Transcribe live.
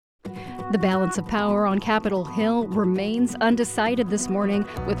The balance of power on Capitol Hill remains undecided this morning,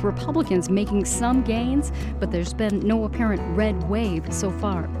 with Republicans making some gains, but there's been no apparent red wave so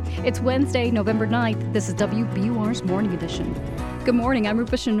far. It's Wednesday, November 9th. This is WBUR's Morning Edition. Good morning, I'm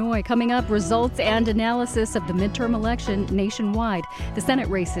Rupa Shenoy. Coming up, results and analysis of the midterm election nationwide. The Senate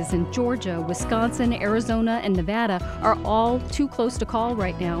races in Georgia, Wisconsin, Arizona, and Nevada are all too close to call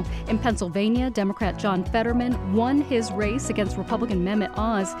right now. In Pennsylvania, Democrat John Fetterman won his race against Republican Mehmet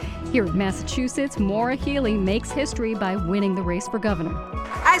Oz. Here in Massachusetts, Maura Healey makes history by winning the race for governor.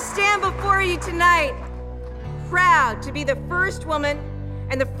 I stand before you tonight proud to be the first woman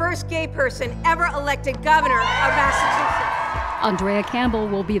and the first gay person ever elected governor of Massachusetts. Andrea Campbell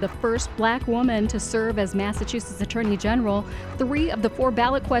will be the first black woman to serve as Massachusetts Attorney General. 3 of the 4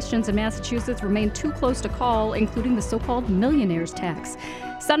 ballot questions in Massachusetts remain too close to call, including the so-called millionaire's tax.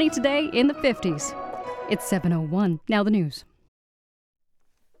 Sunny today in the 50s. It's 7:01. Now the news.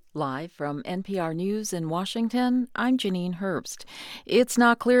 Live from NPR News in Washington, I'm Janine Herbst. It's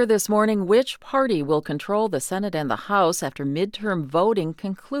not clear this morning which party will control the Senate and the House after midterm voting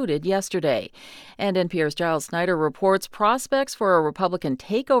concluded yesterday. And NPR's Giles Snyder reports prospects for a Republican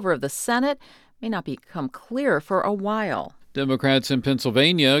takeover of the Senate may not become clear for a while. Democrats in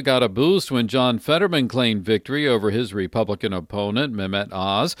Pennsylvania got a boost when John Fetterman claimed victory over his Republican opponent, Mehmet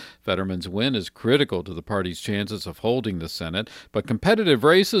Oz. Fetterman's win is critical to the party's chances of holding the Senate, but competitive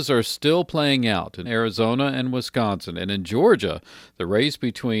races are still playing out in Arizona and Wisconsin. And in Georgia, the race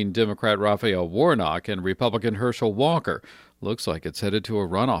between Democrat Raphael Warnock and Republican Herschel Walker looks like it's headed to a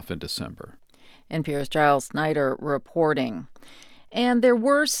runoff in December. NPR's Giles Snyder reporting. And there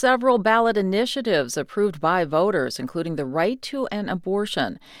were several ballot initiatives approved by voters, including the right to an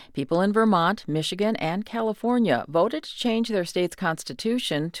abortion. People in Vermont, Michigan, and California voted to change their state's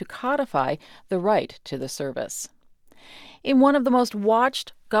constitution to codify the right to the service. In one of the most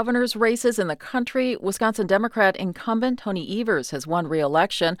watched governor's races in the country, Wisconsin Democrat incumbent Tony Evers has won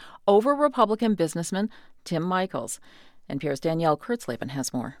re-election over Republican businessman Tim Michels. NPR's Danielle Kurtzleben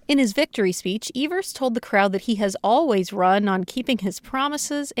has more. In his victory speech, Evers told the crowd that he has always run on keeping his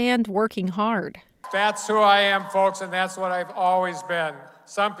promises and working hard. That's who I am, folks, and that's what I've always been.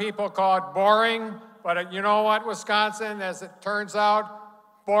 Some people call it boring, but you know what, Wisconsin? As it turns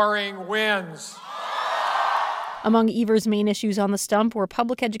out, boring wins. Among Evers' main issues on the stump were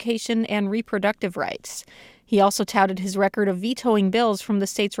public education and reproductive rights. He also touted his record of vetoing bills from the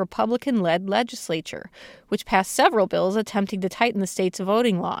state's Republican-led legislature, which passed several bills attempting to tighten the state's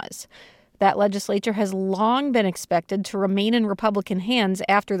voting laws. That legislature has long been expected to remain in Republican hands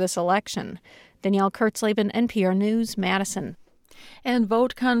after this election. Danielle Kurtzleben, NPR News, Madison. And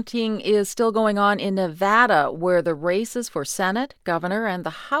vote counting is still going on in Nevada, where the races for Senate, governor, and the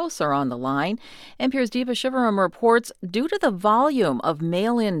House are on the line. NPR's Deepa Shivaram reports due to the volume of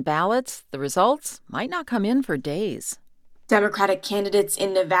mail-in ballots, the results might not come in for days. Democratic candidates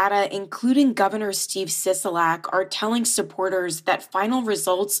in Nevada, including Governor Steve Sisolak, are telling supporters that final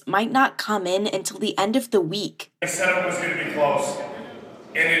results might not come in until the end of the week. I said it was going to be close,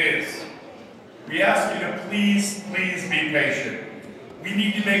 and it is. We ask you to please be patient. We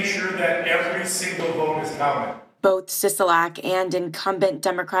need to make sure that every single vote is counted. Both Sisolak and incumbent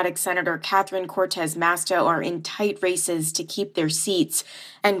Democratic Senator Catherine Cortez Masto are in tight races to keep their seats,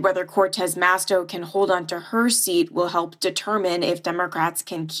 and whether Cortez Masto can hold on to her seat will help determine if Democrats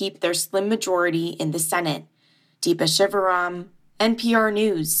can keep their slim majority in the Senate. Deepa Shivaram, NPR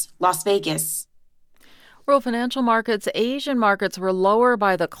News, Las Vegas. World financial markets, Asian markets were lower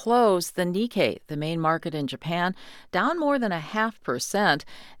by the close. The Nikkei, the main market in Japan, down more than 0.5%.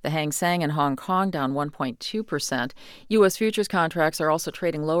 The Hang Seng in Hong Kong down 1.2%. U.S. futures contracts are also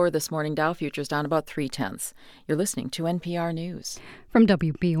trading lower this morning. Dow futures down about 0.3. You're listening to NPR News. From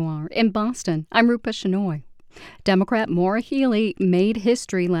WBUR in Boston, I'm Rupa Shenoy. Democrat Maura Healey made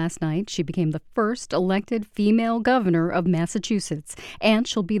history last night. She became the first elected female governor of Massachusetts, and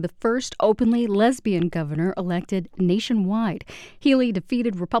she'll be the first openly lesbian governor elected nationwide. Healey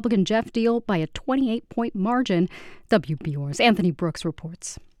defeated Republican Jeff Deal by a 28-point margin. WBUR's Anthony Brooks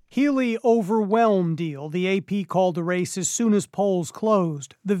reports. Healey overwhelmed Deal, the AP called the race as soon as polls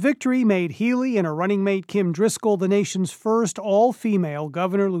closed. The victory made Healey and her running mate Kim Driscoll the nation's first all-female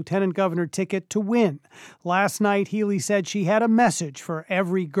governor-lieutenant governor ticket to win. Last night, Healey said she had a message for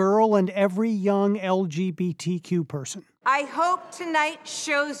every girl and every young LGBTQ person. I hope tonight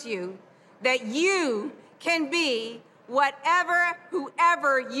shows you that you can be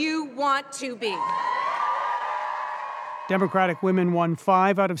whoever you want to be. Democratic women won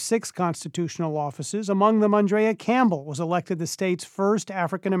 5 out of 6 constitutional offices. Among them, Andrea Campbell was elected the state's first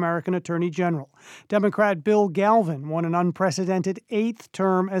African-American attorney general. Democrat Bill Galvin won an unprecedented 8th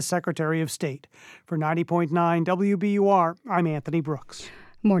term as Secretary of State. For 90.9 WBUR, I'm Anthony Brooks.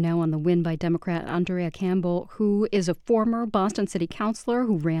 More now on the win by Democrat Andrea Campbell, who is a former Boston City councilor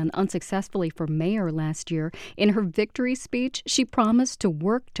who ran unsuccessfully for mayor last year. In her victory speech, she promised to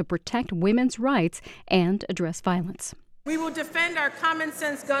work to protect women's rights and address violence. We will defend our common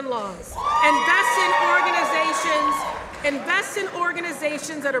sense gun laws, invest in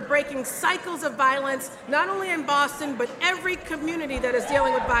organizations that are breaking cycles of violence, not only in Boston, but every community that is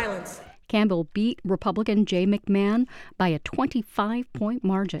dealing with violence. Campbell beat Republican Jay McMahon by a 25-point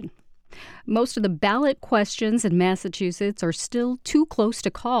margin. Most of the ballot questions in Massachusetts are still too close to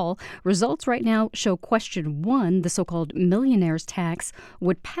call. Results right now show question 1, the so-called millionaire's tax,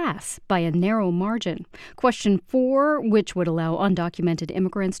 would pass by a narrow margin. Question 4, which would allow undocumented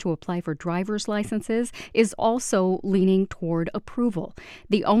immigrants to apply for driver's licenses, is also leaning toward approval.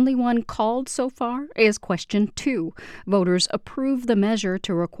 The only one called so far is question 2. Voters approved the measure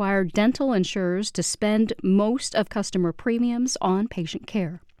to require dental insurers to spend most of customer premiums on patient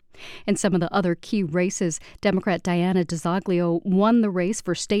care. In some of the other key races, Democrat Diana DeZoglio won the race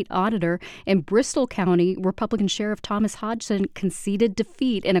for state auditor. In Bristol County, Republican Sheriff Thomas Hodgson conceded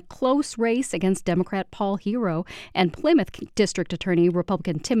defeat in a close race against Democrat Paul Hero, and Plymouth District Attorney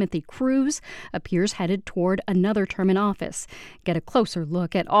Republican Timothy Cruz appears headed toward another term in office. Get a closer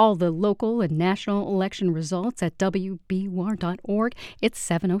look at all the local and national election results at WBUR.org. It's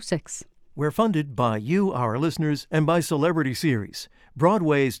 7:06. We're funded by you, our listeners, and by Celebrity Series.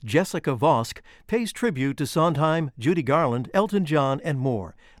 Broadway's Jessica Vosk pays tribute to Sondheim, Judy Garland, Elton John, and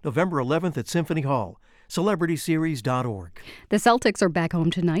more. November 11th at Symphony Hall. CelebritySeries.org. The Celtics are back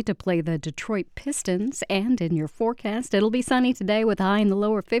home tonight to play the Detroit Pistons, and in your forecast, it'll be sunny today with a high in the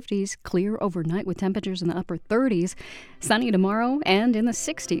lower 50s, clear overnight with temperatures in the upper 30s, sunny tomorrow and in the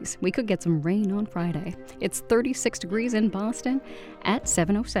 60s. We could get some rain on Friday. It's 36 degrees in Boston at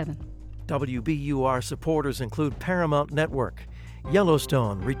 7:07. WBUR supporters include Paramount Network.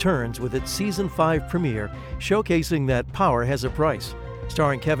 Yellowstone returns with its Season 5 premiere, showcasing that power has a price.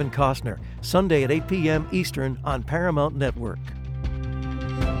 Starring Kevin Costner, Sunday at 8 p.m. Eastern on Paramount Network.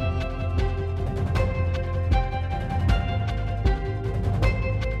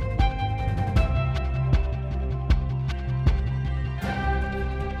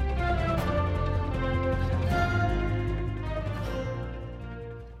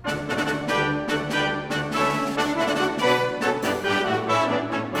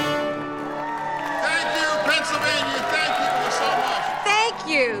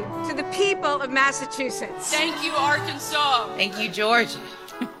 Of Massachusetts. Thank you, Arkansas. Thank you, Georgia.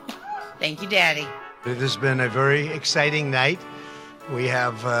 Thank you, Daddy. It has been a very exciting night. We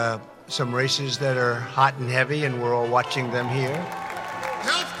have some races that are hot and heavy, and we're all watching them here.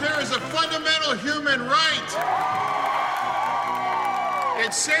 Healthcare is a fundamental human right.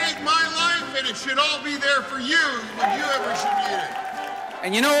 It saved my life, and it should all be there for you when you ever should need it.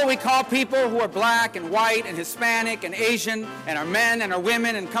 And you know what we call people who are black and white and Hispanic and Asian and are men and are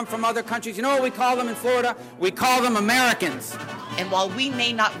women and come from other countries? You know what we call them in Florida? We call them Americans. And while we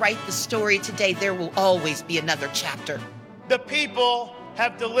may not write the story today, there will always be another chapter. The people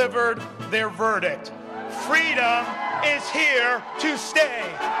have delivered their verdict. Freedom is here to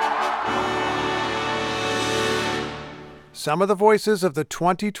stay. Some of the voices of the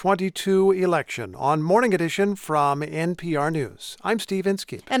 2022 election on Morning Edition from NPR News. I'm Steve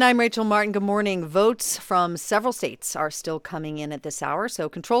Inskeep. And I'm Rachel Martin. Good morning. Votes from several states are still coming in at this hour, so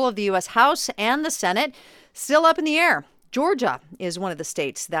control of the U.S. House and the Senate still up in the air. Georgia is one of the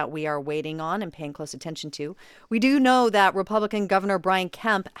states that we are waiting on and paying close attention to. We do know that Republican Governor Brian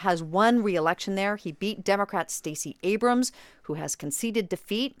Kemp has won re-election there. He beat Democrat Stacey Abrams, who has conceded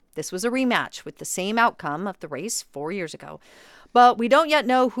defeat. This was a rematch with the same outcome of the race 4 years ago. But we don't yet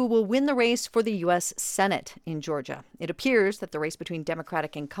know who will win the race for the U.S. Senate in Georgia. It appears that the race between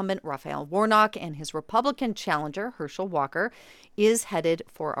Democratic incumbent Raphael Warnock and his Republican challenger, Herschel Walker, is headed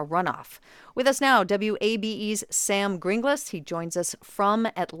for a runoff. With us now, WABE's Sam Gringlas. He joins us from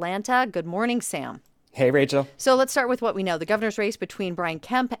Atlanta. Good morning, Sam. Hey, Rachel. So let's start with what we know. The governor's race between Brian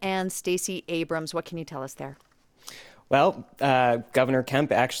Kemp and Stacey Abrams. What can you tell us there? Well, Governor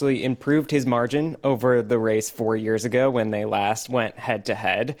Kemp actually improved his margin over the race 4 years ago when they last went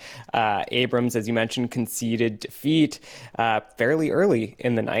head-to-head. Abrams, as you mentioned, conceded defeat fairly early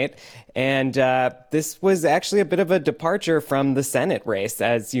in the night. And this was actually a bit of a departure from the Senate race,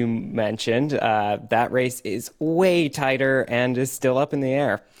 as you mentioned. That race is way tighter and is still up in the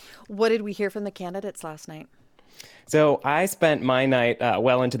air. What did we hear from the candidates last night? So I spent my night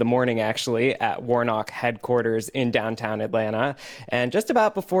well into the morning, actually, at Warnock headquarters in downtown Atlanta. And just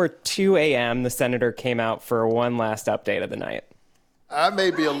about before 2 a.m., the senator came out for one last update of the night. I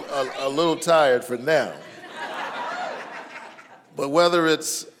may be a little tired for now, but whether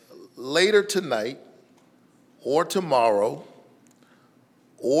it's later tonight or tomorrow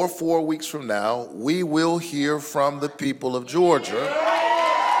or 4 weeks from now, we will hear from the people of Georgia.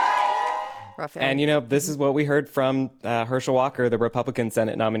 And, this is what we heard from Herschel Walker, the Republican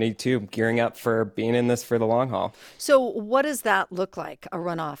Senate nominee, too, gearing up for being in this for the long haul. So what does that look like, a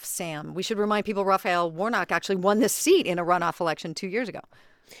runoff, Sam? We should remind people Raphael Warnock actually won this seat in a runoff election 2 years ago.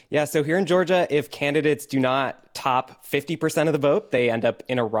 Yeah, so here in Georgia, if candidates do not top 50% of the vote, they end up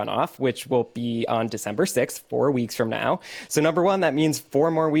in a runoff, which will be on December 6th, 4 weeks from now. So number one, that means 4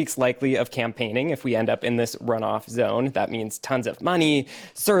 more weeks likely of campaigning if we end up in this runoff zone. That means tons of money,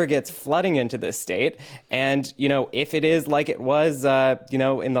 surrogates flooding into this state. And, if it is like it was,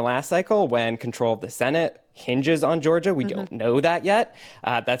 in the last cycle when control of the Senate hinges on Georgia. We don't know that yet.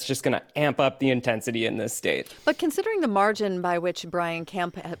 That's just going to amp up the intensity in this state. But considering the margin by which Brian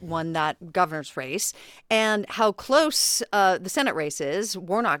Kemp won that governor's race and how close the Senate race is,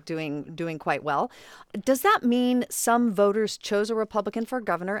 Warnock doing quite well, does that mean some voters chose a Republican for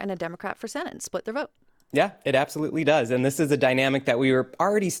governor and a Democrat for Senate and split their vote? Yeah, it absolutely does. And this is a dynamic that we were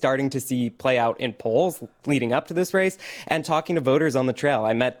already starting to see play out in polls leading up to this race and talking to voters on the trail.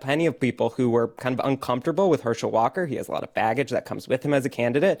 I met plenty of people who were kind of uncomfortable with Herschel Walker. He has a lot of baggage that comes with him as a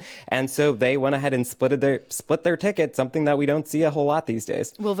candidate. And so they went ahead and split their ticket, something that we don't see a whole lot these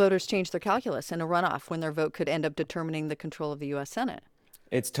days. Will voters change their calculus in a runoff when their vote could end up determining the control of the U.S. Senate?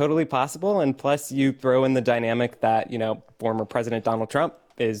 It's totally possible. And plus you throw in the dynamic that, former President Donald Trump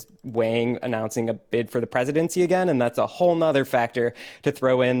is weighing announcing a bid for the presidency again. And that's a whole nother factor to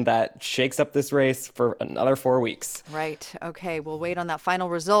throw in that shakes up this race for another 4 weeks. Right. Okay. We'll wait on that final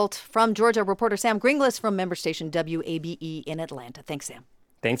result. From Georgia, reporter Sam Gringlas from member station WABE in Atlanta. Thanks, Sam.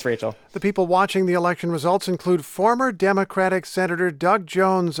 Thanks, Rachel. The people watching the election results include former Democratic Senator Doug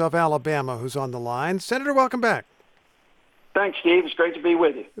Jones of Alabama, who's on the line. Senator, welcome back. Thanks, Steve. It's great to be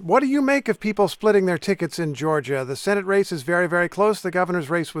with you. What do you make of people splitting their tickets in Georgia? The Senate race is very, very close. The governor's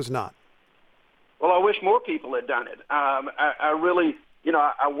race was not. Well, I wish more people had done it. I really,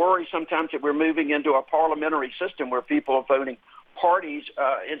 I worry sometimes that we're moving into a parliamentary system where people are voting parties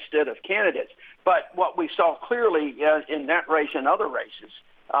instead of candidates. But what we saw clearly in that race and other races,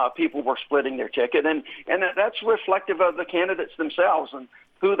 people were splitting their ticket. And that's reflective of the candidates themselves and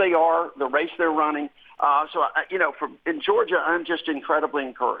who they are, the race they're running. In Georgia, I'm just incredibly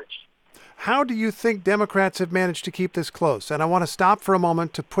encouraged. How do you think Democrats have managed to keep this close? And I want to stop for a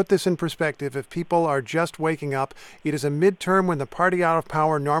moment to put this in perspective. If people are just waking up, it is a midterm when the party out of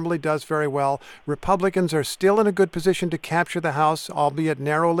power normally does very well. Republicans are still in a good position to capture the House, albeit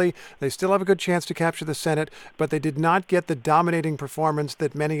narrowly. They still have a good chance to capture the Senate, but they did not get the dominating performance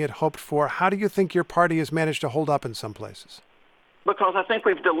that many had hoped for. How do you think your party has managed to hold up in some places? Because I think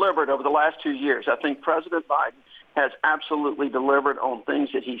we've delivered over the last 2 years. I think President Biden has absolutely delivered on things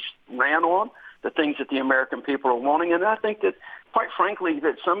that he ran on, the things that the American people are wanting. And I think that, quite frankly,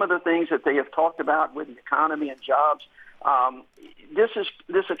 that some of the things that they have talked about with the economy and jobs,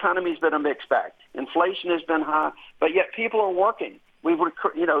 this economy has been a mixed bag. Inflation has been high, but yet people are working.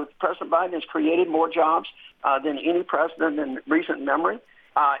 President Biden has created more jobs than any president in recent memory.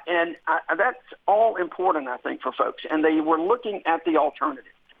 And that's all important, I think, for folks. And they were looking at the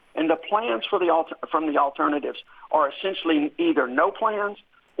alternative. And the plans from the alternatives are essentially either no plans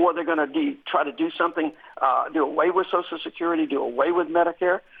or they're going to try to do something, do away with Social Security, do away with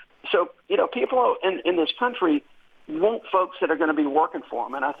Medicare. So, people in this country want folks that are going to be working for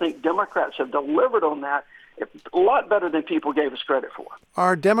them. And I think Democrats have delivered on that a lot better than people gave us credit for.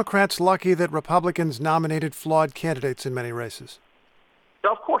 Are Democrats lucky that Republicans nominated flawed candidates in many races?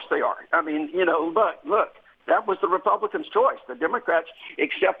 Of course they are. I mean, look, that was the Republicans' choice. The Democrats,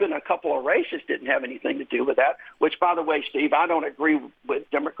 except in a couple of races, didn't have anything to do with that, which, by the way, Steve, I don't agree with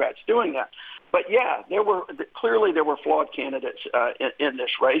Democrats doing that. But, yeah, there were flawed candidates in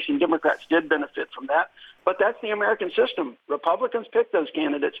this race, and Democrats did benefit from that. But that's the American system. Republicans picked those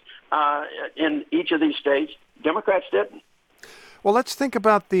candidates in each of these states. Democrats didn't. Well, let's think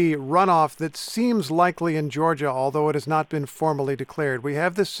about the runoff that seems likely in Georgia, although it has not been formally declared. We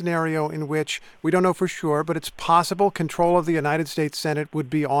have this scenario in which we don't know for sure, but it's possible control of the United States Senate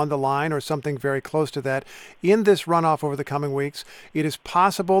would be on the line or something very close to that in this runoff over the coming weeks. It is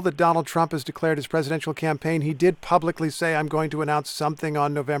possible that Donald Trump has declared his presidential campaign. He did publicly say, I'm going to announce something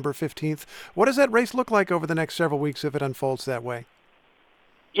on November 15th. What does that race look like over the next several weeks if it unfolds that way?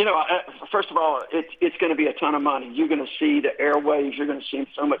 First of all, it's going to be a ton of money. You're going to see the airwaves. You're going to see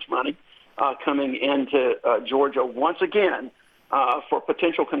so much money coming into Georgia once again for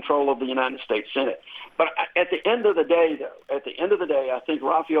potential control of the United States Senate. But at the end of the day, I think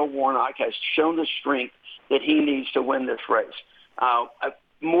Raphael Warnock has shown the strength that he needs to win this race.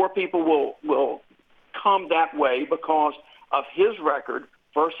 More people will come that way because of his record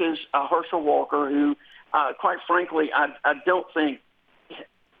versus Herschel Walker, who, quite frankly, I don't think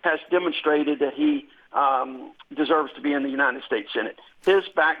has demonstrated that he deserves to be in the United States Senate. His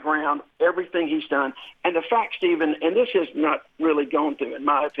background, everything he's done, and the fact, Stephen, and this has not really gone through, in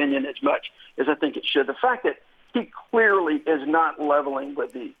my opinion, as much as I think it should, the fact that he clearly is not leveling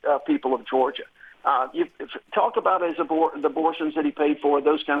with the people of Georgia. You talk about his the abortions that he paid for,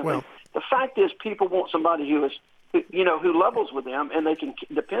 those kind of things. The fact is, people want somebody who levels with them, and they can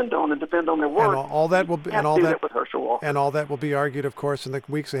depend on their word. And all that will be, and all that with Herschel Walker. And all that will be argued, of course, in the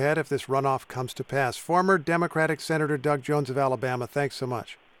weeks ahead if this runoff comes to pass. Former Democratic Senator Doug Jones of Alabama, thanks so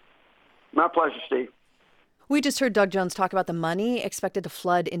much. My pleasure, Steve. We just heard Doug Jones talk about the money expected to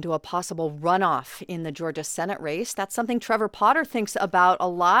flood into a possible runoff in the Georgia Senate race. That's something Trevor Potter thinks about a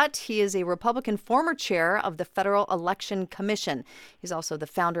lot. He is a Republican former chair of the Federal Election Commission. He's also the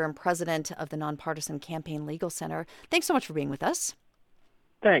founder and president of the Nonpartisan Campaign Legal Center. Thanks so much for being with us.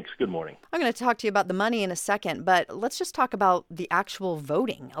 Thanks. Good morning. I'm going to talk to you about the money in a second, but let's just talk about the actual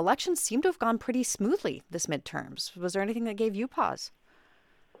voting. Elections seem to have gone pretty smoothly this midterms. Was there anything that gave you pause?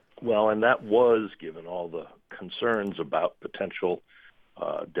 Well, and that was given all the concerns about potential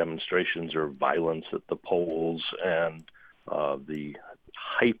demonstrations or violence at the polls and the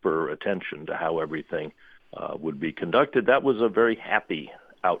hyper attention to how everything would be conducted. That was a very happy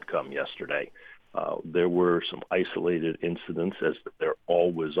outcome yesterday. There were some isolated incidents, as there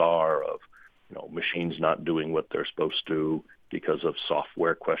always are, of machines not doing what they're supposed to because of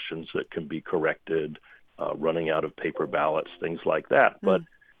software questions that can be corrected, running out of paper ballots, things like that. But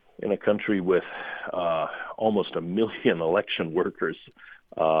in a country with almost 1 million election workers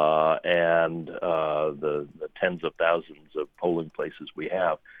and the tens of thousands of polling places we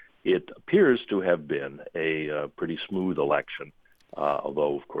have, it appears to have been a pretty smooth election,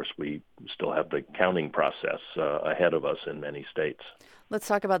 although, of course, we still have the counting process ahead of us in many states. Let's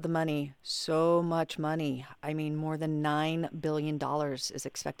talk about the money. So much money. I mean, more than $9 billion is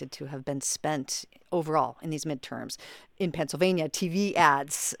expected to have been spent overall in these midterms. In Pennsylvania, TV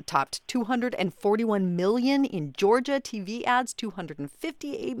ads topped $241 million. In Georgia, TV ads,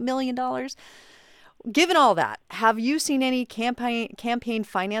 $258 million. Given all that, have you seen any campaign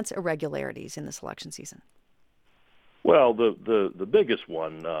finance irregularities in this election season? Well, the biggest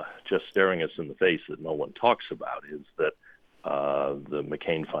one, just staring us in the face that no one talks about, is that the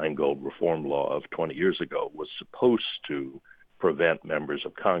McCain-Feingold reform law of 20 years ago was supposed to prevent members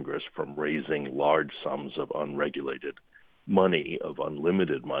of Congress from raising large sums of unregulated money, of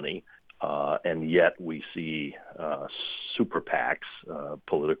unlimited money, and yet we see super PACs,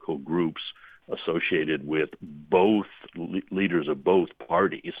 political groups associated with both leaders of both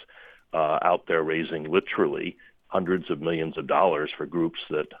parties out there raising literally hundreds of millions of dollars for groups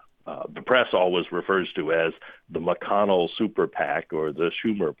that the press always refers to as the McConnell Super PAC or the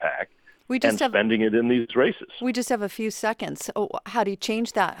Schumer PAC, spending it in these races. We just have a few seconds. How do you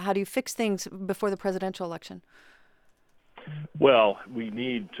change that? How do you fix things before the presidential election? Well, we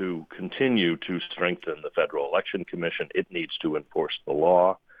need to continue to strengthen the Federal Election Commission. It needs to enforce the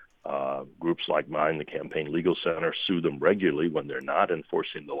law. Groups like mine, the Campaign Legal Center, sue them regularly when they're not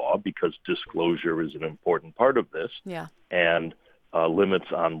enforcing the law because disclosure is an important part of this. Yeah. And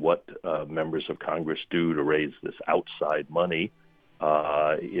limits on what members of Congress do to raise this outside money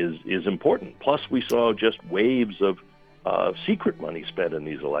is important. Plus, we saw just waves of secret money spent in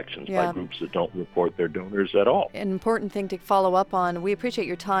these elections by groups that don't report their donors at all. An important thing to follow up on. We appreciate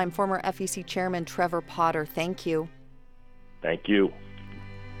your time. Former FEC Chairman Trevor Potter, thank you. Thank you.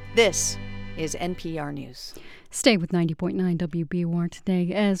 This is NPR News. Stay with 90.9 WBUR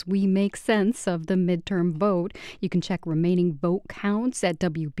today as we make sense of the midterm vote. You can check remaining vote counts at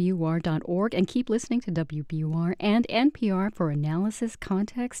WBUR.org and keep listening to WBUR and NPR for analysis,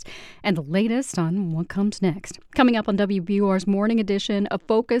 context, and the latest on what comes next. Coming up on WBUR's Morning Edition, a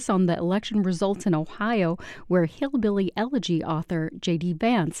focus on the election results in Ohio, where Hillbilly Elegy author J.D.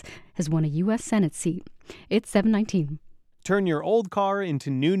 Vance has won a U.S. Senate seat. It's 7:19. Turn your old car into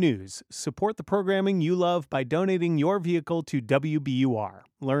new news. Support the programming you love by donating your vehicle to WBUR.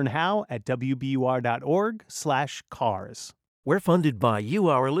 Learn how at WBUR.org/cars. We're funded by you,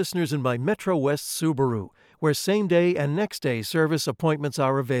 our listeners, and by Metro West Subaru, where same-day and next-day service appointments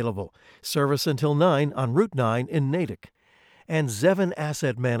are available. Service until 9 on Route 9 in Natick. and Zevin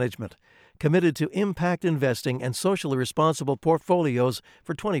Asset Management, committed to impact investing and socially responsible portfolios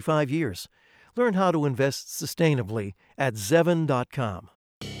for 25 years. Learn how to invest sustainably at Zevin.com.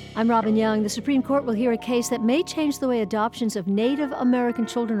 I'm Robin Young. The Supreme Court will hear a case that may change the way adoptions of Native American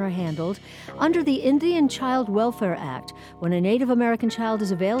children are handled. Under the Indian Child Welfare Act, when a Native American child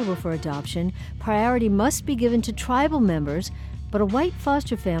is available for adoption, priority must be given to tribal members, but a white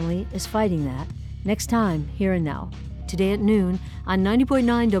foster family is fighting that. Next time, Here and Now. Today at noon on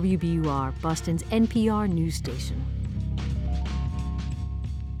 90.9 WBUR, Boston's NPR news station.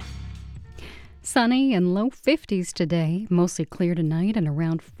 Sunny and low 50s today, mostly clear tonight and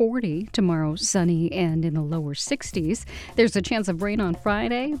around 40. Tomorrow, sunny and in the lower 60s. There's a chance of rain on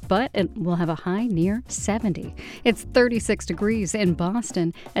Friday, but we'll have a high near 70. It's 36 degrees in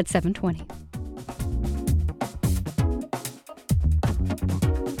Boston at 7:20.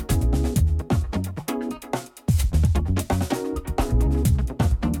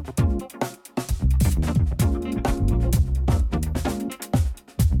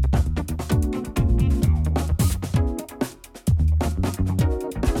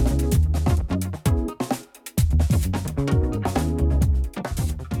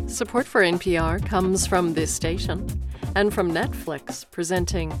 Support for NPR comes from this station and from Netflix,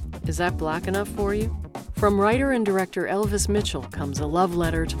 presenting Is That Black Enough for You? From writer and director Elvis Mitchell comes a love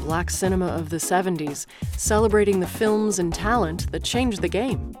letter to black cinema of the 70s, celebrating the films and talent that changed the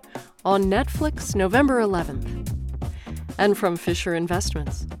game. On Netflix, November 11th. And from Fisher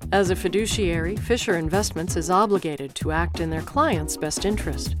Investments. As a fiduciary, Fisher Investments is obligated to act in their client's best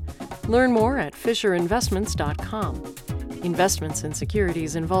interest. Learn more at fisherinvestments.com. Investments in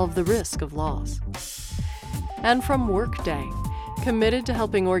securities involve the risk of loss. And from Workday, committed to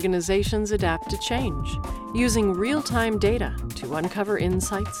helping organizations adapt to change, using real-time data to uncover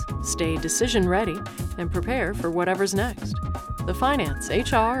insights, stay decision-ready, and prepare for whatever's next. The finance,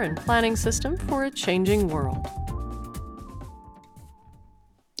 HR, and planning system for a changing world.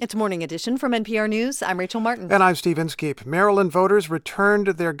 It's Morning Edition from NPR News. I'm Rachel Martin. And I'm Steve Inskeep. Maryland voters returned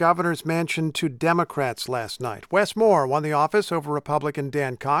their governor's mansion to Democrats last night. Wes Moore won the office over Republican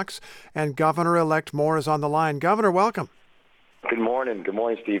Dan Cox, and Governor-elect Moore is on the line. Governor, welcome. Good morning. Good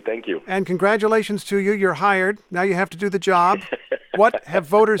morning, Steve. Thank you. And congratulations to you. You're hired. Now you have to do the job. What have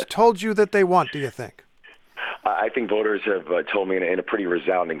voters told you that they want, do you think? I think voters have told me in a pretty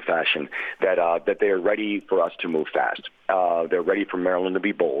resounding fashion that they are ready for us to move fast. They're ready for Maryland to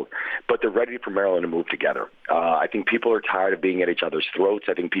be bold, but they're ready for Maryland to move together. I think people are tired of being at each other's throats.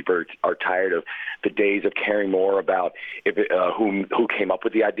 I think people are tired of the days of caring more about who came up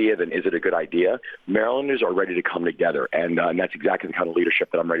with the idea than is it a good idea. Marylanders are ready to come together, and that's exactly the kind of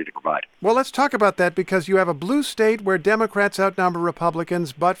leadership that I'm ready to provide. Well, let's talk about that, because you have a blue state where Democrats outnumber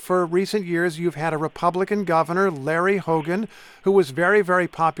Republicans, but for recent years you've had a Republican governor, Larry Hogan, who was very, very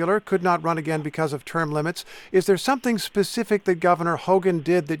popular, could not run again because of term limits. Is there something specific that Governor Hogan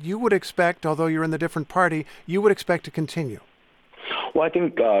did that you would expect, although you're in the different party, you would expect to continue? Well, I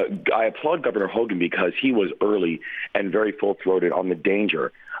think I applaud Governor Hogan because he was early and very full-throated on the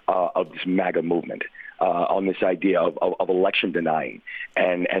danger of this MAGA movement. On this idea of election denying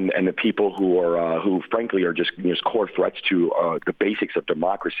and the people who frankly are just core threats to the basics of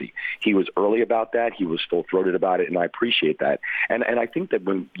democracy. He was early about that. He was full-throated about it, and I appreciate that. And I think that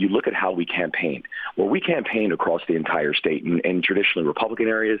when you look at how we campaigned, well, we campaigned across the entire state in traditionally Republican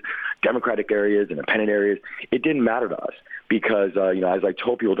areas, Democratic areas, independent areas. It didn't matter to us because, as I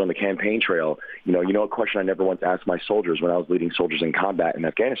told people on the campaign trail, a question I never once asked my soldiers when I was leading soldiers in combat in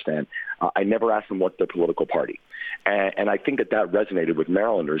Afghanistan, I never asked them what their political party. And I think that resonated with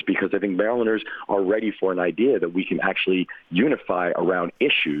Marylanders because I think Marylanders are ready for an idea that we can actually unify around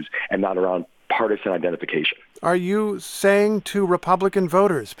issues and not around partisan identification. Are you saying to Republican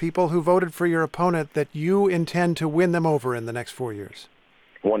voters, people who voted for your opponent, that you intend to win them over in the next 4 years?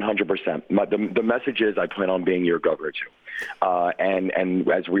 100%. The message is I plan on being your governor too. And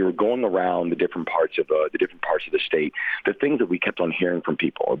as we were going around the different parts of the state, the things that we kept on hearing from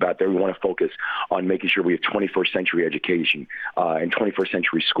people about that we want to focus on making sure we have 21st century education and 21st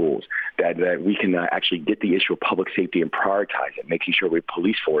century schools, that we can actually get the issue of public safety and prioritize it, making sure we have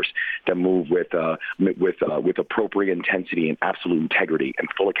police force that move with appropriate intensity and absolute integrity and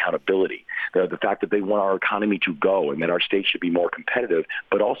full accountability. The fact that they want our economy to go and that our state should be more competitive,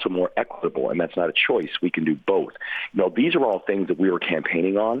 but also more equitable, and that's not a choice. We can do both. these are all things that we were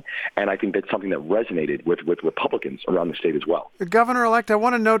campaigning on, and I think that's something that resonated with Republicans around the state as well. Governor-elect, I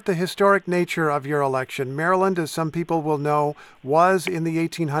want to note the historic nature of your election. Maryland, as some people will know, was in the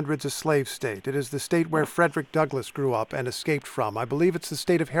 1800s a slave state. It is the state where Frederick Douglass grew up and escaped from. I believe it's the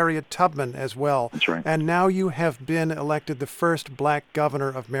state of Harriet Tubman as well. That's right. And now you have been elected the first black governor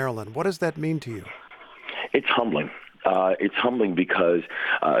of Maryland. What does that mean to you? It's humbling. It's humbling because,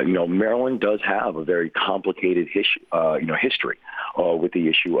 Maryland does have a very complicated history with the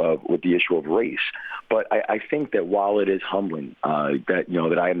issue of race. But I think that while it is humbling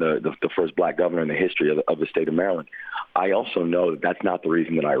that I am the first black governor in the history of the state of Maryland, I also know that that's not the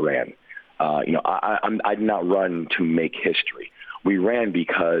reason that I ran. I did not run to make history. We ran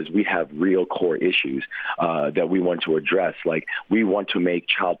because we have real core issues that we want to address, like we want to make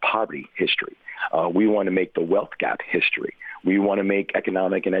child poverty history. We want to make the wealth gap history. We want to make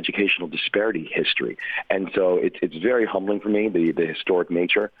economic and educational disparity history. And so it's very humbling for me, the historic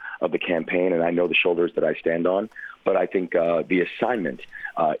nature of the campaign, and I know the shoulders that I stand on. But I think the assignment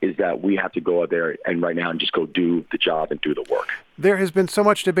is that we have to go out there and right now and just go do the job and do the work. There has been so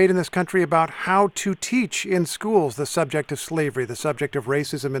much debate in this country about how to teach in schools the subject of slavery, the subject of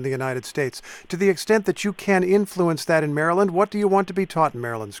racism in the United States. To the extent that you can influence that in Maryland, what do you want to be taught in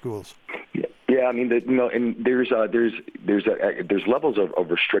Maryland schools? Yeah, I mean, and there's levels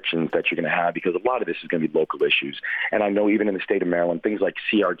of restrictions that you're going to have because a lot of this is going to be local issues. And I know even in the state of Maryland, things like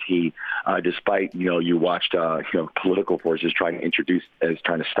CRT, despite you watched political forces trying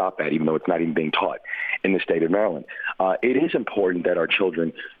to stop that, even though it's not even being taught in the state of Maryland. It is important that our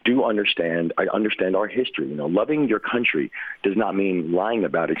children do understand our history. Loving your country does not mean lying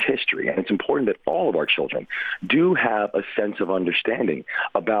about its history, and it's important that all of our children do have a sense of understanding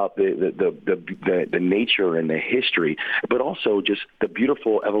about the nature and the history, but also just the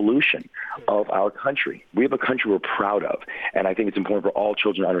beautiful evolution of our country. We have a country we're proud of, and I think it's important for all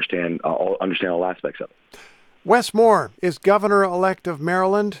children to understand all aspects of it. Wes Moore is Governor-elect of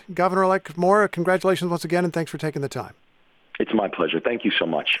Maryland. Governor-elect Moore, congratulations once again, and thanks for taking the time. It's my pleasure. Thank you so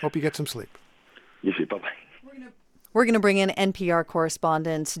much. Hope you get some sleep. You too. Bye-bye. We're going to bring in NPR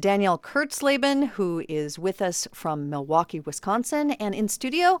correspondent Danielle Kurtzleben, who is with us from Milwaukee, Wisconsin, and in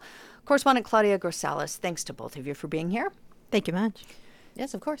studio, correspondent Claudia Grosales. Thanks to both of you for being here. Thank you much.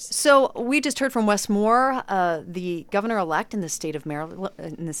 Yes, of course. So we just heard from Wes Moore, the governor-elect in the state of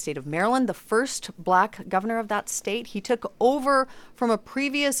Maryland, the first black governor of that state. He took over from a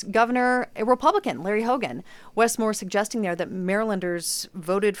previous governor, a Republican, Larry Hogan. Wes Moore suggesting there that Marylanders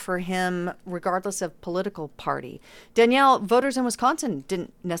voted for him regardless of political party. Danielle, voters in Wisconsin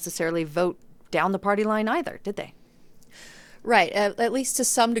didn't necessarily vote down the party line either, did they? Right. At least to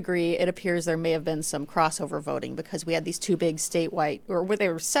some degree, it appears there may have been some crossover voting because we had these two big statewide, or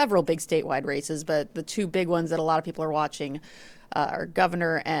there were several big statewide races, but the two big ones that a lot of people are watching are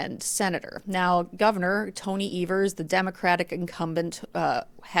governor and senator. Now, Governor Tony Evers, the Democratic incumbent,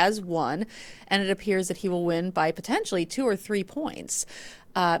 has won, and it appears that he will win by potentially 2 or 3 points.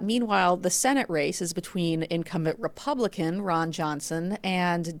 Meanwhile, the Senate race is between incumbent Republican Ron Johnson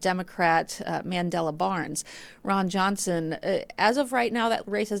and Democrat Mandela Barnes. Ron Johnson, as of right now, that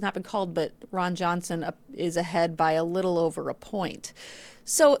race has not been called, but Ron Johnson is ahead by a little over a point.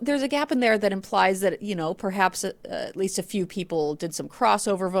 So there's a gap in there that implies that, perhaps at least a few people did some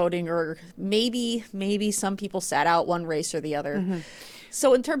crossover voting, or maybe some people sat out one race or the other. Mm-hmm.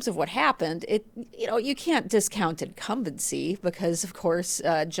 So in terms of what happened, you can't discount incumbency because, of course,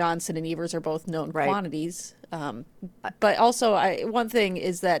 Johnson and Evers are both known quantities. But also, one thing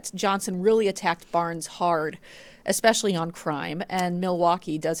is that Johnson really attacked Barnes hard, especially on crime, and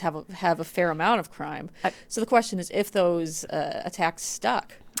Milwaukee does have a fair amount of crime. So the question is if those attacks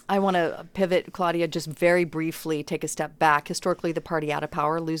stuck. I want to pivot, Claudia, just very briefly, take a step back. Historically, the party out of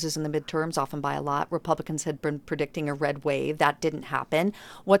power loses in the midterms, often by a lot. Republicans had been predicting a red wave. That didn't happen.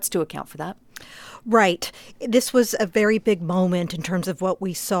 What's to account for that? Right. This was a very big moment in terms of what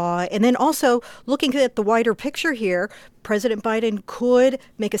we saw. And then also looking at the wider picture here, President Biden could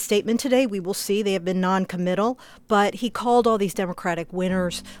make a statement today. We will see. They have been non-committal. But he called all these Democratic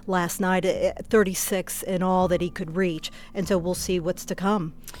winners last night at 36 in all that he could reach. And so we'll see what's to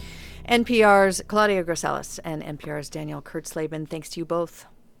come. NPR's Claudia Grosales and NPR's Danielle Kurtzleben. Thanks to you both.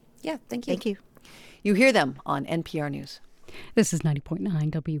 Yeah, thank you. Thank you. You hear them on NPR News. This is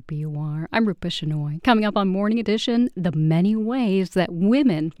 90.9 WBUR. I'm Rupa Shenoy. Coming up on Morning Edition, the many ways that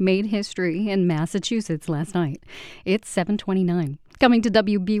women made history in Massachusetts last night. It's 7:29. Coming to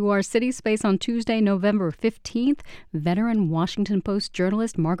WBUR City Space on Tuesday, November 15th, veteran Washington Post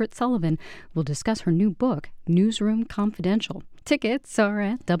journalist Margaret Sullivan will discuss her new book, Newsroom Confidential. Tickets are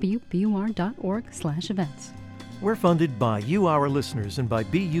at WBUR.org/events. We're funded by you, our listeners, and by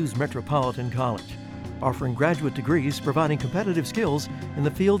BU's Metropolitan College, offering graduate degrees providing competitive skills in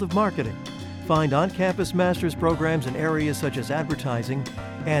the field of marketing. Find on-campus master's programs in areas such as advertising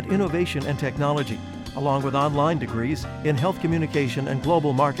and innovation and technology, along with online degrees in health communication and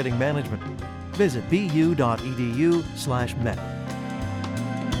global marketing management. Visit bu.edu/met.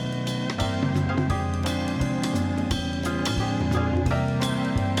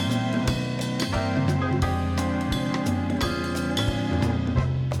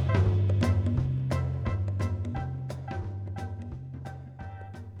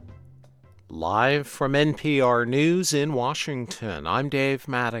 Live from NPR News in Washington, I'm Dave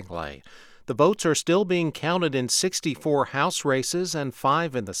Mattingly. The votes are still being counted in 64 House races and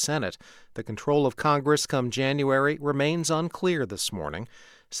 5 in the Senate. The control of Congress come January remains unclear this morning.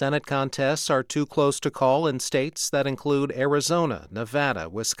 Senate contests are too close to call in states that include Arizona, Nevada,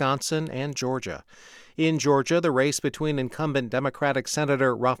 Wisconsin, and Georgia. In Georgia, the race between incumbent Democratic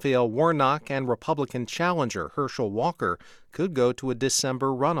Senator Raphael Warnock and Republican challenger Herschel Walker could go to a December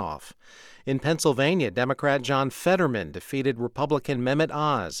runoff. In Pennsylvania, Democrat John Fetterman defeated Republican Mehmet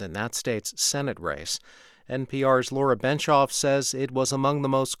Oz in that state's Senate race. NPR's Laura Benshoff says it was among the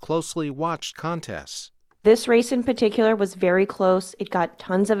most closely watched contests. This race in particular was very close. It got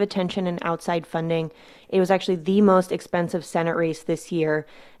tons of attention and outside funding. It was actually the most expensive Senate race this year,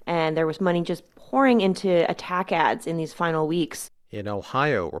 and there was money just pouring into attack ads in these final weeks. In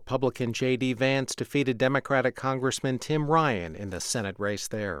Ohio, Republican J.D. Vance defeated Democratic Congressman Tim Ryan in the Senate race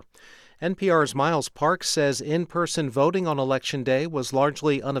there. NPR's Miles Parks says in-person voting on Election Day was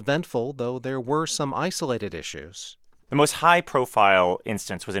largely uneventful, though there were some isolated issues. The most high-profile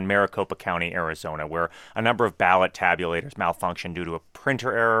instance was in Maricopa County, Arizona, where a number of ballot tabulators malfunctioned due to a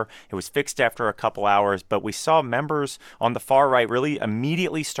printer error. It was fixed after a couple hours, but we saw members on the far right really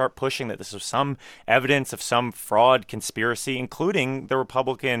immediately start pushing that this was some evidence of some fraud conspiracy, including the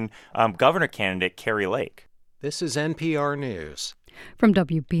Republican governor candidate, Kari Lake. This is NPR News. From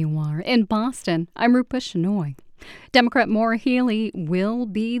WBUR in Boston, I'm Rupa Shenoy. Democrat Maura Healey will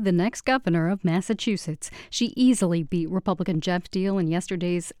be the next governor of Massachusetts. She easily beat Republican Jeff Deal in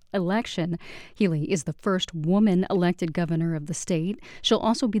yesterday's election. Healey is the first woman elected governor of the state. She'll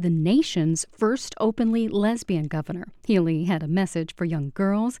also be the nation's first openly lesbian governor. Healey had a message for young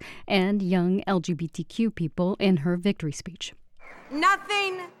girls and young LGBTQ people in her victory speech.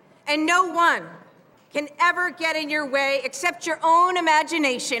 Nothing and no one can ever get in your way except your own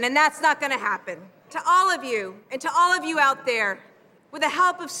imagination, and that's not going to happen. To all of you, and to all of you out there, with the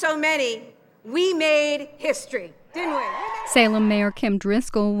help of so many, we made history, didn't we? Salem Mayor Kim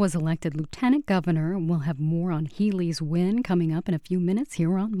Driscoll was elected lieutenant governor. We'll have more on Healey's win coming up in a few minutes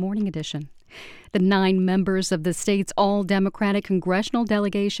here on Morning Edition. The 9 members of the state's all-Democratic congressional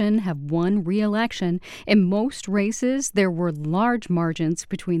delegation have won re-election. In most races, there were large margins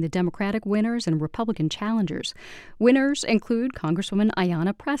between the Democratic winners and Republican challengers. Winners include Congresswoman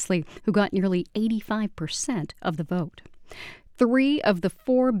Ayanna Pressley, who got nearly 85% of the vote. 3 of the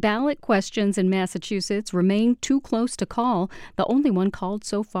 4 ballot questions in Massachusetts remain too close to call. The only one called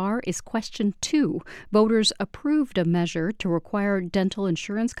so far is question 2. Voters approved a measure to require dental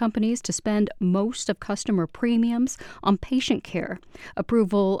insurance companies to spend most of customer premiums on patient care.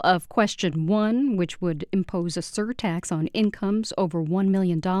 Approval of question 1, which would impose a surtax on incomes over $1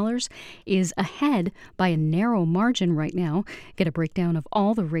 million, is ahead by a narrow margin right now. Get a breakdown of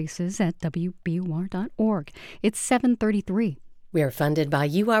all the races at WBUR.org. It's 7:33. We are funded by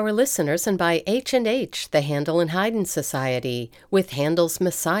you, our listeners, and by H&H, the Handel and Haydn Society, with Handel's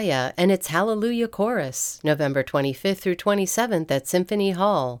Messiah and its Hallelujah Chorus, November 25th through 27th at Symphony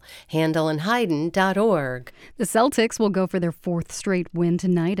Hall, handelandhaydn.org. The Celtics will go for their 4th straight win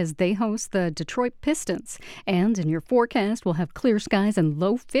tonight as they host the Detroit Pistons. And in your forecast, we'll have clear skies and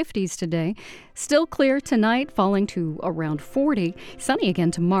low 50s today. Still clear tonight, falling to around 40. Sunny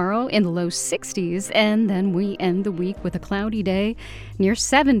again tomorrow in the low 60s, and then we end the week with a cloudy day near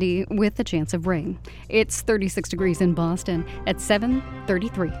 70 with a chance of rain. It's 36 degrees in Boston at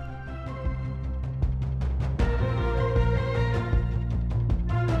 7:33.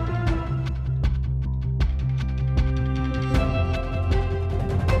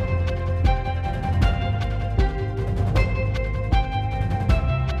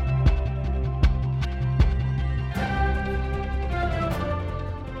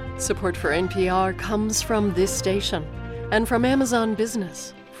 Support for NPR comes from this station and from Amazon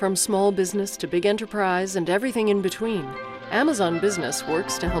Business. From small business to big enterprise and everything in between, Amazon Business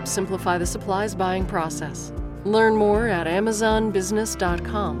works to help simplify the supplies buying process. Learn more at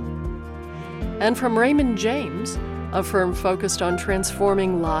amazonbusiness.com. And from Raymond James, a firm focused on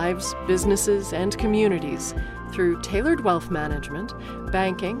transforming lives, businesses, and communities through tailored wealth management,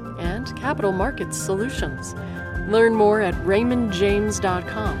 banking, and capital markets solutions. Learn more at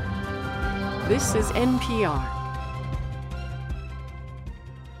raymondjames.com. This is NPR.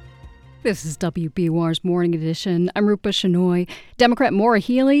 This is WBUR's Morning Edition. I'm Rupa Shenoy. Democrat Maura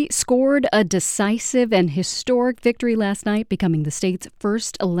Healey scored a decisive and historic victory last night, becoming the state's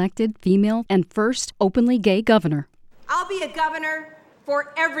first elected female and first openly gay governor. I'll be a governor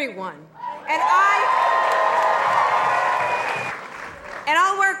for everyone. And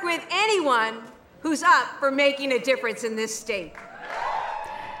I'll work with anyone who's up for making a difference in this state.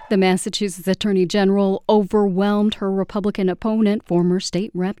 The Massachusetts Attorney General overwhelmed her Republican opponent, former state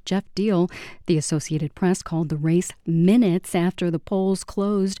rep Jeff Deal. The Associated Press called the race minutes after the polls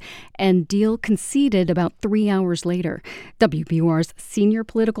closed, and Deal conceded about 3 hours later. WBUR's senior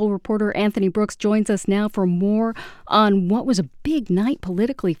political reporter Anthony Brooks joins us now for more on what was a big night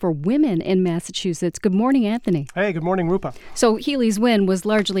politically for women in Massachusetts. Good morning, Anthony. Hey, good morning, Rupa. So Healey's win was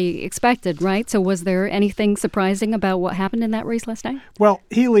largely expected, right? So was there anything surprising about what happened in that race last night? Well,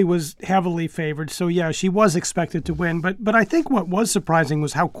 Healey was heavily favored, so yeah, she was expected to win. But I think what was surprising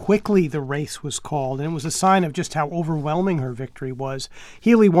was how quickly the race was called, and it was a sign of just how overwhelming her victory was.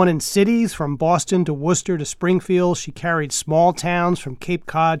 Healey won in cities from Boston to Worcester to Springfield. She carried small towns from Cape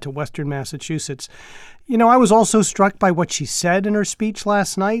Cod to Western Massachusetts. You know, I was also struck by what she said in her speech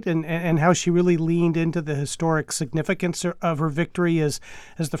last night and how she really leaned into the historic significance of her victory as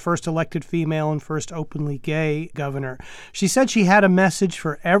the first elected female and first openly gay governor. She said she had a message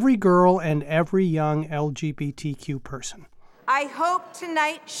for every girl and every young LGBTQ person. I hope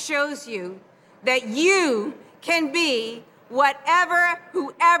tonight shows you that you can be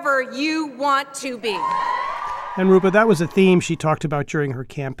whoever you want to be. And Rupa, that was a theme she talked about during her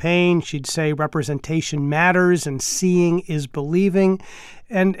campaign. She'd say representation matters and seeing is believing,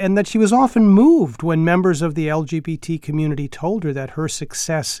 and that she was often moved when members of the LGBT community told her that her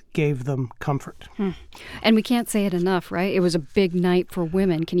success gave them comfort. And we can't say it enough, right? It was a big night for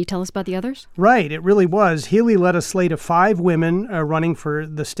women. Can you tell us about the others? Right, it really was. Healey led a slate of 5 women running for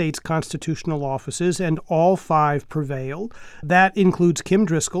the state's constitutional offices, and all 5 prevailed. That includes Kim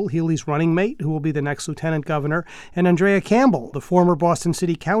Driscoll, Healey's running mate, who will be the next lieutenant governor, and Andrea Campbell, the former Boston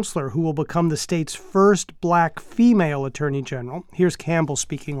City councilor, who will become the state's first black female attorney general. Here's Campbell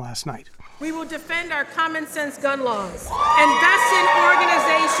speaking last night. We will defend our common sense gun laws, invest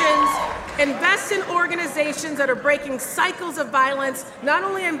in organizations that are breaking cycles of violence, not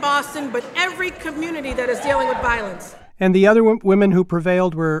only in Boston, but every community that is dealing with violence. And the other women who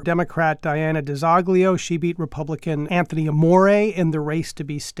prevailed were Democrat Diana DeZoglio. She beat Republican Anthony Amore in the race to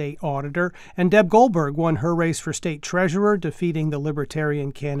be state auditor. And Deb Goldberg won her race for state treasurer, defeating the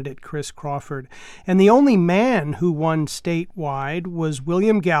Libertarian candidate Chris Crawford. And the only man who won statewide was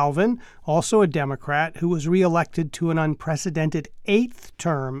William Galvin, also a Democrat, who was reelected to an unprecedented 8th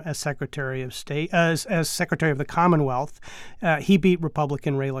term as Secretary of State, as Secretary of the Commonwealth. He beat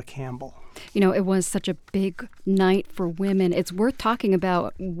Republican Rayla Campbell. You know, it was such a big night for women. It's worth talking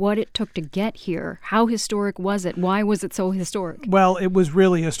about what it took to get here. How historic was it? Why was it so historic? Well, it was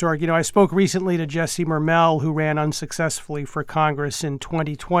really historic. You know, I spoke recently to Jessie Mermel, who ran unsuccessfully for Congress in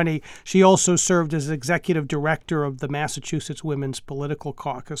 2020. She also served as executive director of the Massachusetts Women's Political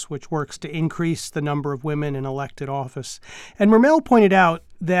Caucus, which works to increase the number of women in elected office. And Mermel pointed out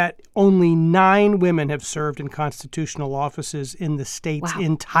that only 9 women have served in constitutional offices in the state's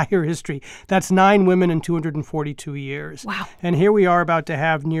entire history. That's 9 women in 242 years. Wow. And here we are about to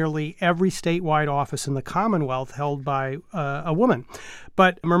have nearly every statewide office in the Commonwealth held by a woman.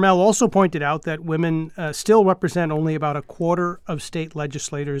 But Mermel also pointed out that women still represent only about a quarter of state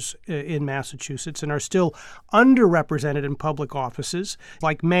legislators in Massachusetts and are still underrepresented in public offices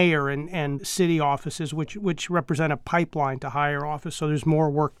like mayor and city offices, which represent a pipeline to higher office. So there's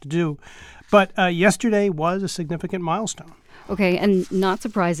more work to do. But yesterday was a significant milestone. Okay, and not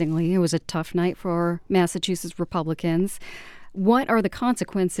surprisingly, it was a tough night for Massachusetts Republicans. What are the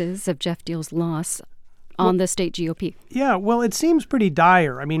consequences of Jeff Deal's loss on the state GOP? Yeah, well, it seems pretty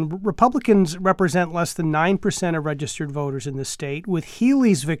dire. I mean, Republicans represent less than 9% of registered voters in the state. With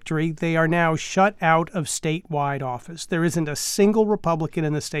Healey's victory, they are now shut out of statewide office. There isn't a single Republican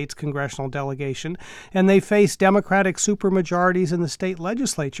in the state's congressional delegation, and they face Democratic supermajorities in the state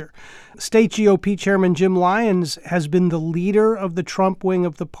legislature. State GOP Chairman Jim Lyons has been the leader of the Trump wing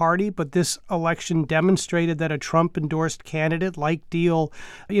of the party, but this election demonstrated that a Trump-endorsed candidate like Deal,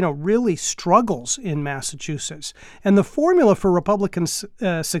 really struggles in Massachusetts. Massachusetts. And the formula for Republican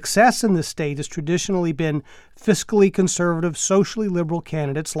success in the state has traditionally been fiscally conservative, socially liberal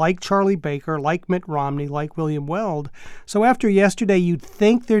candidates like Charlie Baker, like Mitt Romney, like William Weld. So after yesterday, you'd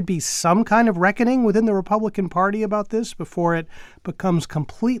think there'd be some kind of reckoning within the Republican Party about this before it becomes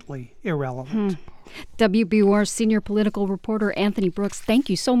completely irrelevant. WBUR senior political reporter Anthony Brooks, thank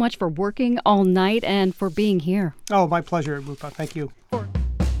you so much for working all night and for being here. Oh, my pleasure, Rupa. Thank you.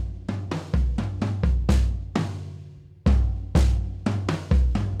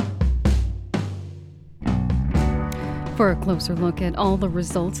 For a closer look at all the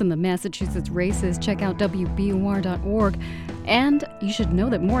results in the Massachusetts races, check out WBUR.org. And you should know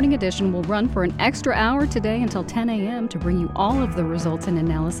that Morning Edition will run for an extra hour today until 10 a.m. to bring you all of the results and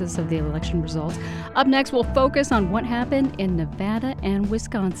analysis of the election results. Up next, we'll focus on what happened in Nevada and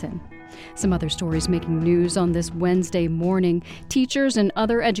Wisconsin. Some other stories making news on this Wednesday morning. Teachers and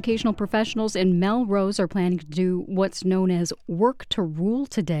other educational professionals in Melrose are planning to do what's known as work to rule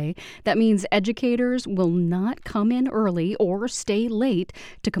today. That means educators will not come in early or stay late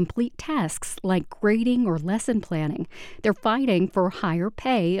to complete tasks like grading or lesson planning. They're fighting for higher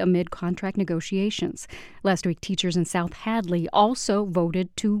pay amid contract negotiations. Last week, teachers in South Hadley also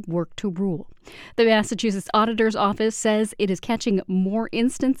voted to work to rule. The Massachusetts Auditor's Office says it is catching more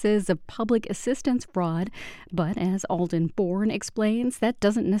instances of public assistance fraud, but as Alden Bourne explains, that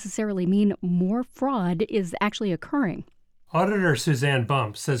doesn't necessarily mean more fraud is actually occurring. Auditor Suzanne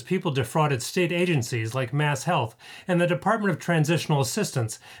Bump says people defrauded state agencies like Mass Health and the Department of Transitional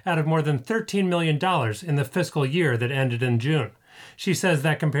Assistance out of more than $13 million in the fiscal year that ended in June. She says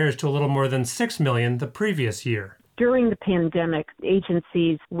that compares to a little more than $6 million the previous year. During the pandemic,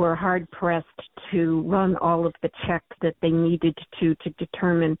 agencies were hard-pressed to run all of the checks that they needed to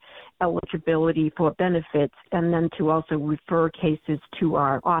determine eligibility for benefits and then to also refer cases to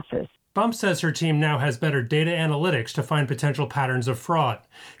our office. Bump says her team now has better data analytics to find potential patterns of fraud.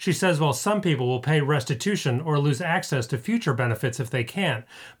 She says while some people will pay restitution or lose access to future benefits if they can,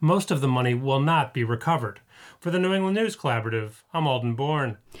 most of the money will not be recovered. For the New England News Collaborative, I'm Alden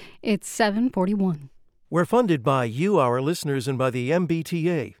Bourne. It's 7:41. We're funded by you, our listeners, and by the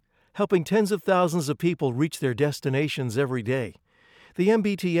MBTA, helping tens of thousands of people reach their destinations every day. The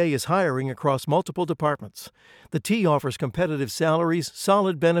MBTA is hiring across multiple departments. The T offers competitive salaries,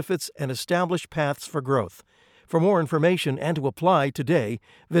 solid benefits, and established paths for growth. For more information and to apply today,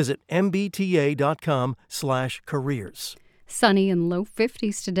 visit mbta.com/careers. Sunny and low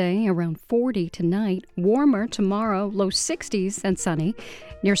 50s today, around 40 tonight. Warmer tomorrow, low 60s and sunny.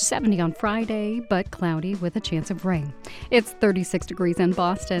 Near 70 on Friday, but cloudy with a chance of rain. It's 36 degrees in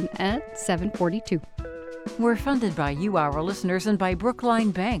Boston at 7:42. We're funded by you, our listeners, and by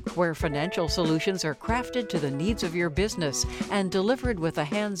Brookline Bank, where financial solutions are crafted to the needs of your business and delivered with a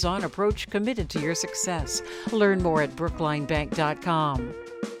hands-on approach committed to your success. Learn more at brooklinebank.com.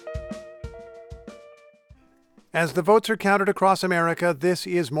 As the votes are counted across America, this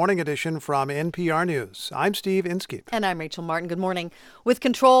is Morning Edition from NPR News. I'm Steve Inskeep. And I'm Rachel Martin. Good morning. With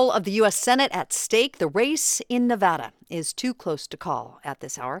control of the U.S. Senate at stake, the race in Nevada is too close to call at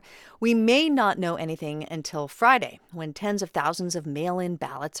this hour. We may not know anything until Friday, when tens of thousands of mail-in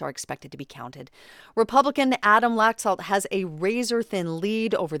ballots are expected to be counted. Republican Adam Laxalt has a razor-thin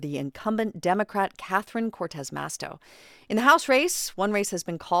lead over the incumbent Democrat Catherine Cortez Masto. In the House race, one race has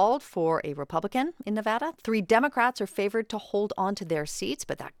been called for a Republican in Nevada. 3 Democrats are favored to hold on to their seats,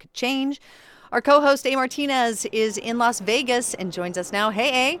 but that could change. Our co-host A. Martinez is in Las Vegas and joins us now.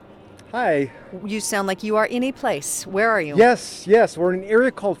 Hey, A. Hi. You sound like you are in a place. Where are you? Yes. We're in an area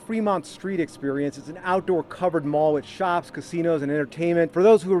called Fremont Street Experience. It's an outdoor covered mall with shops, casinos, and entertainment. For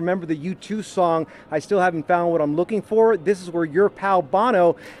those who remember the U2 song, I Still Haven't Found What I'm Looking For, this is where your pal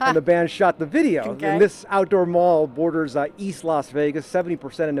Bono and the band shot the video. Okay. And this outdoor mall borders East Las Vegas.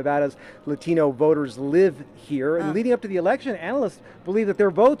 70% of Nevada's Latino voters live here. And leading up to the election, analysts believe that their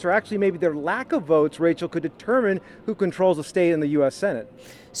votes, or actually maybe their lack of votes, Rachel, could determine who controls the state in the U.S. Senate.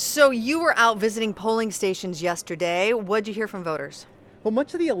 So you were out visiting polling stations yesterday. What did you hear from voters? Well,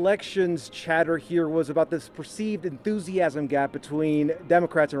 much of the elections chatter here was about this perceived enthusiasm gap between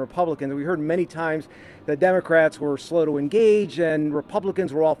Democrats and Republicans. We heard many times that Democrats were slow to engage and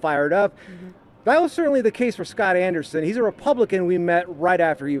Republicans were all fired up. That was certainly the case for Scott Anderson. He's a Republican we met right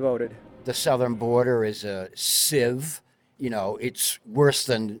after he voted. The southern border is a sieve. You know, it's worse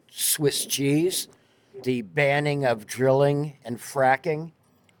than Swiss cheese. The banning of drilling and fracking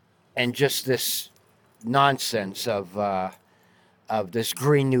and just this nonsense of this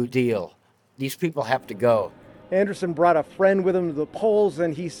Green New Deal. These people have to go. Anderson brought a friend with him to the polls,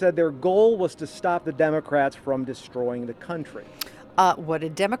 and he said their goal was to stop the Democrats from destroying the country. What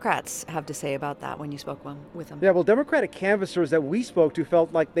did Democrats have to say about that when you spoke with them? Yeah, well, Democratic canvassers that we spoke to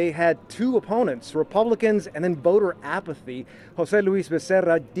felt like they had two opponents, Republicans and then voter apathy. Jose Luis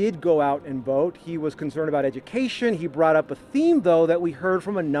Becerra did go out and vote. He was concerned about education. He brought up a theme, though, that we heard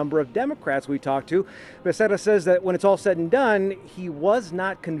from a number of Democrats we talked to. Becerra says that when it's all said and done, he was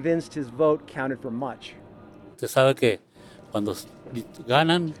not convinced his vote counted for much. Usted sabe que cuando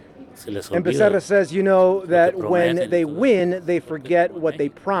ganan, se les And olvida. Becerra says, you know, that when prometen they win, they forget what they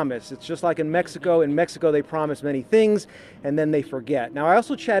promise. It's just like in Mexico. In Mexico, they promise many things, and then they forget. Now, I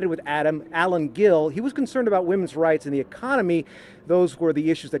also chatted with Alan Gill. He was concerned about women's rights and the economy. Those were the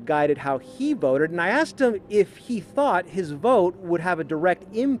issues that guided how he voted. And I asked him if he thought his vote would have a direct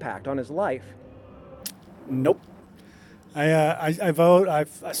impact on his life. Nope. I vote. I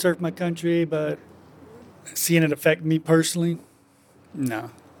serve my country, but seeing it affect me personally,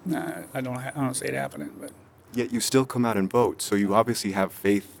 no. I don't see it happening. But Yet you still come out and vote, so you obviously have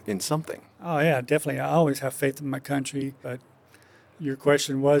faith in something. oh yeah, definitely. I always have faith in my country. But your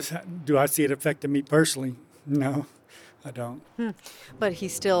question was, do I see it affecting me personally? No, I don't. But he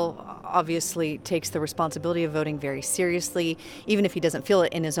still obviously takes the responsibility of voting very seriously, even if he doesn't feel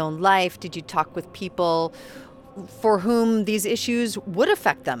it in his own life. Did you talk with people for whom these issues would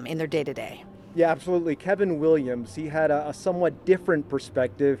affect them in their day-to-day? Yeah, absolutely. Kevin Williams, he had a somewhat different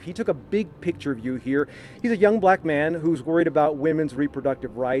perspective. He took a big picture view here. He's a young black man who's worried about women's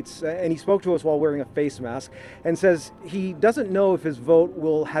reproductive rights, and he spoke to us while wearing a face mask and says he doesn't know if his vote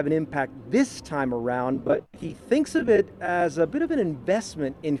will have an impact this time around, but he thinks of it as a bit of an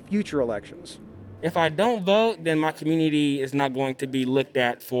investment in future elections. If I don't vote, then my community is not going to be looked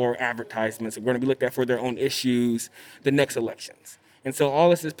at for advertisements. We're going to be looked at for their own issues the next elections. And so all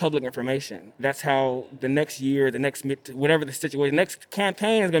this is public information. That's how the next year, the next, whatever the situation, next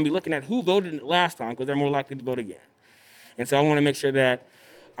campaign is going to be looking at who voted last time because they're more likely to vote again. And so I want to make sure that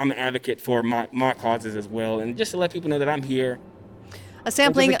I'm an advocate for my causes as well. And just to let people know that I'm here. A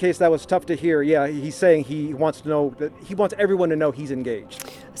sampling. Just in case that was tough to hear, yeah, he's saying he wants to know that he wants everyone to know he's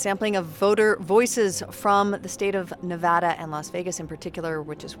engaged. A sampling of voter voices from the state of Nevada and Las Vegas in particular,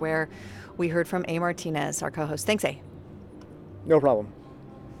 which is where we heard from A. Martinez, our co-host. Thanks, A. No problem.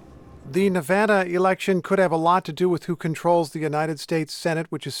 The Nevada election could have a lot to do with who controls the United States Senate,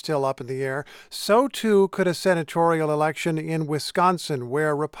 which is still up in the air. So, too, could a senatorial election in Wisconsin,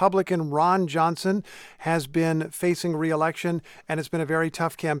 where Republican Ron Johnson has been facing re-election, and it's been a very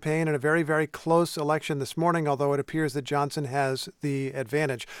tough campaign and a very, very close election this morning, although it appears that Johnson has the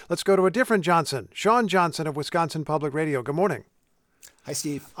advantage. Let's go to a different Johnson, Sean Johnson of Wisconsin Public Radio. Good morning. Hi,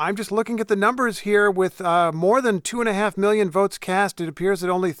 Steve. I'm just looking at the numbers here. With more than 2.5 million votes cast, it appears that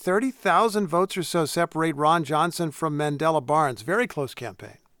only 30,000 votes or so separate Ron Johnson from Mandela Barnes. Very close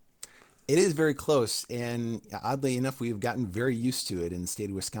campaign. It is very close, and oddly enough, we've gotten very used to it in the state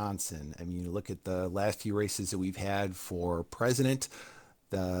of Wisconsin. I mean, you look at the last few races that we've had for president.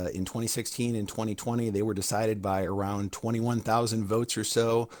 In 2016 and 2020, they were decided by around 21,000 votes or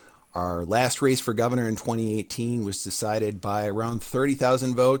so. Our last race for governor in 2018 was decided by around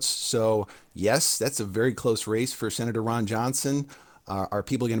 30,000 votes. So, yes, that's a very close race for Senator Ron Johnson. Are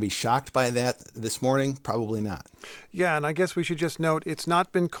people going to be shocked by that this morning? Probably not. Yeah, and I guess we should just note it's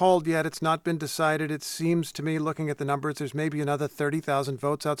not been called yet. It's not been decided. It seems to me, looking at the numbers, there's maybe another 30,000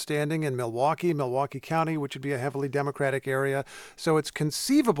 votes outstanding in Milwaukee County, which would be a heavily Democratic area. So it's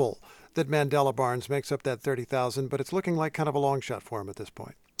conceivable that Mandela Barnes makes up that 30,000, but it's looking like kind of a long shot for him at this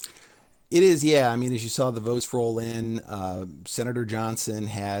point. It is, yeah. I mean, as you saw the votes roll in, Senator Johnson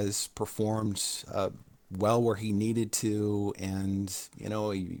has performed well where he needed to. And, you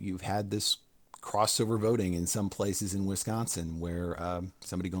know, you've had this crossover voting in some places in Wisconsin where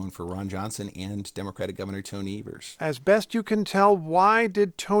somebody going for Ron Johnson and Democratic Governor Tony Evers. As best you can tell, why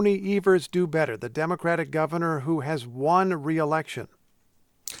did Tony Evers do better, the Democratic governor who has won re-election?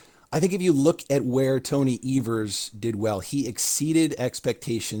 I think if you look at where Tony Evers did well, he exceeded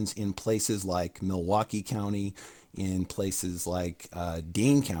expectations in places like Milwaukee County, in places like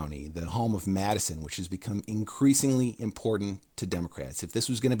Dane County, the home of Madison, which has become increasingly important to Democrats. If this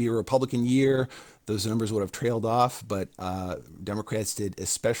was going to be a Republican year, those numbers would have trailed off, but Democrats did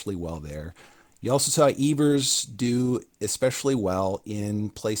especially well there. You also saw Evers do especially well in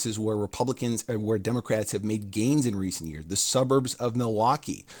places where where Democrats have made gains in recent years, the suburbs of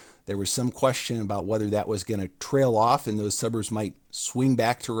Milwaukee. There was some question about whether that was going to trail off and those suburbs might swing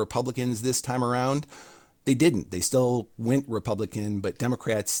back to Republicans this time around. They didn't. They still went Republican, but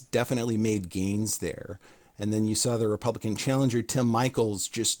Democrats definitely made gains there. And then you saw the Republican challenger, Tim Michels,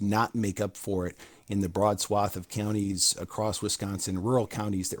 just not make up for it in the broad swath of counties across Wisconsin, rural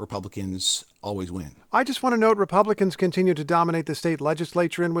counties, that Republicans always win. I just want to note Republicans continue to dominate the state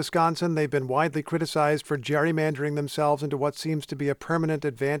legislature in Wisconsin. They've been widely criticized for gerrymandering themselves into what seems to be a permanent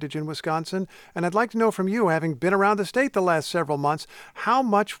advantage in Wisconsin. And I'd like to know from you, having been around the state the last several months, how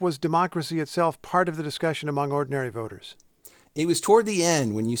much was democracy itself part of the discussion among ordinary voters? It was toward the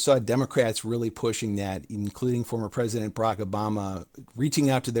end when you saw Democrats really pushing that, including former President Barack Obama reaching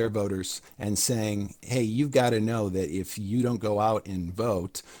out to their voters and saying, hey, you've got to know that if you don't go out and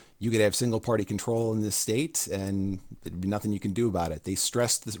vote, you could have single-party control in this state, and there'd be nothing you can do about it. They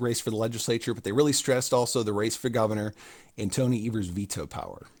stressed the race for the legislature, but they really stressed also the race for governor and Tony Evers' veto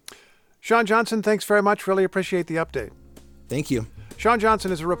power. Sean Johnson, thanks very much. Really appreciate the update. Thank you. Sean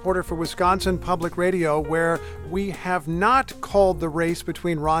Johnson is a reporter for Wisconsin Public Radio, where we have not called the race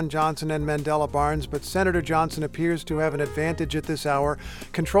between Ron Johnson and Mandela Barnes, but Senator Johnson appears to have an advantage at this hour.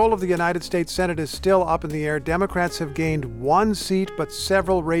 Control of the United States Senate is still up in the air. Democrats have gained one seat, but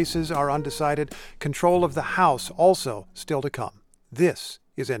several races are undecided. Control of the House also still to come. This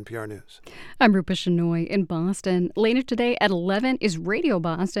is NPR News. I'm Rupa Shenoy in Boston. Later today at 11 is Radio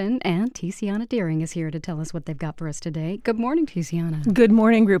Boston, and Tiziana Deering is here to tell us what they've got for us today. Good morning, Tiziana. Good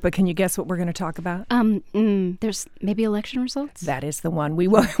morning, Rupa. Can you guess what we're going to talk about? There's maybe election results? That is the one.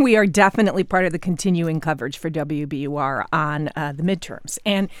 We are definitely part of the continuing coverage for WBUR on the midterms.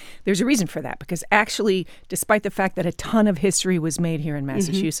 And there's a reason for that, because actually, despite the fact that a ton of history was made here in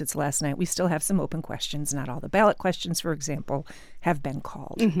Massachusetts last night, we still have some open questions. Not all the ballot questions, for example, have been called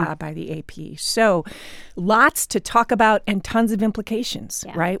by the AP. So lots to talk about and tons of implications,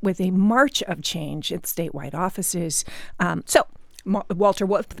 right, with a march of change at statewide offices. Walter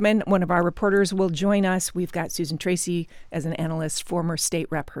Wolfman, one of our reporters, will join us. We've got Susan Tracy as an analyst, former state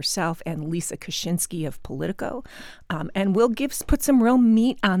rep herself, and Lisa Kaczynski of Politico. And we'll put some real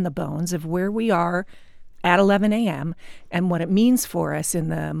meat on the bones of where we are at 11 a.m. and what it means for us in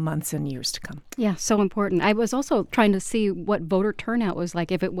the months and years to come. Yeah, so important. I was also trying to see what voter turnout was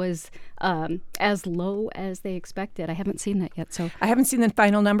like, if it was as low as they expected. I haven't seen that yet. So I haven't seen the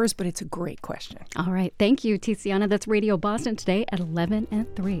final numbers, but it's a great question. All right. Thank you, Tiziana. That's Radio Boston today at 11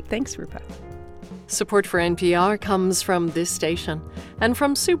 and 3. Thanks, Rupa. Support for NPR comes from this station and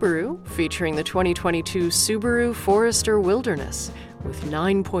from Subaru, featuring the 2022 Subaru Forester Wilderness, with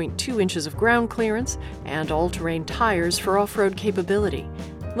 9.2 inches of ground clearance and all-terrain tires for off-road capability.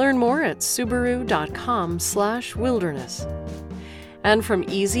 Learn more at subaru.com/wilderness. And from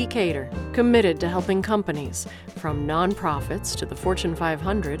Easy Cater, committed to helping companies, from nonprofits to the Fortune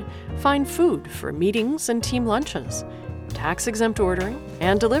 500, find food for meetings and team lunches. Tax-exempt ordering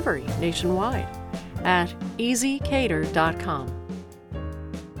and delivery nationwide at easycater.com.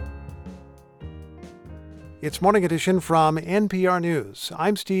 It's Morning Edition from NPR News.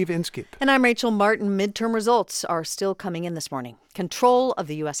 I'm Steve Inskip. And I'm Rachel Martin. Midterm results are still coming in this morning. Control of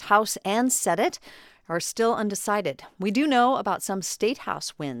the U.S. House and Senate are still undecided. We do know about some state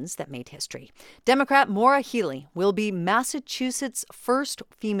house wins that made history. Democrat Maura Healey will be Massachusetts' first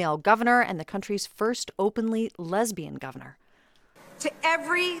female governor and the country's first openly lesbian governor. To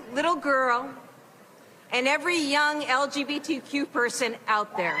every little girl and every young LGBTQ person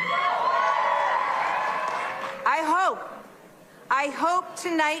out there, I hope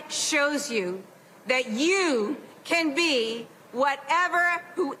tonight shows you that you can be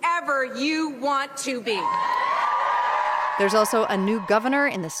whoever you want to be. There's also a new governor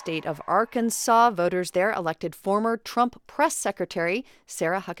in the state of Arkansas. Voters there elected former Trump press secretary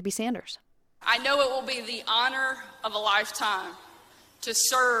Sarah Huckabee Sanders. I know it will be the honor of a lifetime to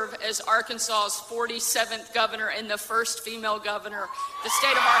serve as Arkansas's 47th governor and the first female governor the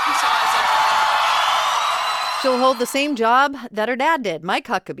state of Arkansas has ever had. She'll hold the same job that her dad did, Mike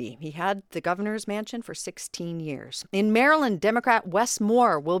Huckabee. He had the governor's mansion for 16 years. In Maryland, Democrat Wes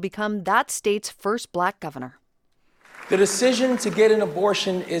Moore will become that state's first black governor. The decision to get an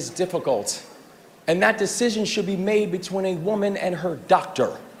abortion is difficult, and that decision should be made between a woman and her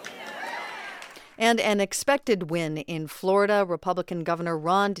doctor. And an expected win in Florida, Republican Governor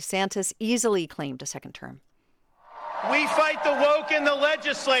Ron DeSantis easily claimed a second term. We fight the woke in the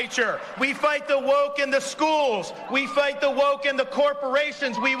legislature. We fight the woke in the schools. We fight the woke in the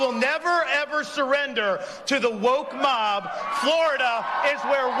corporations. We will never, ever surrender to the woke mob. Florida is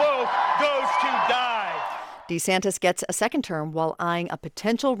where woke goes to die. DeSantis gets a second term while eyeing a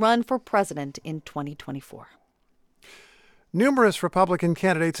potential run for president in 2024. Numerous Republican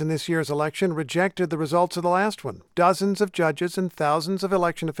candidates in this year's election rejected the results of the last one. Dozens of judges and thousands of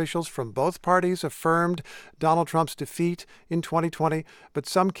election officials from both parties affirmed Donald Trump's defeat in 2020, but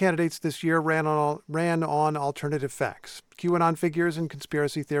some candidates this year ran on alternative facts. QAnon figures and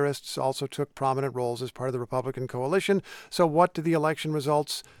conspiracy theorists also took prominent roles as part of the Republican coalition. So what do the election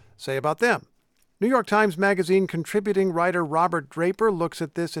results say about them? New York Times Magazine contributing writer Robert Draper looks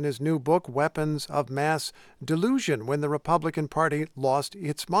at this in his new book, Weapons of Mass Delusion, When the Republican Party Lost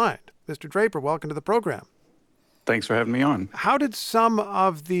Its Mind. Mr. Draper, welcome to the program. Thanks for having me on. How did some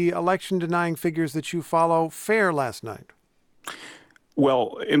of the election-denying figures that you follow fare last night?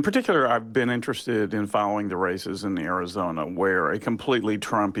 Well, in particular, I've been interested in following the races in Arizona, where a completely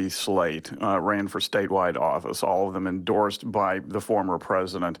Trumpy slate ran for statewide office, all of them endorsed by the former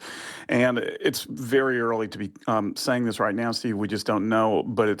president. And it's very early to be saying this right now, Steve. We just don't know.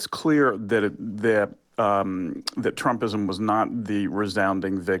 But it's clear that that Trumpism was not the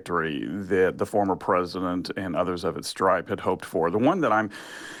resounding victory that the former president and others of its stripe had hoped for. The one that I'm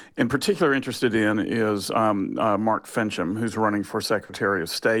in particular interested in is Mark Finchem, who's running for Secretary of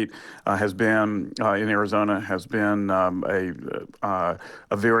State, has been in Arizona, has been a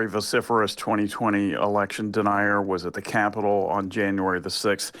very vociferous 2020 election denier, was at the Capitol on January the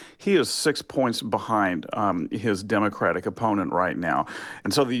 6th. He is 6 points behind his Democratic opponent right now.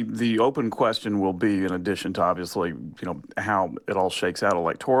 And so the open question will be, in addition to obviously, how it all shakes out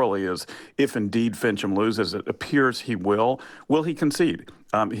electorally, is if indeed Finchem loses, it appears he will he concede?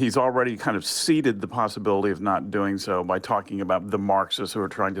 He's already kind of ceded the possibility of not doing so by talking about the Marxists who are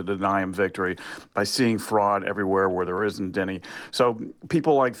trying to deny him victory, by seeing fraud everywhere where there isn't any. So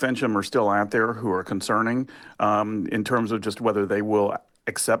people like Finchem are still out there who are concerning in terms of just whether they will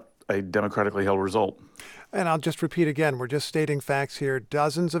accept a democratically held result. And I'll just repeat again, we're just stating facts here.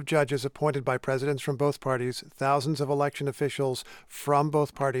 Dozens of judges appointed by presidents from both parties, thousands of election officials from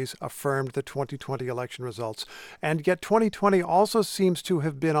both parties affirmed the 2020 election results. And yet 2020 also seems to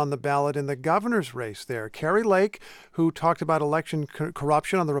have been on the ballot in the governor's race there. Kari Lake, who talked about election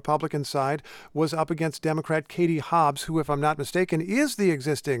corruption on the Republican side, was up against Democrat Katie Hobbs, who, if I'm not mistaken, is the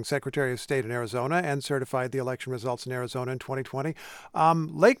existing Secretary of State in Arizona and certified the election results in Arizona in 2020.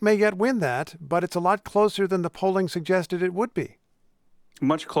 Lake may yet win that, but it's a lot closer than the polling suggested it would be.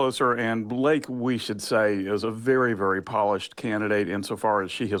 Much closer, and Lake, we should say, is a very, very polished candidate insofar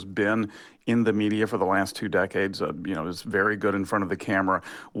as she has been in the media for the last 2 decades, is very good in front of the camera,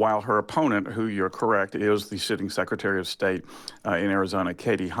 while her opponent, who you're correct, is the sitting Secretary of State in Arizona,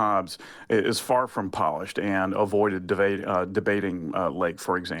 Katie Hobbs, is far from polished and avoided debating Lake,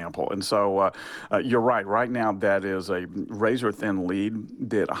 for example. And so you're right. Right now, that is a razor-thin lead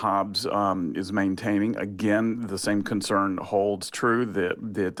that Hobbs is maintaining. Again, the same concern holds true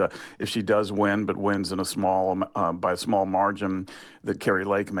that if she does win, but wins in by a small margin, that Kari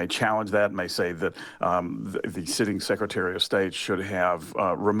Lake may challenge that, may say that the sitting Secretary of State should have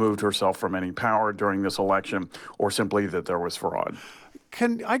removed herself from any power during this election, or simply that there was fraud.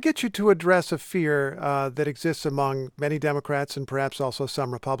 Can I get you to address a fear that exists among many Democrats and perhaps also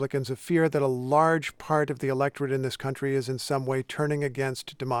some Republicans, a fear that a large part of the electorate in this country is in some way turning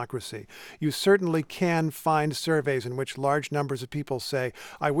against democracy? You certainly can find surveys in which large numbers of people say,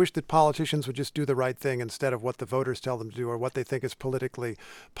 I wish that politicians would just do the right thing instead of what the voters tell them to do or what they think is politically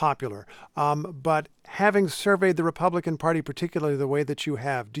popular. But having surveyed the Republican Party, particularly the way that you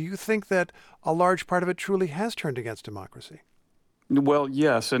have, do you think that a large part of it truly has turned against democracy? Well,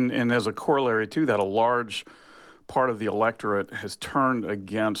 yes, and as a corollary to that, a large part of the electorate has turned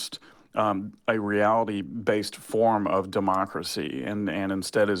against a reality-based form of democracy and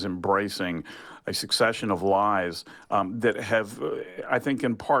instead is embracing a succession of lies that have, I think,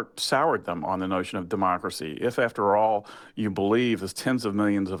 in part soured them on the notion of democracy. If, after all, you believe, as tens of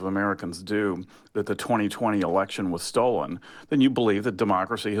millions of Americans do, that the 2020 election was stolen, then you believe that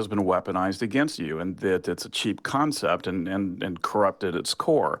democracy has been weaponized against you and that it's a cheap concept and corrupt at its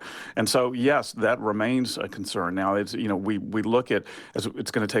core. And so, yes, that remains a concern. Now, it's, we look at, as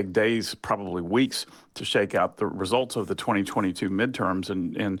it's going to take days, probably weeks, to shake out the results of the 2022 midterms,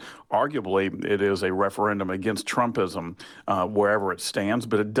 and arguably it is a referendum against Trumpism wherever it stands,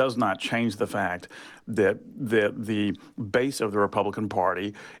 but it does not change the fact that the base of the Republican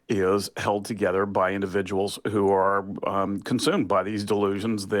Party is held together by individuals who are consumed by these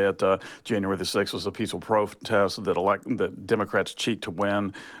delusions that January the 6th was a peaceful protest, that Democrats cheat to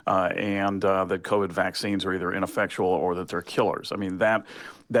win, and that COVID vaccines are either ineffectual or that they're killers. I mean,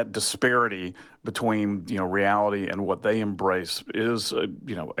 that disparity between reality and what they embrace is a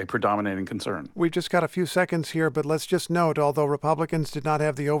predominating concern. We've just got a few seconds here, but let's just note, although Republicans did not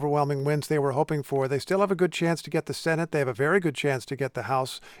have the overwhelming wins they were hoping for, they still have a good chance to get the Senate. They have a very good chance to get the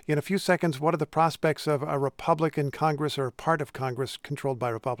House. In a few seconds, what are the prospects of a Republican Congress or part of Congress controlled by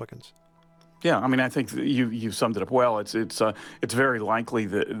Republicans? Yeah, I mean, I think you summed it up well. It's very likely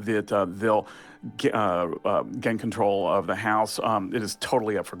that they'll gain control of the House. It is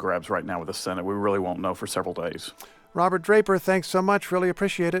totally up for grabs right now with the Senate. We really won't know for several days. Robert Draper, thanks so much. Really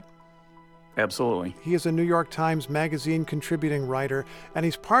appreciate it. Absolutely. He is a New York Times Magazine contributing writer, and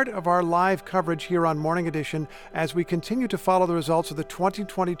he's part of our live coverage here on Morning Edition as we continue to follow the results of the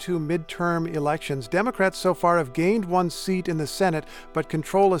 2022 midterm elections. Democrats so far have gained one seat in the Senate, but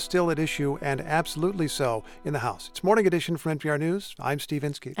control is still at issue, and absolutely so, in the House. It's Morning Edition from NPR News. I'm Steve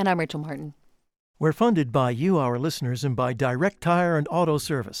Inskeep. And I'm Rachel Martin. We're funded by you, our listeners, and by Direct Tire and Auto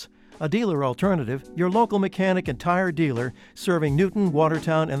Service, a dealer alternative, your local mechanic and tire dealer serving Newton,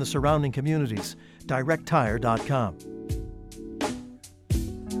 Watertown, and the surrounding communities. DirectTire.com.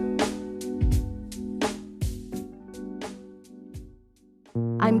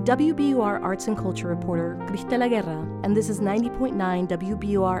 I'm WBUR Arts and Culture reporter Cristela Guerra, and this is 90.9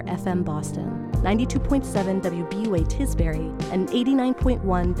 WBUR FM Boston, 92.7 WBUA Tisbury, and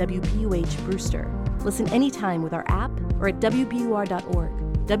 89.1 WBUH Brewster. Listen anytime with our app or at WBUR.org.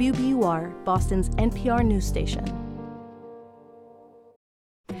 WBUR, Boston's NPR news station.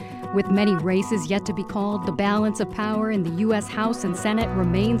 With many races yet to be called, the balance of power in the U.S. House and Senate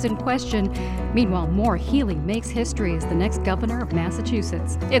remains in question. Meanwhile, Maura Healey makes history as the next governor of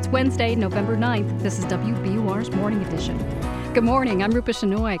Massachusetts. It's Wednesday, November 9th. This is WBUR's Morning Edition. Good morning, I'm Rupa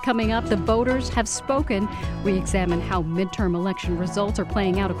Shenoy. Coming up, the voters have spoken. We examine how midterm election results are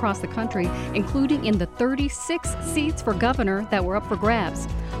playing out across the country, including in the 36 seats for governor that were up for grabs.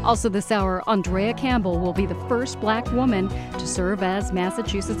 Also this hour, Andrea Campbell will be the first black woman to serve as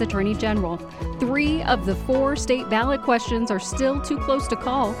Massachusetts Attorney General. 3 of the 4 state ballot questions are still too close to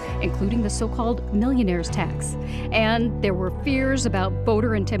call, including the so-called millionaire's tax. And there were fears about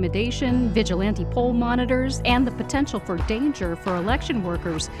voter intimidation, vigilante poll monitors, and the potential for danger for election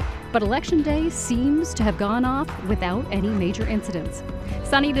workers. But Election Day seems to have gone off without any major incidents.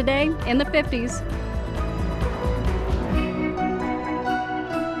 Sunny today in the 50s.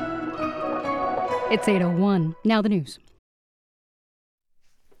 It's 8:01. Now the news.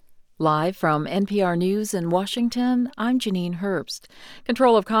 Live from NPR News in Washington, I'm Janine Herbst.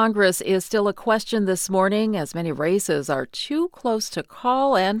 Control of Congress is still a question this morning as many races are too close to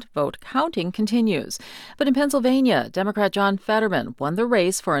call and vote counting continues. But in Pennsylvania, Democrat John Fetterman won the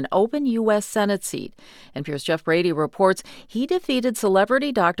race for an open U.S. Senate seat. NPR's Jeff Brady reports he defeated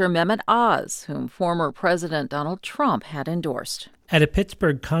celebrity Dr. Mehmet Oz, whom former President Donald Trump had endorsed. At a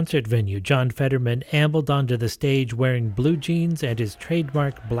Pittsburgh concert venue, John Fetterman ambled onto the stage wearing blue jeans and his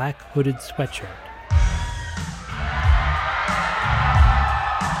trademark black hooded sweatshirt.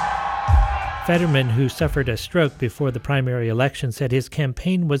 Fetterman, who suffered a stroke before the primary election, said his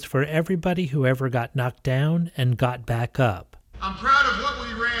campaign was for everybody who ever got knocked down and got back up. I'm proud of what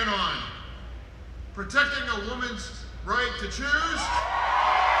we ran on. Protecting a woman's right to choose.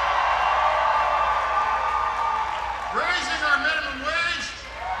 Raising our minimum wage.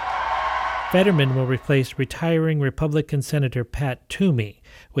 Fetterman will replace retiring Republican Senator Pat Toomey,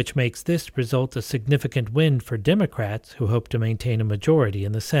 which makes this result a significant win for Democrats who hope to maintain a majority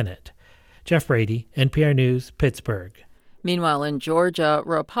in the Senate. Jeff Brady, NPR News, Pittsburgh. Meanwhile, in Georgia,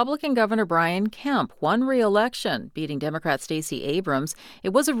 Republican Governor Brian Kemp won re-election, beating Democrat Stacey Abrams.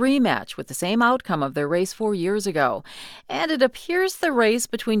 It was a rematch with the same outcome of their race 4 years ago. And it appears the race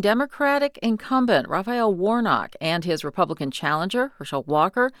between Democratic incumbent Raphael Warnock and his Republican challenger, Herschel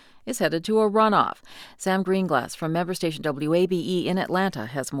Walker, is headed to a runoff. Sam Greenglass from member station WABE in Atlanta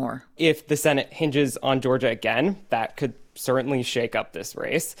has more. If the Senate hinges on Georgia again, that could certainly shake up this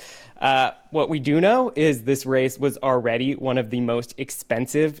race. What we do know is this race was already one of the most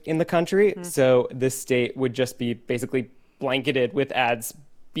expensive in the country, so this state would just be basically blanketed with ads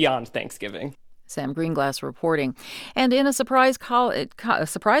beyond Thanksgiving. Sam Greenglass reporting. And in a surprise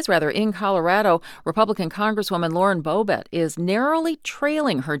in Colorado, Republican Congresswoman Lauren Boebert is narrowly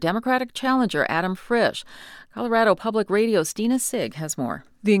trailing her Democratic challenger, Adam Frisch. Colorado Public Radio's Stina Sig has more.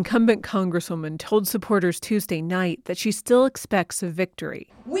 The incumbent congresswoman told supporters Tuesday night that she still expects a victory.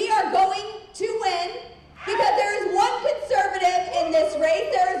 We are going to win because there is one conservative in this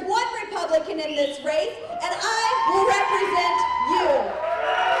race, there is one Republican in this race, and I will represent you.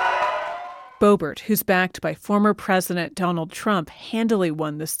 Boebert, who's backed by former President Donald Trump, handily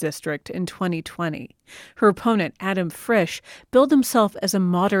won this district in 2020. Her opponent, Adam Frisch, billed himself as a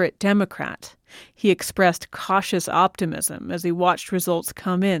moderate Democrat. He expressed cautious optimism as he watched results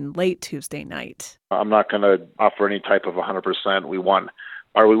come in late Tuesday night. I'm not going to offer any type of 100% we won.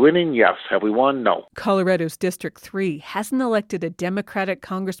 Are we winning? Yes. Have we won? No. Colorado's District 3 hasn't elected a Democratic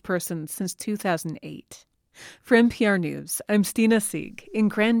congressperson since 2008. For NPR News, I'm Stina Sieg in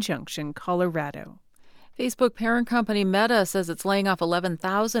Grand Junction, Colorado. Facebook parent company Meta says it's laying off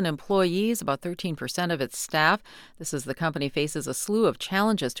 11,000 employees, about 13% of its staff. This as the company faces a slew of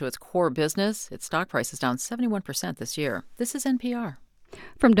challenges to its core business. Its stock price is down 71% this year. This is NPR.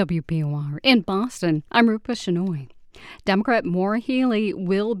 From WBUR in Boston, I'm Rupa Shenoy. Democrat Maura Healey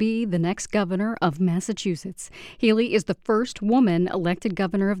will be the next governor of Massachusetts. Healey is the first woman elected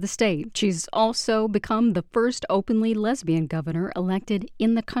governor of the state. She's also become the first openly lesbian governor elected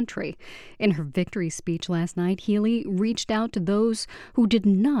in the country. In her victory speech last night, Healey reached out to those who did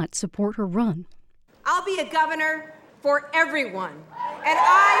not support her run. I'll be a governor for everyone, and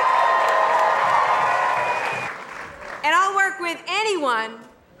I'll work with anyone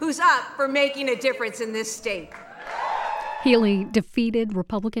who's up for making a difference in this state. Healey defeated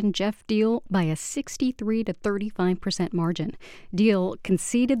Republican Jeff Deal by a 63 to 35% margin. Deal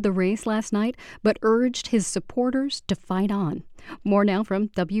conceded the race last night, but urged his supporters to fight on. More now from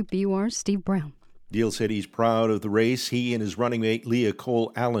WBUR's Steve Brown. Deal said he's proud of the race he and his running mate Leah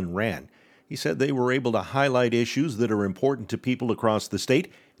Cole Allen ran. He said they were able to highlight issues that are important to people across the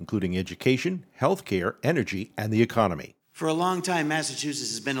state, including education, health care, energy, and the economy. For a long time,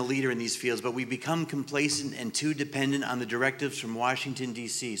 Massachusetts has been a leader in these fields, but we've become complacent and too dependent on the directives from Washington,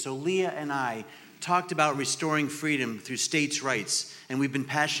 D.C. So Leah and I talked about restoring freedom through states' rights, and we've been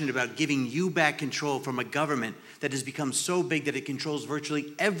passionate about giving you back control from a government that has become so big that it controls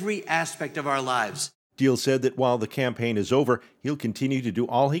virtually every aspect of our lives. Deal said that while the campaign is over, he'll continue to do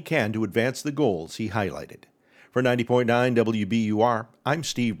all he can to advance the goals he highlighted. For 90.9 WBUR, I'm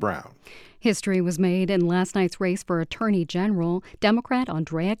Steve Brown. History was made in last night's race for Attorney General. Democrat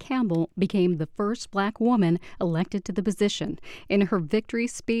Andrea Campbell became the first black woman elected to the position. In her victory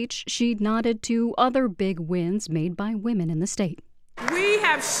speech, she nodded to other big wins made by women in the state. We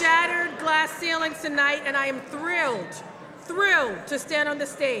have shattered glass ceilings tonight, and I am thrilled to stand on the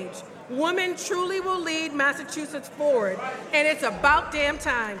stage. Women truly will lead Massachusetts forward, and it's about damn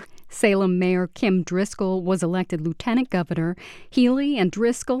time. Salem Mayor Kim Driscoll was elected lieutenant governor. Healey and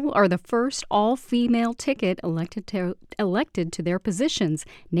Driscoll are the first all-female ticket elected to their positions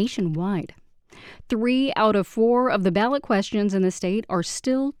nationwide. 3 out of 4 of the ballot questions in the state are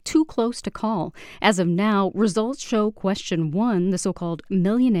still too close to call. As of now, results show question 1, the so-called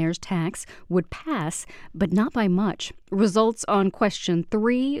millionaire's tax, would pass, but not by much. Results on question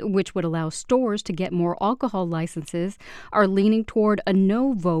 3, which would allow stores to get more alcohol licenses, are leaning toward a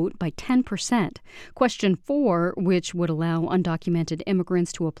no vote by 10%. Question 4, which would allow undocumented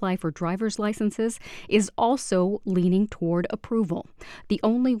immigrants to apply for driver's licenses, is also leaning toward approval. The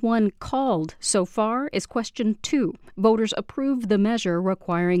only one called so far is question 2. Voters approved the measure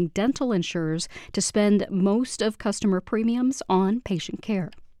requiring dental insurers to spend most of customer premiums on patient care.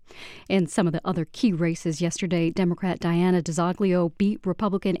 In some of the other key races yesterday, Democrat Diana DiZoglio beat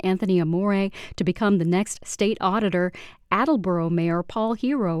Republican Anthony Amore to become the next state auditor. Attleboro Mayor Paul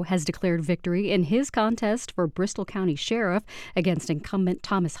Hero has declared victory in his contest for Bristol County Sheriff against incumbent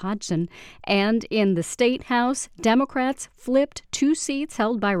Thomas Hodgson. And in the State House, Democrats flipped 2 seats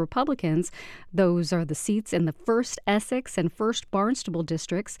held by Republicans. Those are the seats in the 1st Essex and 1st Barnstable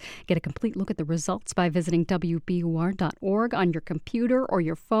districts. Get a complete look at the results by visiting WBUR.org on your computer or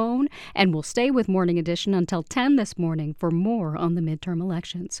your phone. And we'll stay with Morning Edition until 10 this morning for more on the midterm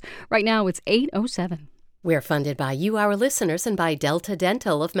elections. Right now, it's 8:07. We're funded by you, our listeners, and by Delta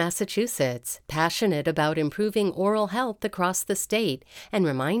Dental of Massachusetts, passionate about improving oral health across the state and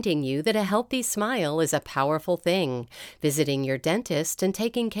reminding you that a healthy smile is a powerful thing. Visiting your dentist and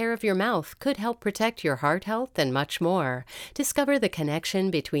taking care of your mouth could help protect your heart health and much more. Discover the connection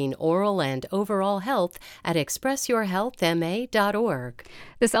between oral and overall health at expressyourhealthma.org.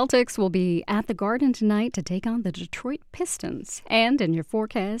 The Celtics will be at the Garden tonight to take on the Detroit Pistons. And in your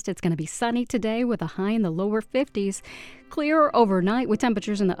forecast, it's going to be sunny today with a high in the lower 50s. Clear overnight with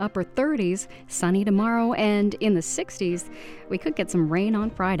temperatures in the upper 30s. Sunny tomorrow and in the 60s. We could get some rain on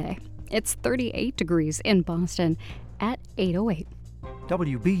Friday. It's 38 degrees in Boston at 8:08.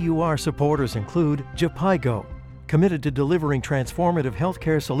 WBUR supporters include Jhpiego, committed to delivering transformative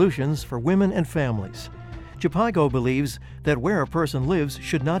healthcare solutions for women and families. Jhpiego believes that where a person lives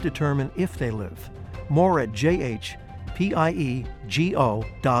should not determine if they live. More at jhpiego.org.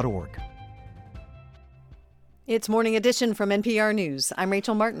 It's Morning Edition from NPR News. I'm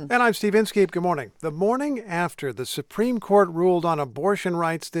Rachel Martin. And I'm Steve Inskeep. Good morning. The morning after the Supreme Court ruled on abortion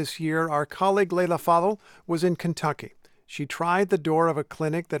rights this year, our colleague Leila Fadel was in Kentucky. She tried the door of a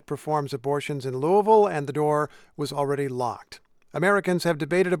clinic that performs abortions in Louisville, and the door was already locked. Americans have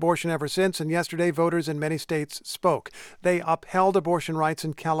debated abortion ever since, and yesterday voters in many states spoke. They upheld abortion rights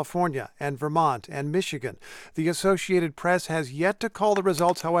in California and Vermont and Michigan. The Associated Press has yet to call the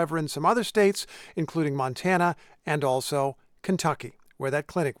results, however, in some other states, including Montana and also Kentucky, where that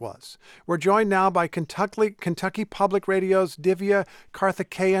clinic was. We're joined now by Kentucky Public Radio's Divya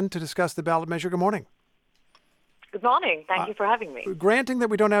Karthikeyan to discuss the ballot measure. Good morning. Good morning. Thank you for having me. Granting that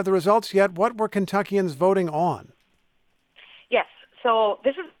we don't have the results yet, what were Kentuckians voting on? Yes. So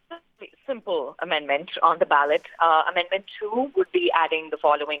this is a simple amendment on the ballot. Amendment 2 would be adding the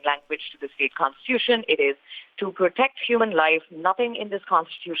following language to the state constitution. It is, to protect human life, nothing in this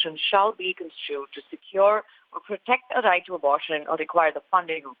constitution shall be construed to secure or protect a right to abortion or require the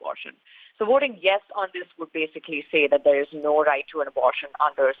funding of abortion. So voting yes on this would basically say that there is no right to an abortion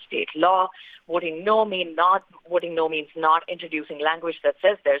under state law. Voting no means not introducing language that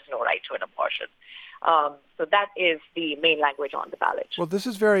says there's no right to an abortion. So that is the main language on the ballot. Well, this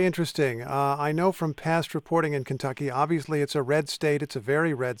is very interesting. I know from past reporting in Kentucky, obviously it's a red state. It's a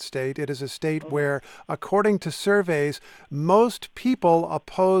very red state. It is a state where, according to surveys, most people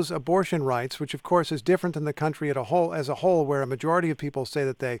oppose abortion rights, which of course is different than the country as a whole, where a majority of people say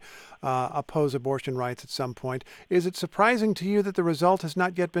that they oppose abortion rights at some point. Is it surprising to you that the result has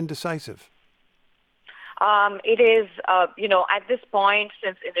not yet been decisive? It is, at this point,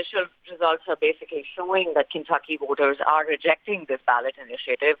 since initial results are basically showing that Kentucky voters are rejecting this ballot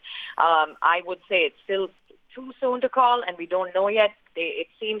initiative, I would say it's still too soon to call, and we don't know yet. It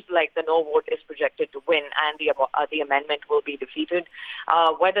seems like the no vote is projected to win, and the amendment will be defeated.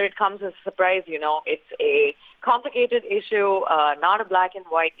 Whether it comes as a surprise, it's a complicated issue, not a black and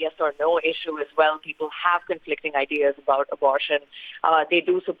white yes or no issue as well. People have conflicting ideas about abortion. They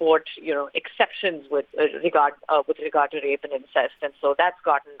do support, exceptions with regard to rape and incest, and so that's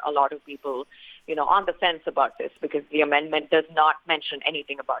gotten a lot of people, on the fence about this because the amendment does not mention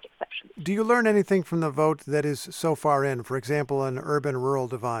anything about exceptions. Do you learn anything from the vote that is so far in, for example, an urban-rural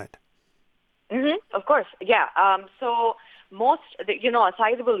divide? Of course, yeah. So a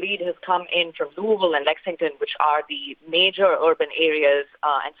sizable lead has come in from Louisville and Lexington, which are the major urban areas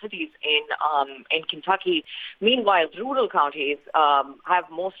and cities in Kentucky. Meanwhile, rural counties have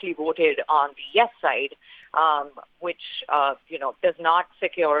mostly voted on the yes side, which does not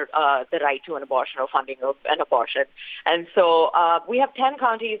secure the right to an abortion or funding of an abortion. And so we have 10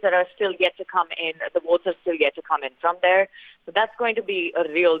 counties that are still yet to come in. The votes are still yet to come in from there. So that's going to be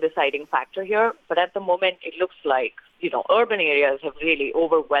a real deciding factor here. But at the moment, it looks like, urban areas have really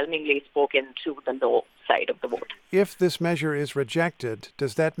overwhelmingly spoken to the no side of the vote. If this measure is rejected,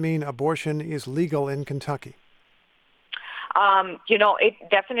 does that mean abortion is legal in Kentucky? It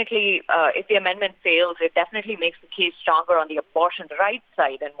definitely, if the amendment fails, it definitely makes the case stronger on the abortion rights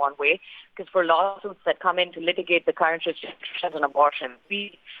side in one way, because for lawsuits that come in to litigate the current restrictions on abortion,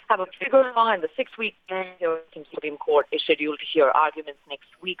 we have a trigger law, and the 6-week hearing in Supreme Court is scheduled to hear arguments next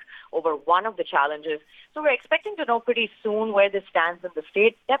week over one of the challenges. So we're expecting to know pretty soon where this stands in the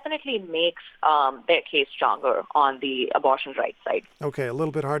state. Definitely makes their case stronger on the abortion rights side. Okay, a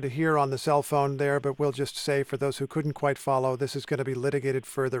little bit hard to hear on the cell phone there, but we'll just say for those who couldn't quite follow, this is going to be litigated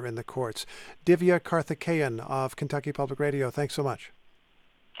further in the courts. Divya Karthikeyan of Kentucky Public Radio, thanks so much.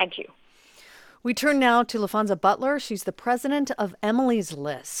 Thank you. We turn now to LaFonza Butler. She's the president of Emily's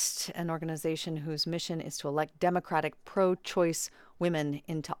List, an organization whose mission is to elect Democratic pro-choice women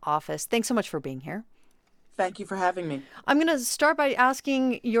into office. Thanks so much for being here. Thank you for having me. I'm going to start by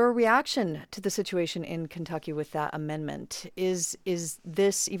asking your reaction to the situation in Kentucky with that amendment. Is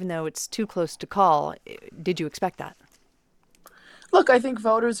this, even though it's too close to call, did you expect that? Look, I think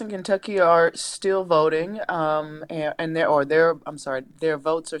voters in Kentucky are still voting, and their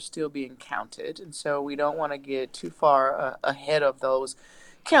votes are still being counted, and so we don't want to get too far ahead of those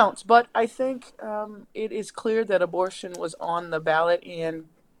counts. But I think it is clear that abortion was on the ballot in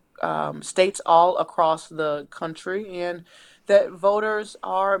states all across the country, and that voters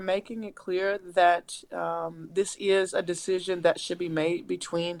are making it clear that this is a decision that should be made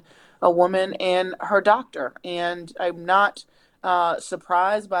between a woman and her doctor. And I'm not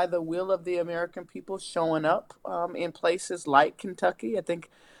surprised by the will of the American people showing up in places like Kentucky. I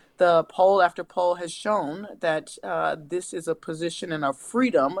think the poll after poll has shown that this is a position and a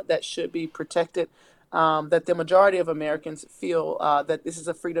freedom that should be protected, that the majority of Americans feel that this is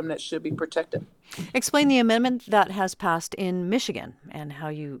a freedom that should be protected. Explain the amendment that has passed in Michigan and how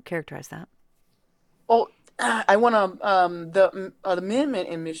you characterize that. Well, I want to, the amendment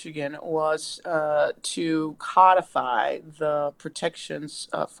in Michigan was to codify the protections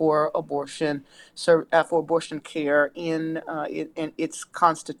for abortion, for abortion care in its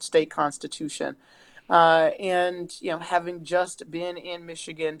state constitution. And, having just been in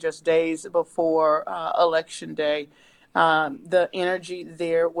Michigan just days before Election Day, the energy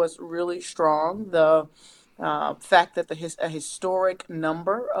there was really strong. The fact that a historic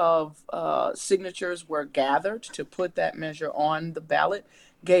number of signatures were gathered to put that measure on the ballot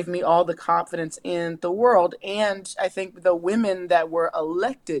gave me all the confidence in the world. And I think the women that were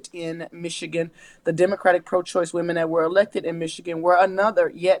elected in Michigan, the Democratic pro-choice women that were elected in Michigan, were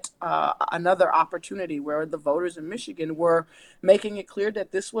another opportunity where the voters in Michigan were making it clear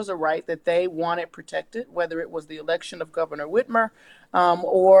that this was a right that they wanted protected, whether it was the election of Governor Whitmer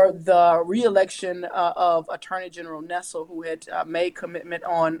or the re-election of Attorney General Nessel, who had made commitment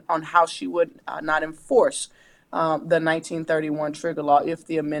on how she would not enforce the 1931 trigger law if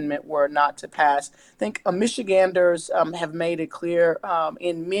the amendment were not to pass. I think Michiganders have made it clear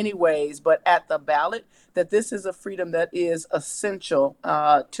in many ways, but at the ballot, that this is a freedom that is essential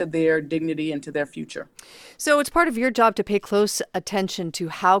to their dignity and to their future. So it's part of your job to pay close attention to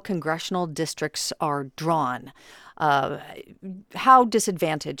how congressional districts are drawn. How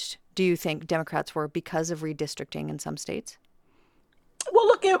disadvantaged do you think Democrats were because of redistricting in some states? Well,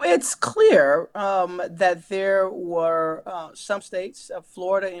 look, it's clear that there were some states,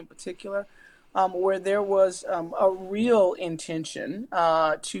 Florida in particular, where there was a real intention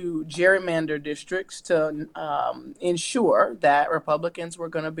to gerrymander districts to ensure that Republicans were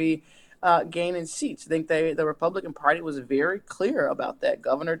going to be gaining seats. I think the Republican Party was very clear about that.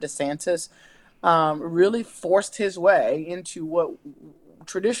 Governor DeSantis really forced his way into what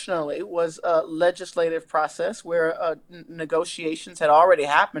traditionally was a legislative process where negotiations had already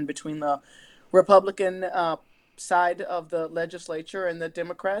happened between the Republican side of the legislature and the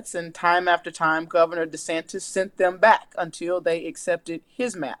Democrats, and time after time, Governor DeSantis sent them back until they accepted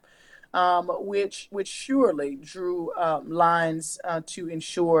his map, which surely drew lines to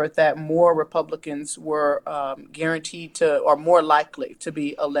ensure that more Republicans were guaranteed to, or more likely to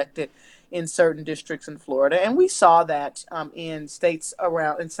be elected in certain districts in Florida. And we saw that in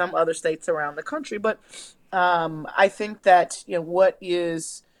some other states around the country. But I think that what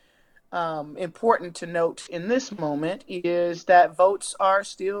is important to note in this moment is that votes are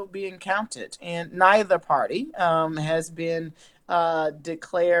still being counted, and neither party has been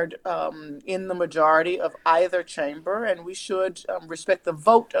declared in the majority of either chamber, and we should respect the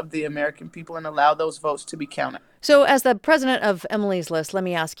vote of the American people and allow those votes to be counted. So as the president of Emily's List, let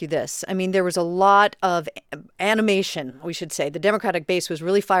me ask you this. I mean, there was a lot of animation, we should say. The Democratic base was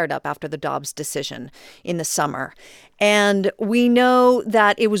really fired up after the Dobbs decision in the summer. And we know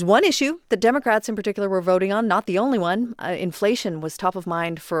that it was one issue that Democrats in particular were voting on, not the only one. Inflation was top of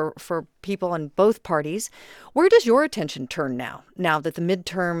mind for people in both parties. Where does your attention turn now that the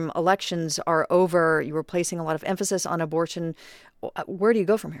midterm elections are over? You were placing a lot of emphasis on abortion. Where do you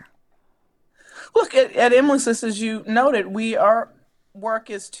go from here? Look, at Emily's List, as you noted, our work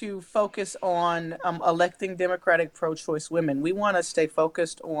is to focus on electing Democratic pro-choice women. We want to stay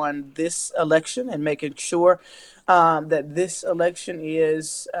focused on this election and making sure that this election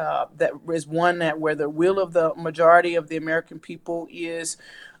is one where the will of the majority of the American people is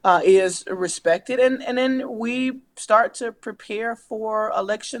respected, and then we start to prepare for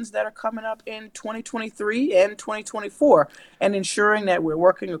elections that are coming up in 2023 and 2024, and ensuring that we're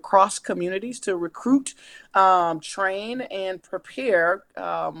working across communities to recruit, train, and prepare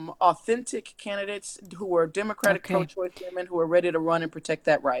authentic candidates who are Democratic pro-choice women who are ready to run and protect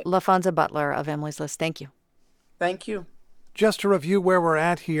that right. LaFonza Butler of Emily's List, thank you. Thank you. Just to review where we're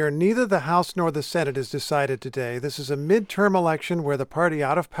at here, neither the House nor the Senate is decided today. This is a midterm election where the party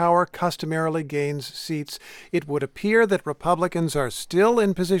out of power customarily gains seats. It would appear that Republicans are still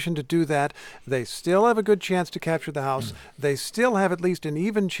in position to do that. They still have a good chance to capture the House. They still have at least an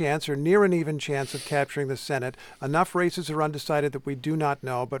even chance or near an even chance of capturing the Senate. Enough races are undecided that we do not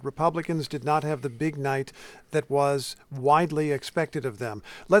know, but Republicans did not have the big night that was widely expected of them.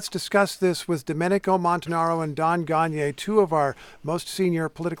 Let's discuss this with Domenico Montanaro and Don Gagne, two of our most senior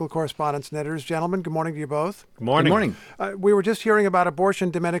political correspondents and editors. Gentlemen, good morning to you both. Good morning. Good morning. We were just hearing about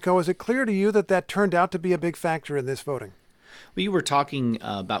abortion. Domenico, is it clear to you that turned out to be a big factor in this voting? Well, you were talking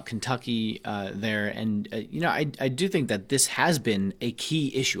about Kentucky there, and I do think that this has been a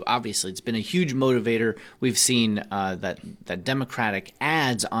key issue. Obviously, it's been a huge motivator. We've seen that Democratic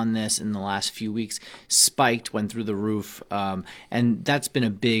ads on this in the last few weeks spiked, went through the roof, and that's been a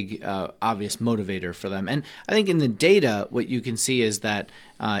big, obvious motivator for them. And I think in the data, what you can see is that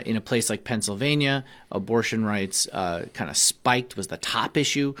in a place like Pennsylvania, abortion rights kind of spiked, was the top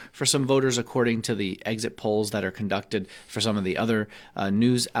issue for some voters, according to the exit polls that are conducted for some of the other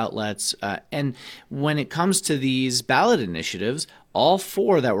news outlets. And when it comes to these ballot initiatives, all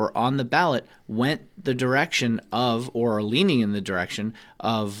four that were on the ballot went the direction of, or are leaning in the direction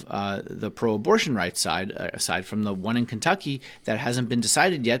of, the pro-abortion rights side, aside from the one in Kentucky that hasn't been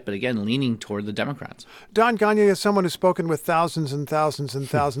decided yet, but again, leaning toward the Democrats. Don Gagne, as someone who's spoken with thousands and thousands and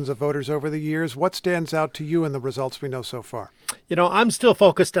thousands of voters over the years, what stands out to you in the results we know so far? I'm still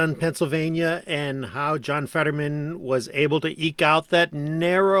focused on Pennsylvania and how John Fetterman was able to eke out that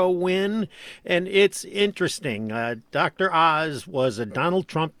narrow win. And it's interesting. Dr. Oz was a Donald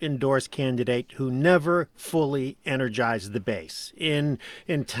Trump-endorsed candidate who never fully energized the base. In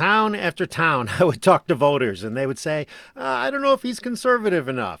town after town, I would talk to voters, and they would say, I don't know if he's conservative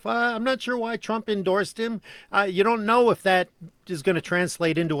enough. I'm not sure why Trump endorsed him. You don't know if that is going to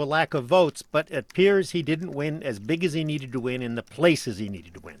translate into a lack of votes, but it appears he didn't win as big as he needed to win in the places he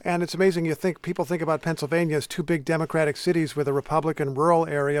needed to win. And it's amazing, people think about Pennsylvania as two big Democratic cities with a Republican rural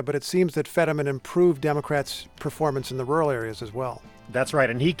area, but it seems that Fetterman improved Democrats' performance in the rural areas as well. That's right,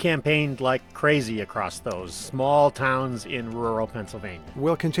 and he campaigned like crazy across those small towns in rural Pennsylvania.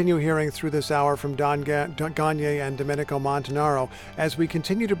 We'll continue hearing through this hour from Don Gagne and Domenico Montanaro as we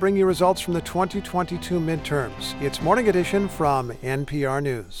continue to bring you results from the 2022 midterms. It's Morning Edition from NPR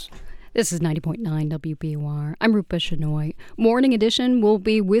News. This is 90.9 WBUR. I'm Rupa Shenoy. Morning Edition will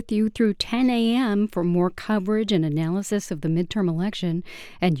be with you through 10 a.m. for more coverage and analysis of the midterm election.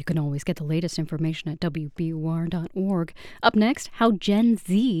 And you can always get the latest information at WBUR.org. Up next, how Gen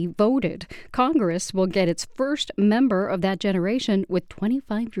Z voted. Congress will get its first member of that generation with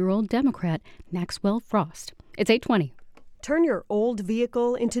 25-year-old Democrat Maxwell Frost. It's 8:20. Turn your old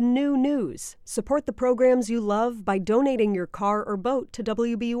vehicle into new news. Support the programs you love by donating your car or boat to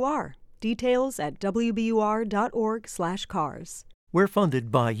WBUR. Details at WBUR.org/cars. We're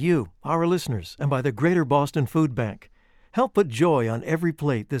funded by you, our listeners, and by the Greater Boston Food Bank. Help put joy on every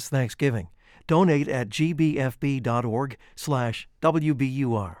plate this Thanksgiving. Donate at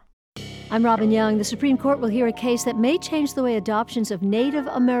gbfb.org/WBUR. I'm Robin Young. The Supreme Court will hear a case that may change the way adoptions of Native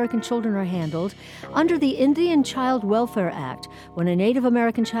American children are handled. Under the Indian Child Welfare Act, when a Native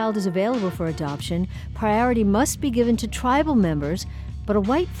American child is available for adoption, priority must be given to tribal members, but a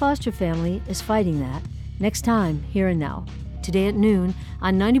white foster family is fighting that. Next time, Here and Now. Today at noon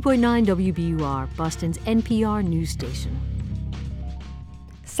on 90.9 WBUR, Boston's NPR news station.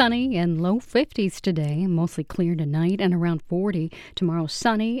 Sunny and low 50s today, mostly clear tonight and around 40. Tomorrow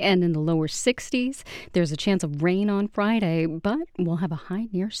sunny and in the lower 60s. There's a chance of rain on Friday, but we'll have a high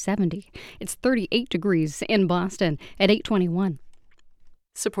near 70. It's 38 degrees in Boston at 8:21.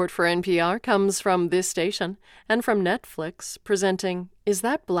 Support for NPR comes from this station and from Netflix, presenting Is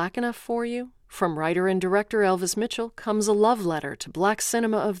That Black Enough for You? From writer and director Elvis Mitchell comes a love letter to black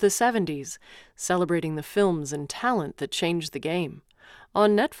cinema of the 70s, celebrating the films and talent that changed the game.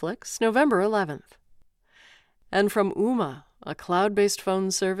 On Netflix, November 11th. And from Ooma, a cloud-based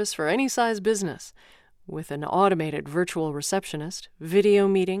phone service for any size business, with an automated virtual receptionist, video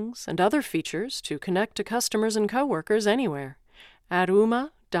meetings, and other features to connect to customers and coworkers anywhere at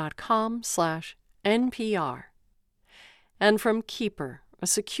ooma.com/NPR. And from Keeper, a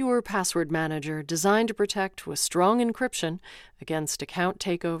secure password manager designed to protect with strong encryption against account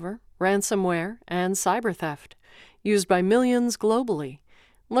takeover, ransomware, and cyber theft, used by millions globally.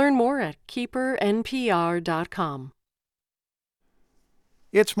 Learn more at keepernpr.com.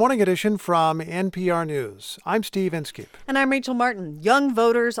 It's Morning Edition from NPR News. I'm Steve Inskeep. And I'm Rachel Martin. Young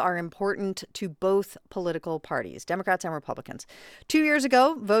voters are important to both political parties, Democrats and Republicans. 2 years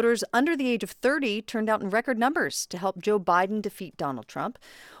ago, voters under the age of 30 turned out in record numbers to help Joe Biden defeat Donald Trump.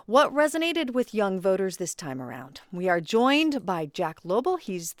 What resonated with young voters this time around? We are joined by Jack Lobel.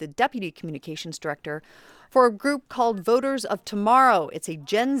 He's the Deputy Communications Director for a group called Voters of Tomorrow. It's a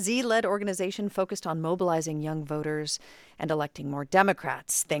Gen Z-led organization focused on mobilizing young voters and electing more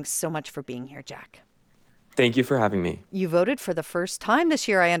Democrats. Thanks so much for being here, Jack. Thank you for having me. You voted for the first time this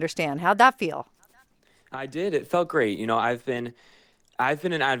year, I understand. How'd that feel? I did. It felt great. You know, I've been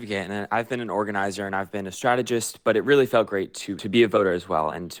an advocate and I've been an organizer and I've been a strategist, but it really felt great to be a voter as well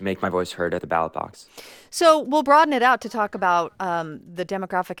and to make my voice heard at the ballot box. So we'll broaden it out to talk about the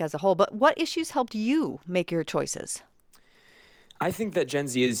demographic as a whole, but what issues helped you make your choices? I think that Gen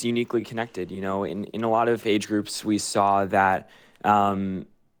Z is uniquely connected. You know, in a lot of age groups, we saw that,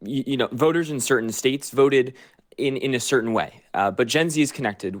 voters in certain states voted in a certain way. But Gen Z is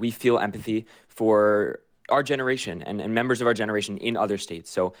connected. We feel empathy for our generation and members of our generation in other states.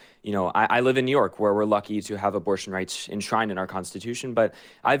 So, I live in New York, where we're lucky to have abortion rights enshrined in our Constitution. But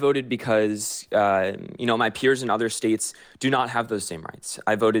I voted because, my peers in other states do not have those same rights.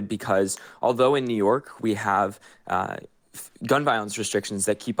 I voted because although in New York we have gun violence restrictions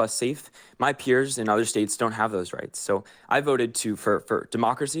that keep us safe, my peers in other states don't have those rights. So I voted for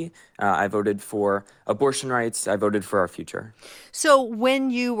democracy. I voted for abortion rights. I voted for our future. So when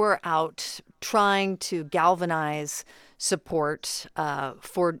you were out trying to galvanize support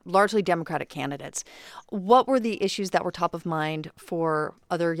for largely Democratic candidates, what were the issues that were top of mind for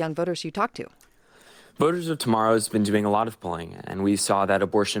other young voters you talked to? Voters of Tomorrow has been doing a lot of polling, and we saw that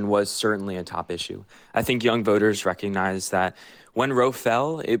abortion was certainly a top issue. I think young voters recognize that when Roe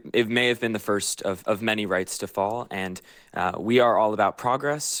fell, it may have been the first of many rights to fall, and we are all about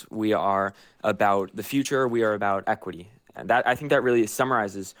progress. We are about the future. We are about equity. And I think that really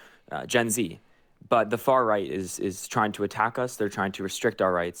summarizes Gen Z. But the far right is trying to attack us. They're trying to restrict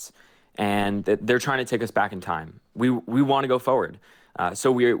our rights, and they're trying to take us back in time. We want to go forward.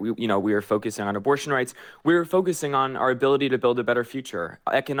 So we are focusing on abortion rights. We're focusing on our ability to build a better future.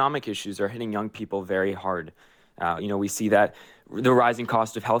 Economic issues are hitting young people very hard. We see that the rising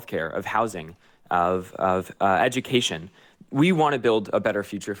cost of healthcare, of housing, of education. We want to build a better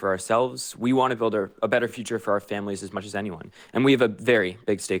future for ourselves. We want to build a better future for our families as much as anyone. And we have a very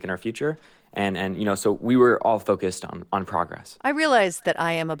big stake in our future. And so we were all focused on progress. I realize that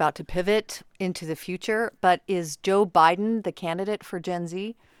I am about to pivot into the future, but is Joe Biden the candidate for Gen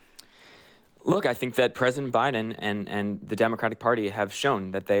Z? Look, I think that President Biden and the Democratic Party have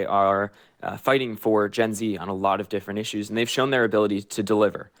shown that they are fighting for Gen Z on a lot of different issues, and they've shown their ability to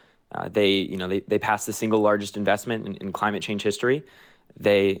deliver. They passed the single largest investment in climate change history.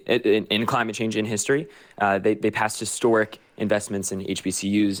 In climate change in history, they passed historic investments in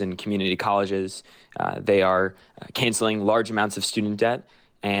HBCUs and community colleges. They are canceling large amounts of student debt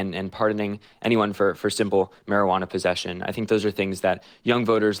and pardoning anyone for simple marijuana possession. I think those are things that young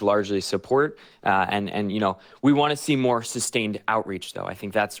voters largely support. And we want to see more sustained outreach, though. I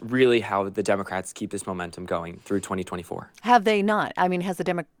think that's really how the Democrats keep this momentum going through 2024. Have they not? I mean, has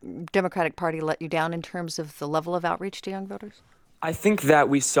the Democratic Party let you down in terms of the level of outreach to young voters? I think that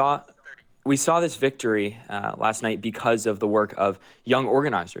we saw this victory last night because of the work of young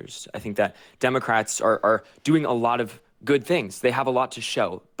organizers. I think that Democrats are doing a lot of good things. They have a lot to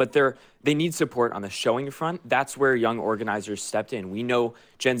show, but they need support on the showing front. That's where young organizers stepped in. We know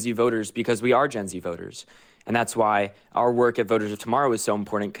Gen Z voters because we are Gen Z voters. And that's why our work at Voters of Tomorrow is so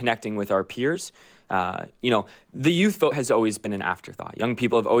important, connecting with our peers. The youth vote has always been an afterthought. Young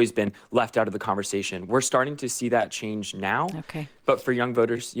people have always been left out of the conversation. We're starting to see that change now. Okay. But for young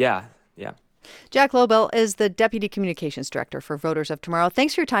voters, yeah. Jack Lobel is the Deputy Communications Director for Voters of Tomorrow.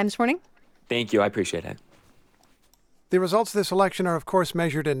 Thanks for your time this morning. Thank you. I appreciate it. The results of this election are, of course,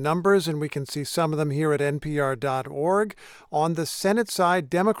 measured in numbers, and we can see some of them here at npr.org. On the Senate side,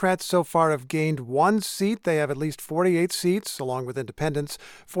 Democrats so far have gained one seat. They have at least 48 seats, along with independents,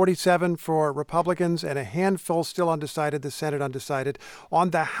 47 for Republicans, and a handful still undecided, the Senate undecided.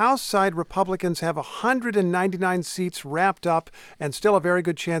 On the House side, Republicans have 199 seats wrapped up and still a very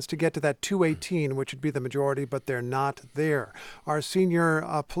good chance to get to that 218, which would be the majority, but they're not there. Our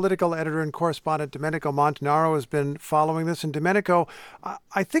senior political editor and correspondent, Domenico Montanaro, has been following this. And Domenico,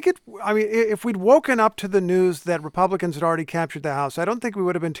 if we'd woken up to the news that Republicans had already captured the House, I don't think we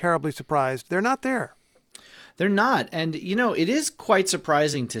would have been terribly surprised. They're not there. They're not. And, it is quite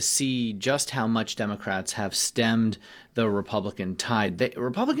surprising to see just how much Democrats have stemmed the Republican tide.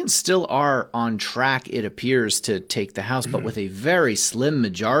 Republicans still are on track, it appears, to take the House, but with a very slim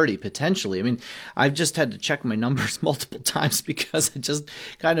majority, potentially. I mean, I've just had to check my numbers multiple times because I just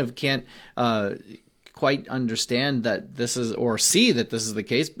kind of can't quite understand that this is, or see that this is the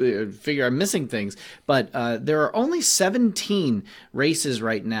case, figure I'm missing things. But there are only 17 races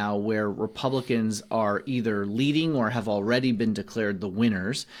right now where Republicans are either leading or have already been declared the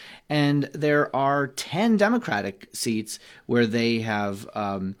winners. And there are 10 Democratic seats where they have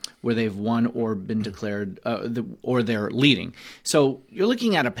where they've won or been declared or they're leading. So you're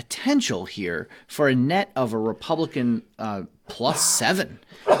looking at a potential here for a net of a Republican +7.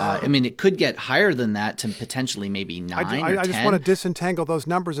 I mean, it could get higher than that to potentially maybe 9 or 10. I just want to disentangle those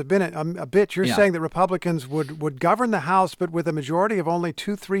numbers a bit. You're saying that Republicans would govern the House, but with a majority of only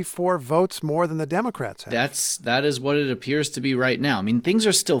 2, 3, 4 votes more than the Democrats have. That is what it appears to be right now. I mean, things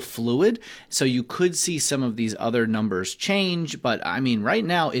are still fluid, so you could see some of these other numbers change. But I mean, right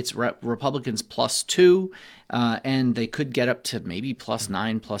now it's Republicans +2. And they could get up to maybe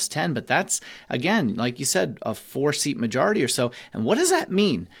 +9, +10. But that's, again, like you said, a 4-seat majority or so. And what does that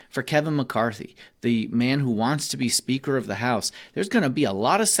mean for Kevin McCarthy, the man who wants to be Speaker of the House? There's going to be a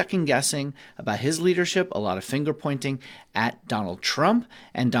lot of second guessing about his leadership, a lot of finger pointing at Donald Trump,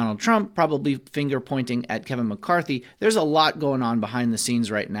 and Donald Trump probably finger pointing at Kevin McCarthy. There's a lot going on behind the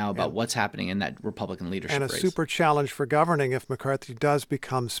scenes right now about what's happening in that Republican leadership race. And a race. super challenge for governing if McCarthy does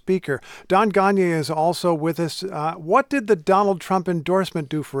become Speaker. Don Gagne is also with us. What did the Donald Trump endorsement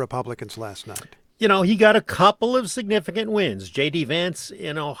do for Republicans last night? You know, he got a couple of significant wins, J.D. Vance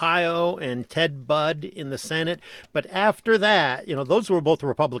in Ohio and Ted Budd in the Senate. But after that, those were both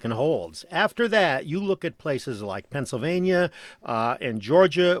Republican holds. After that, you look at places like Pennsylvania and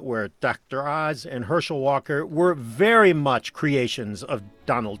Georgia, where Dr. Oz and Herschel Walker were very much creations of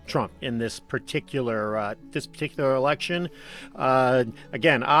Donald Trump in this particular election.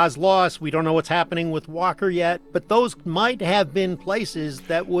 Again, Oz lost. We don't know what's happening with Walker yet, but those might have been places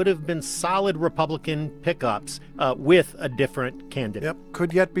that would have been solid Republican pickups with a different candidate. Yep,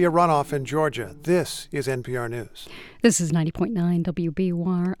 could yet be a runoff in Georgia. This is NPR News. This is 90.9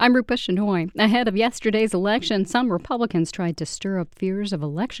 WBUR. I'm Rupa Shenoy. Ahead of yesterday's election, some Republicans tried to stir up fears of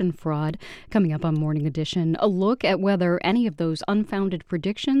election fraud. Coming up on Morning Edition, a look at whether any of those unfounded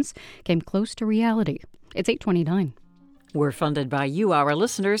predictions came close to reality. It's 8:29. We're funded by you, our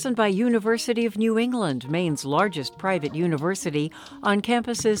listeners, and by University of New England, Maine's largest private university, on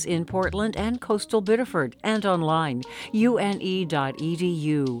campuses in Portland and coastal Biddeford, and online,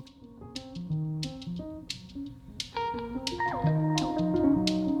 une.edu.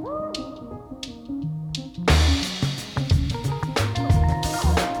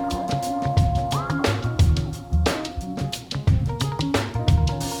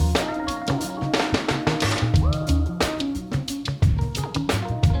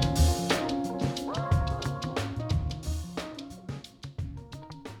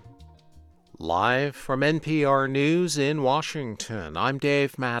 Live from NPR News in Washington, I'm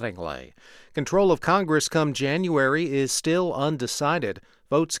Dave Mattingly. Control of Congress come January is still undecided.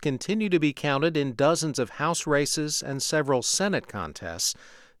 Votes continue to be counted in dozens of House races and several Senate contests.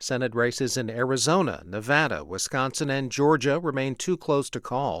 Senate races in Arizona, Nevada, Wisconsin, and Georgia remain too close to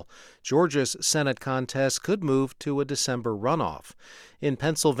call. Georgia's Senate contest could move to a December runoff. In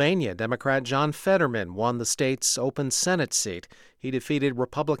Pennsylvania, Democrat John Fetterman won the state's open Senate seat. He defeated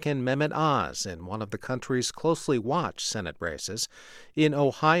Republican Mehmet Oz in one of the country's closely watched Senate races. In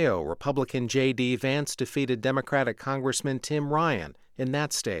Ohio, Republican J.D. Vance defeated Democratic Congressman Tim Ryan in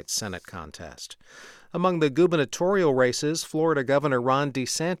that state's Senate contest. Among the gubernatorial races, Florida Governor Ron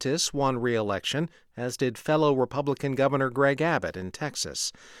DeSantis won re-election, as did fellow Republican Governor Greg Abbott in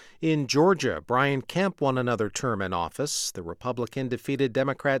Texas. In Georgia, Brian Kemp won another term in office. The Republican defeated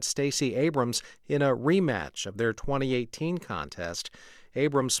Democrat Stacey Abrams in a rematch of their 2018 contest.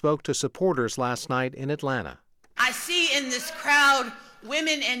 Abrams spoke to supporters last night in Atlanta. I see in this crowd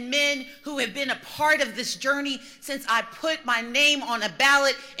women and men who have been a part of this journey since I put my name on a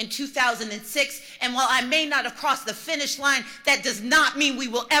ballot in 2006. And while I may not have crossed the finish line, that does not mean we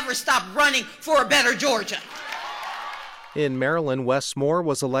will ever stop running for a better Georgia. In Maryland, Wes Moore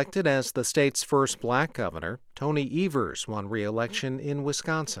was elected as the state's first black governor. Tony Evers won re-election in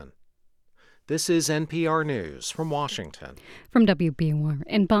Wisconsin. This is NPR News from Washington. From WBUR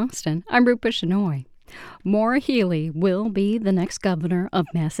in Boston, I'm Rupa Shenoy. Maura Healey will be the next governor of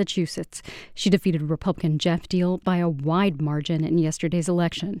Massachusetts. She defeated Republican Jeff Deal by a wide margin in yesterday's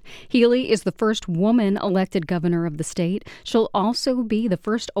election. Healey is the first woman elected governor of the state. She'll also be the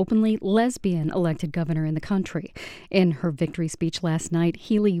first openly lesbian elected governor in the country. In her victory speech last night,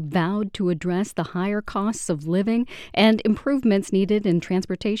 Healey vowed to address the higher costs of living and improvements needed in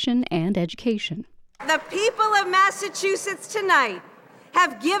transportation and education. The people of Massachusetts tonight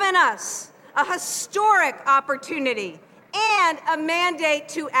have given us a historic opportunity and a mandate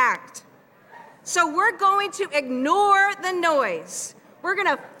to act. So we're going to ignore the noise. We're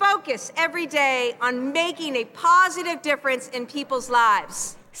going to focus every day on making a positive difference in people's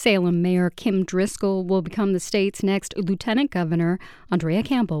lives. Salem Mayor Kim Driscoll will become the state's next lieutenant governor. Andrea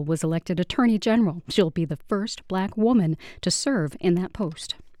Campbell was elected attorney general. She'll be the first black woman to serve in that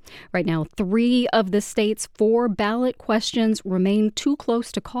post. Right now, 3 of the state's 4 ballot questions remain too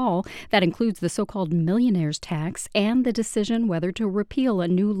close to call. That includes the so-called millionaire's tax and the decision whether to repeal a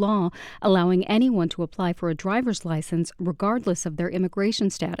new law allowing anyone to apply for a driver's license regardless of their immigration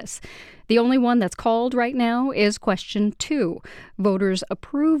status. The only one that's called right now is question 2. Voters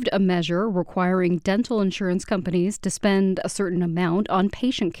approved a measure requiring dental insurance companies to spend a certain amount on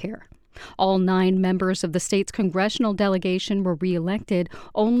patient care. All 9 members of the state's congressional delegation were reelected.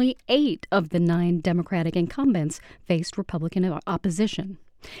 Only 8 of the 9 Democratic incumbents faced Republican opposition.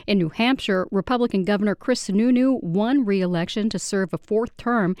 In New Hampshire, Republican Governor Chris Sununu won re-election to serve a 4th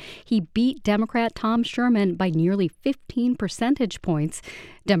term. He beat Democrat Tom Sherman by nearly 15 percentage points.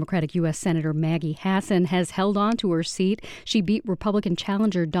 Democratic U.S. Senator Maggie Hassan has held on to her seat. She beat Republican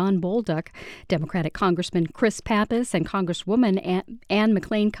challenger Don Bolduc. Democratic Congressman Chris Pappas and Congresswoman Ann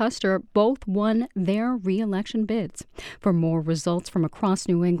McLean Custer both won their re-election bids. For more results from across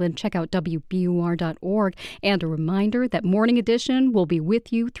New England, check out WBUR.org. And a reminder that Morning Edition will be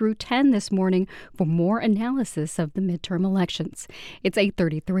with you through 10 this morning for more analysis of the midterm elections. It's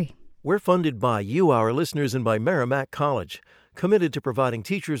 8:33. We're funded by you, our listeners, and by Merrimack College, committed to providing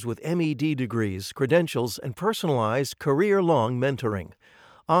teachers with MED degrees, credentials, and personalized career-long mentoring.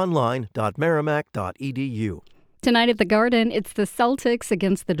 Online.merrimack.edu. Tonight at the Garden, it's the Celtics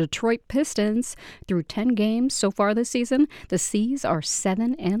against the Detroit Pistons. Through 10 games so far this season, the C's are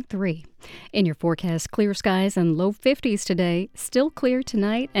 7-3. In your forecast, clear skies and low 50s today. Still clear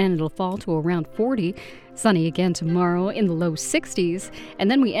tonight, and it'll fall to around 40. Sunny again tomorrow in the low 60s.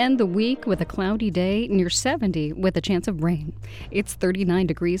 And then we end the week with a cloudy day near 70 with a chance of rain. It's 39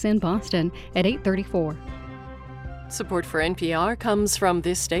 degrees in Boston at 8:34. Support for NPR comes from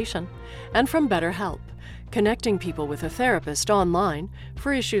this station and from BetterHelp, connecting people with a therapist online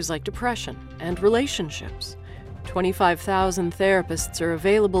for issues like depression and relationships. 25,000 therapists are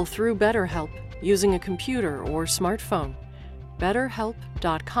available through BetterHelp using a computer or smartphone.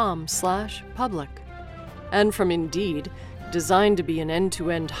 BetterHelp.com/public. And from Indeed, designed to be an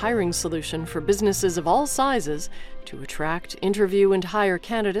end-to-end hiring solution for businesses of all sizes to attract, interview, and hire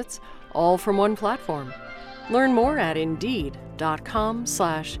candidates, all from one platform. Learn more at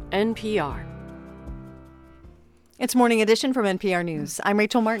Indeed.com/NPR. It's Morning Edition from NPR News. I'm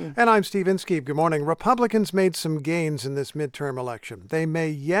Rachel Martin. And I'm Steve Inskeep. Good morning. Republicans made some gains in this midterm election. They may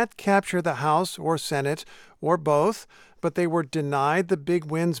yet capture the House or Senate or both, but they were denied the big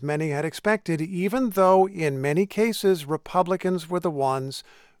wins many had expected, even though in many cases Republicans were the ones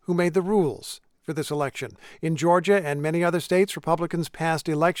who made the rules for this election. In Georgia and many other states, Republicans passed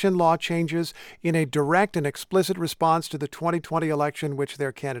election law changes in a direct and explicit response to the 2020 election, which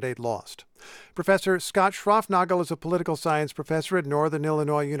their candidate lost. Professor Scott Schroffnagel is a political science professor at Northern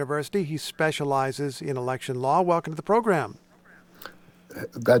Illinois University. He specializes in election law. Welcome to the program.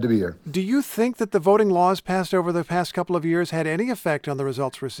 Glad to be here. Do you think that the voting laws passed over the past couple of years had any effect on the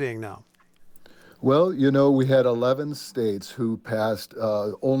results we're seeing now? Well, you know, we had 11 states who passed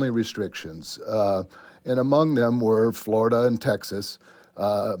only restrictions, and among them were Florida and Texas,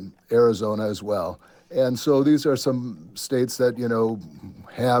 Arizona as well. And so these are some states that, you know,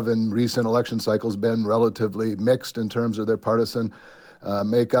 have in recent election cycles been relatively mixed in terms of their partisan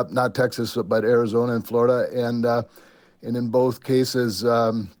makeup, not Texas, but Arizona and Florida. And in both cases,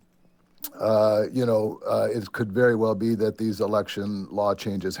 it could very well be that these election law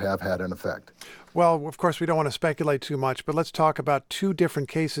changes have had an effect. Well, of course, we don't want to speculate too much, but let's talk about 2 different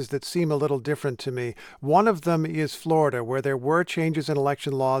cases that seem a little different to me. One of them is Florida, where there were changes in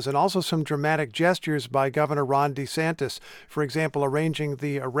election laws and also some dramatic gestures by Governor Ron DeSantis. For example, arranging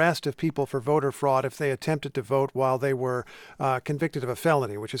the arrest of people for voter fraud if they attempted to vote while they were convicted of a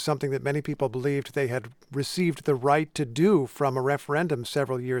felony, which is something that many people believed they had received the right to do from a referendum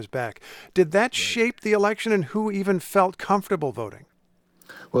several years back. Did that shape the election, and who even felt comfortable voting?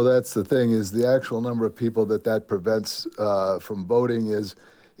 Well, that's the thing, is the actual number of people that prevents from voting is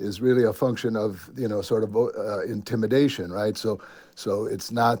really a function of, sort of intimidation, right? So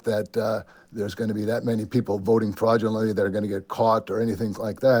it's not that there's going to be that many people voting fraudulently that are going to get caught or anything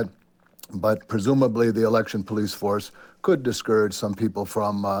like that. But presumably the election police force could discourage some people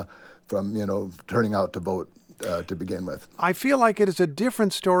from turning out to vote to begin with. I feel like it is a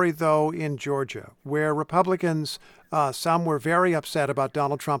different story, though, in Georgia, where Republicans Some were very upset about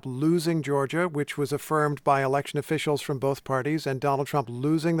Donald Trump losing Georgia, which was affirmed by election officials from both parties, and Donald Trump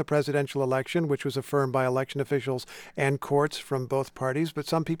losing the presidential election, which was affirmed by election officials and courts from both parties. But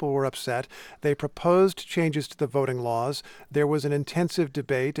some people were upset. They proposed changes to the voting laws. There was an intensive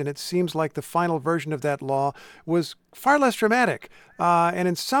debate, and it seems like the final version of that law was far less dramatic and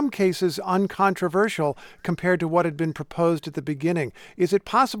in some cases uncontroversial compared to what had been proposed at the beginning. Is it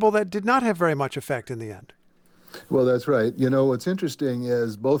possible that did not have very much effect in the end? Well, that's right. You know, what's interesting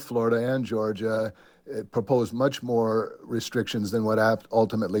is both Florida and Georgia proposed much more restrictions than what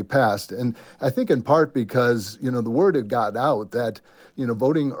ultimately passed. And I think in part because, you know, the word had got out that, you know,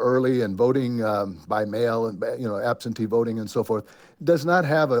 voting early and voting by mail and, you know, absentee voting and so forth does not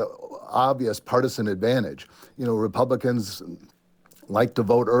have an obvious partisan advantage. You know, Republicans like to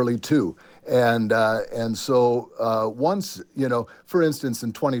vote early too. And so once, you know, for instance,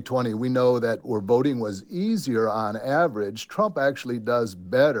 in 2020, we know that where voting was easier on average, Trump actually does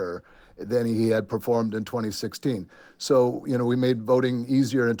better than he had performed in 2016. So, you know, we made voting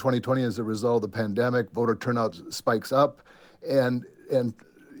easier in 2020 as a result of the pandemic. Voter turnout spikes up, and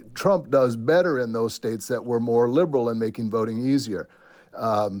Trump does better in those states that were more liberal in making voting easier.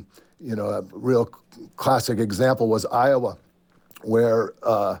 You know, a real classic example was Iowa, where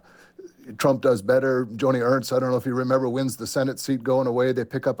Trump does better. Joni Ernst, I don't know if you remember, wins the Senate seat going away. They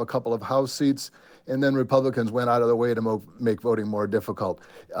pick up a couple of House seats, and then Republicans went out of their way to make voting more difficult,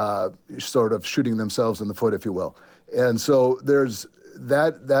 sort of shooting themselves in the foot, if you will. And so there's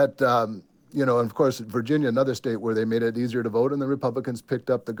that you know, and of course, Virginia, another state where they made it easier to vote, and the Republicans picked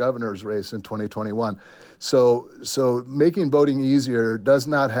up the governor's race in 2021. So making voting easier does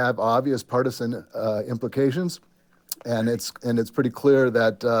not have obvious partisan implications, and it's pretty clear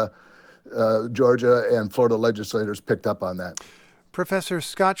that Georgia and Florida legislators picked up on that. Professor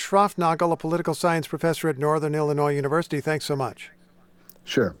Scott Schroffnagel, a political science professor at Northern Illinois University, thanks so much.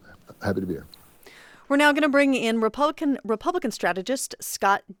 Sure. Happy to be here. We're now going to bring in Republican strategist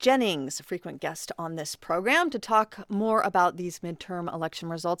Scott Jennings, a frequent guest on this program, to talk more about these midterm election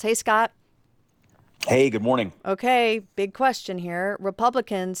results. Hey, Scott. Hey, good morning. Okay, big question here.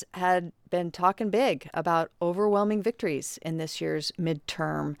 Republicans had been talking big about overwhelming victories in this year's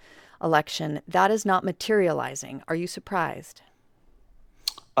midterm election. That is not materializing. Are you surprised?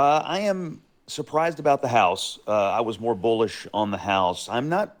 I am surprised about the House. I was more bullish on the House. I'm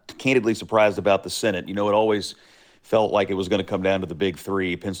not candidly surprised about the Senate. You know, it always felt like it was going to come down to the big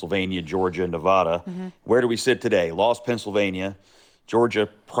three, Pennsylvania, Georgia, and Nevada. Mm-hmm. Where do we sit today? Lost Pennsylvania, Georgia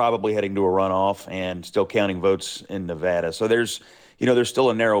probably heading to a runoff, and still counting votes in Nevada. So there's still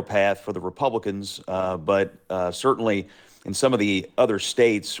a narrow path for the Republicans, but certainly in some of the other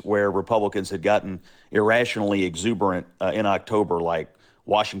states where Republicans had gotten irrationally exuberant in October, like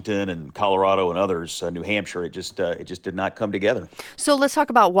Washington and Colorado and others, New Hampshire, it just did not come together. So let's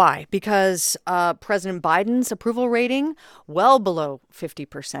talk about why. Because President Biden's approval rating well below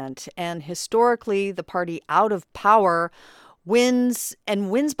 50%, and historically the party out of power wins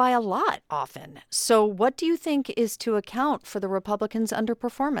by a lot often. So what do you think is to account for the Republicans'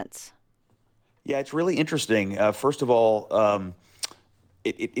 underperformance? Yeah, it's really interesting. First of all,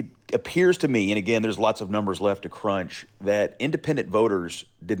 it appears to me, and again, there's lots of numbers left to crunch, that independent voters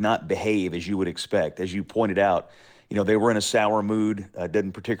did not behave as you would expect. As you pointed out, you know, they were in a sour mood,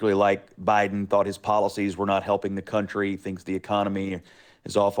 didn't particularly like Biden, thought his policies were not helping the country, thinks the economy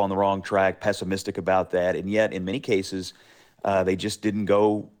is off on the wrong track, pessimistic about that. And yet, in many cases, they just didn't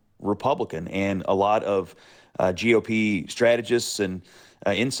go Republican. And a lot of GOP strategists and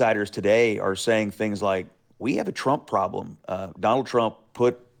insiders today are saying things like, we have a Trump problem. Donald Trump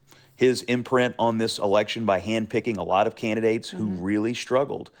put his imprint on this election by handpicking a lot of candidates who really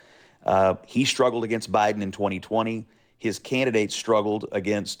struggled. He struggled against Biden in 2020. His candidates struggled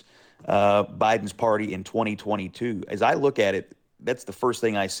against Biden's party in 2022. As I look at it, that's the first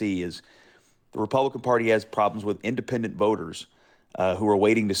thing I see is the Republican Party has problems with independent voters who are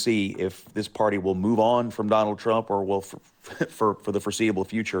waiting to see if this party will move on from Donald Trump or will, for the foreseeable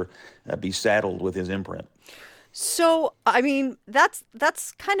future, be saddled with his imprint. So, I mean, that's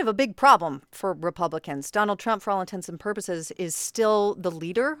kind of a big problem for Republicans. Donald Trump, for all intents and purposes, is still the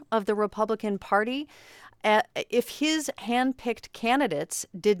leader of the Republican Party. If his handpicked candidates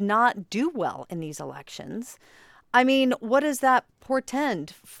did not do well in these elections, I mean, what does that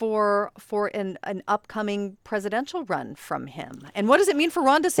portend for an upcoming presidential run from him? And what does it mean for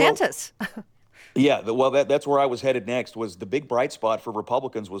Ron DeSantis? Well, that's where I was headed next. Was the big bright spot for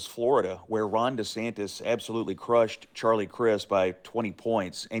Republicans was Florida, where Ron DeSantis absolutely crushed Charlie Crist by 20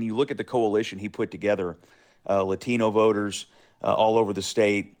 points. And you look at the coalition he put together, Latino voters all over the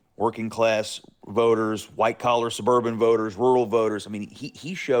state, working class voters, white collar suburban voters, rural voters. I mean,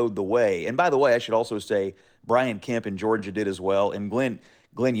 he showed the way. And by the way, I should also say Brian Kemp in Georgia did as well, and Glenn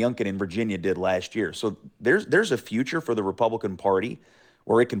Youngkin in Virginia did last year. So there's a future for the Republican Party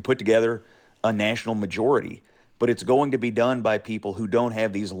where it can put together a national majority, but it's going to be done by people who don't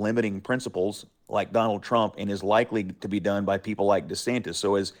have these limiting principles like Donald Trump, and is likely to be done by people like DeSantis.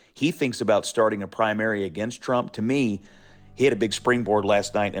 So as he thinks about starting a primary against Trump, to me, he had a big springboard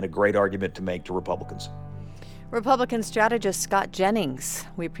last night and a great argument to make to Republicans. Republican strategist Scott Jennings.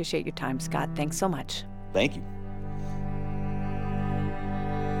 We appreciate your time, Scott. Thanks so much. Thank you.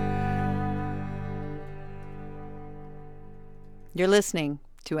 You're listening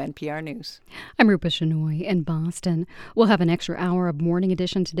to NPR News. I'm Rupa Shenoy in Boston. We'll have an extra hour of Morning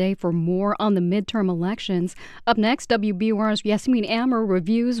Edition today for more on the midterm elections. Up next, WBUR's Yasmin Amer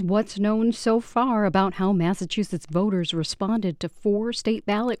reviews what's known so far about how Massachusetts voters responded to 4 state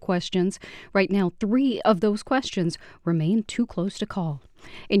ballot questions. Right now, 3 of those questions remain too close to call.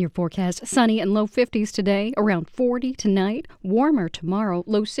 In your forecast, sunny and low 50s today, around 40 tonight, warmer tomorrow,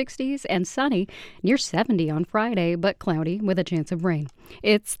 low 60s and sunny, near 70 on Friday, but cloudy with a chance of rain.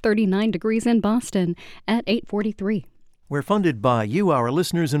 It's 39 degrees in Boston at 8:43. We're funded by you, our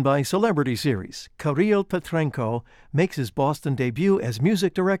listeners, and by Celebrity Series. Kirill Petrenko makes his Boston debut as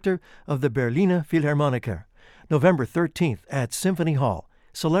music director of the Berliner Philharmoniker. November 13th at Symphony Hall.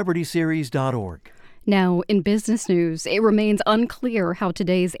 CelebritySeries.org. Now, in business news, it remains unclear how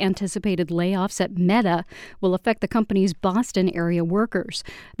today's anticipated layoffs at Meta will affect the company's Boston area workers.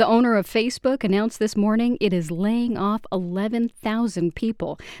 The owner of Facebook announced this morning it is laying off 11,000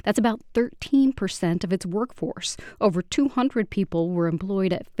 people. That's about 13% of its workforce. Over 200 people were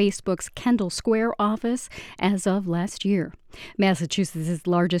employed at Facebook's Kendall Square office as of last year. Massachusetts'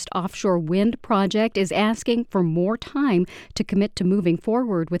 largest offshore wind project is asking for more time to commit to moving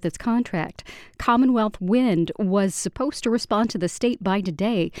forward with its contract. Commonwealth Wind was supposed to respond to the state by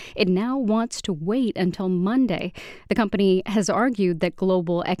today. It now wants to wait until Monday. The company has argued that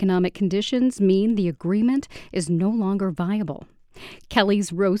global economic conditions mean the agreement is no longer viable.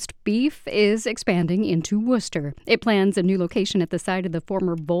 Kelly's Roast Beef is expanding into Worcester. It plans a new location at the site of the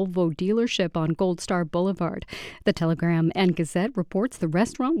former Volvo dealership on Gold Star Boulevard. The Telegram and Gazette reports the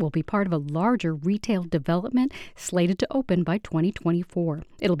restaurant will be part of a larger retail development slated to open by 2024.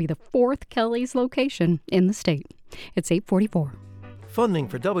 It'll be the 4th Kelly's location in the state. It's 8:44. Funding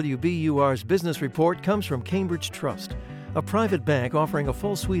for WBUR's Business Report comes from Cambridge Trust, a private bank offering a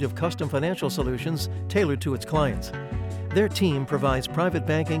full suite of custom financial solutions tailored to its clients. Their team provides private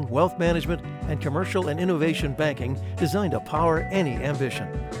banking, wealth management, and commercial and innovation banking designed to power any ambition.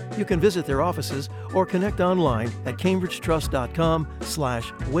 You can visit their offices or connect online at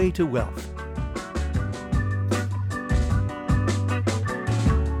cambridgetrust.com/way-to-wealth.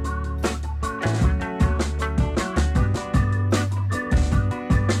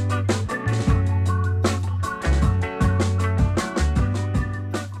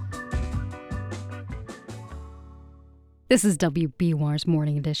 This is WBUR's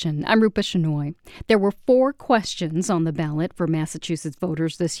Morning Edition. I'm Rupa Shenoy. There were 4 questions on the ballot for Massachusetts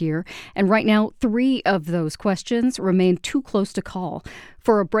voters this year, and right now 3 of those questions remain too close to call.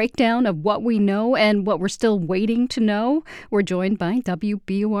 For a breakdown of what we know and what we're still waiting to know, we're joined by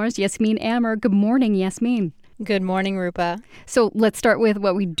WBUR's Yasmin Amer. Good morning, Yasmin. Good morning, Rupa. So let's start with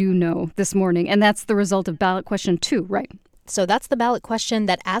what we do know this morning, and that's the result of ballot question 2, right? So that's the ballot question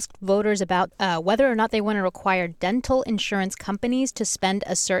that asked voters about whether or not they want to require dental insurance companies to spend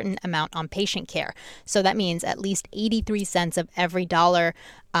a certain amount on patient care. So that means at least 83 cents of every dollar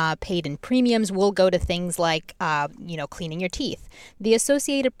paid in premiums will go to things like, cleaning your teeth. The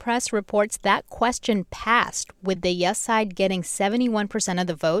Associated Press reports that question passed, with the yes side getting 71% of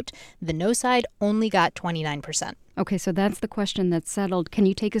the vote. The no side only got 29%. Okay, so that's the question that's settled. Can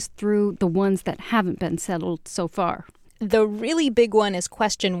you take us through the ones that haven't been settled so far? The really big one is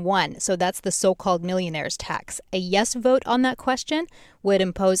question 1, so that's the so-called millionaire's tax. A yes vote on that question would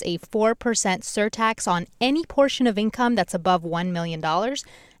impose a 4% surtax on any portion of income that's above $1 million.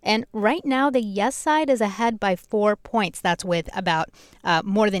 And right now, the yes side is ahead by 4 points. That's with about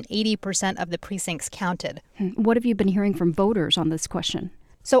more than 80% of the precincts counted. What have you been hearing from voters on this question?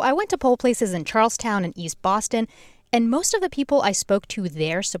 So I went to poll places in Charlestown and East Boston, and most of the people I spoke to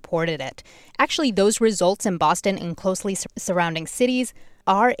there supported it. Actually, those results in Boston and closely surrounding cities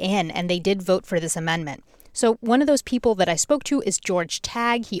are in, and they did vote for this amendment. So one of those people that I spoke to is George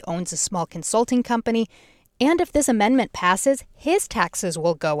Tagg. He owns a small consulting company. And if this amendment passes, his taxes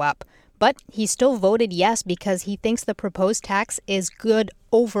will go up. But he still voted yes because he thinks the proposed tax is good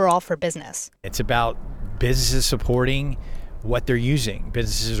overall for business. It's about businesses supporting what they're using.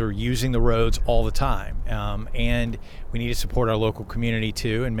 Businesses are using the roads all the time, and we need to support our local community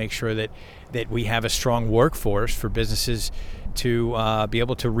too, and make sure that we have a strong workforce for businesses to be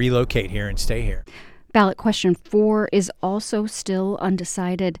able to relocate here and stay here. Ballot question 4 is also still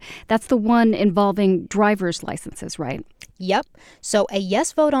undecided. That's the one involving driver's licenses, right? Yep. So a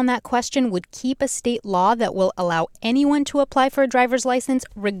yes vote on that question would keep a state law that will allow anyone to apply for a driver's license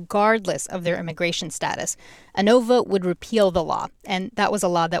regardless of their immigration status. A no vote would repeal the law, and that was a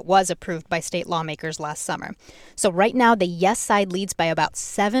law that was approved by state lawmakers last summer. So right now, the yes side leads by about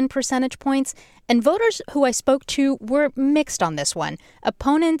 7 percentage points, and voters who I spoke to were mixed on this one.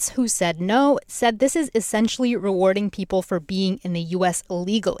 Opponents who said no said this is essentially rewarding people for being in the U.S.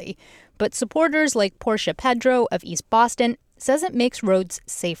 illegally. But supporters like Portia Pedro of East Boston says it makes roads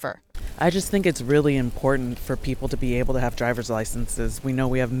safer. I just think it's really important for people to be able to have driver's licenses. We know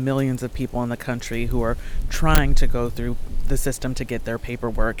we have millions of people in the country who are trying to go through the system to get their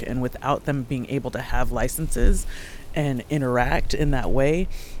paperwork, and without them being able to have licenses and interact in that way,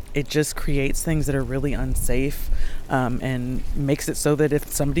 it just creates things that are really unsafe, and makes it so that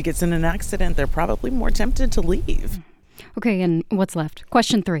if somebody gets in an accident, they're probably more tempted to leave. Okay, and what's left?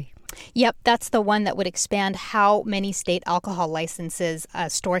 Question 3. Yep, that's the one that would expand how many state alcohol licenses a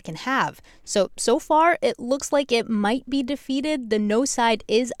store can have. So far, it looks like it might be defeated. The no side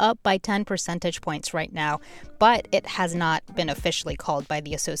is up by 10 percentage points right now, but it has not been officially called by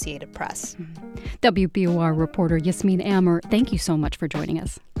the Associated Press. WBUR reporter Yasmin Amer, thank you so much for joining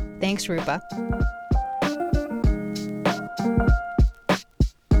us. Thanks, Rupa.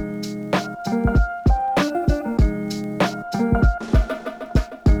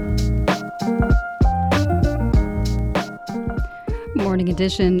 Morning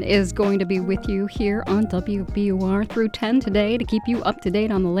Edition is going to be with you here on WBUR through 10 today to keep you up to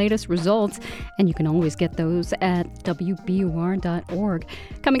date on the latest results, and you can always get those at WBUR.org.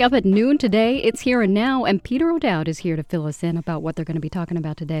 Coming up at noon today, it's Here and Now, and Peter O'Dowd is here to fill us in about what they're going to be talking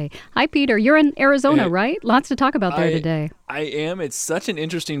about today. Hi, Peter. You're in Arizona, right? Lots to talk about there today. I am. It's such an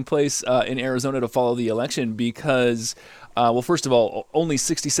interesting place in Arizona to follow the election because well, first of all, only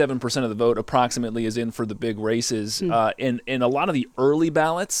 67% of the vote approximately is in for the big races. And a lot of the early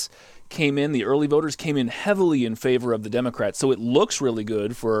ballots the early voters came in heavily in favor of the Democrats. So it looks really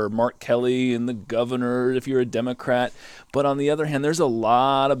good for Mark Kelly and the governor if you're a Democrat. But on the other hand, there's a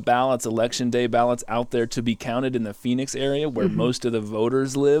lot of ballots, Election Day ballots out there to be counted in the Phoenix area where most of the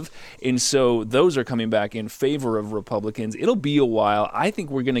voters live. And so those are coming back in favor of Republicans. It'll be a while. I think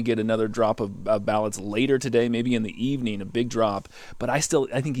we're going to get another drop of ballots later today, maybe in the evening, a big drop. But I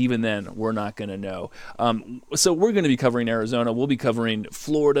think even then, we're not going to know. So we're going to be covering Arizona. We'll be covering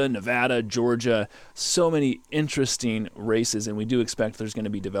Florida, Nevada, Georgia, so many interesting races, and we do expect there's going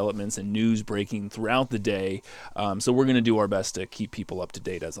to be developments and news breaking throughout the day. So we're going to do our best to keep people up to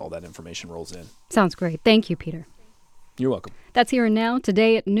date as all that information rolls in. Sounds great. Thank you, Peter. You're welcome. That's Here and Now.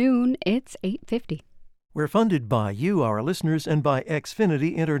 Today at noon, it's 8:50. We're funded by you, our listeners, and by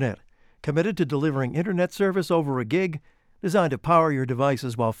Xfinity Internet, committed to delivering internet service over a gig, designed to power your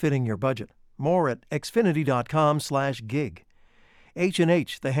devices while fitting your budget. More at xfinity.com/gig.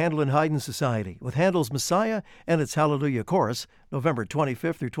 H&H, the Handel and Haydn Society, with Handel's Messiah and its Hallelujah Chorus, November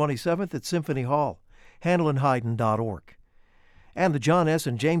 25th through 27th at Symphony Hall, handelandhaydn.org. And the John S.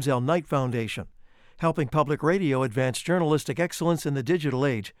 and James L. Knight Foundation, helping public radio advance journalistic excellence in the digital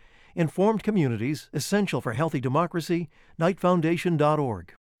age. Informed communities, essential for healthy democracy,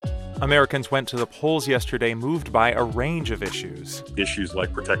 knightfoundation.org. Americans went to the polls yesterday moved by a range of issues. Issues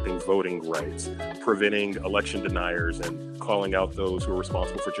like protecting voting rights, preventing election deniers, and calling out those who are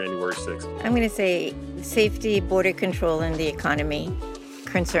responsible for January 6th. I'm going to say safety, border control, and the economy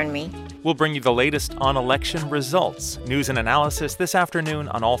concern me. We'll bring you the latest on election results, news and analysis this afternoon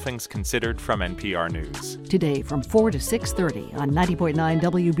on All Things Considered from NPR News. Today from 4 to 6:30 on 90.9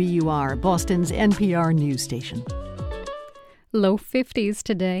 WBUR, Boston's NPR news station. Low 50s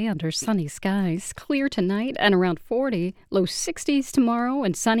today under sunny skies. Clear tonight and around 40. Low 60s tomorrow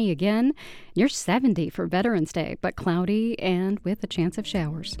and sunny again. Near 70 for Veterans Day, but cloudy and with a chance of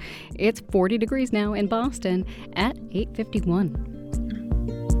showers. It's 40 degrees now in Boston at 8:51.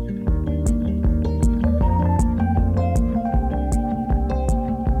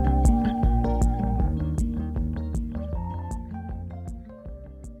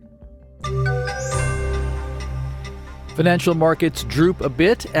 Financial markets droop a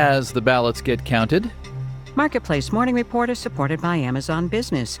bit as the ballots get counted. Marketplace Morning Report is supported by Amazon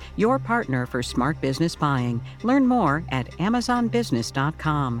Business, your partner for smart business buying. Learn more at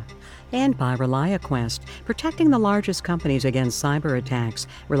amazonbusiness.com. And by ReliaQuest, protecting the largest companies against cyber attacks.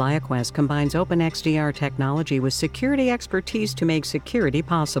 ReliaQuest combines open XDR technology with security expertise to make security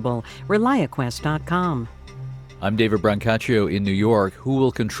possible. ReliaQuest.com. I'm David Brancaccio in New York. Who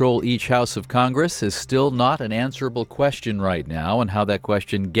will control each house of Congress is still not an answerable question right now, and how that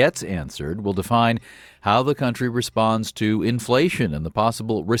question gets answered will define how the country responds to inflation and the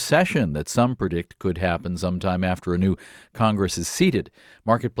possible recession that some predict could happen sometime after a new Congress is seated.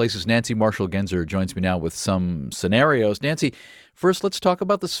 Marketplace's Nancy Marshall-Genzer joins me now with some scenarios. Nancy, first let's talk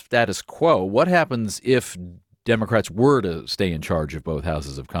about the status quo. What happens if Democrats were to stay in charge of both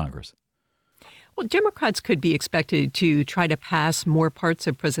houses of Congress? Well, Democrats could be expected to try to pass more parts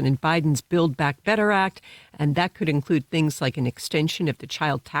of President Biden's Build Back Better Act, and that could include things like an extension of the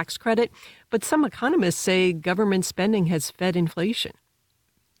child tax credit. But some economists say government spending has fed inflation.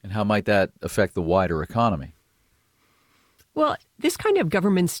 And how might that affect the wider economy? Well, this kind of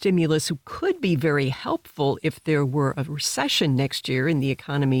government stimulus could be very helpful if there were a recession next year and the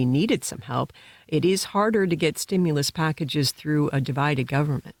economy needed some help. It is harder to get stimulus packages through a divided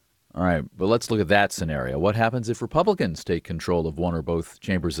government. All right, but let's look at that scenario. What happens if Republicans take control of one or both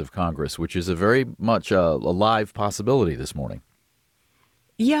chambers of Congress, which is a very much a live possibility this morning?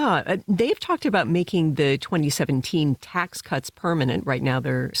 Yeah, they've talked about making the 2017 tax cuts permanent. Right now,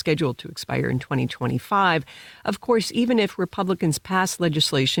 they're scheduled to expire in 2025. Of course, even if Republicans pass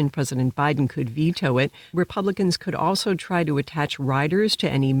legislation, President Biden could veto it. Republicans could also try to attach riders to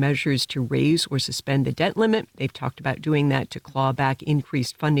any measures to raise or suspend the debt limit. They've talked about doing that to claw back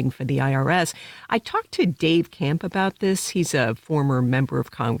increased funding for the IRS. I talked to Dave Camp about this. He's a former member of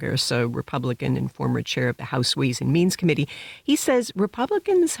Congress, a Republican and former chair of the House Ways and Means Committee. He says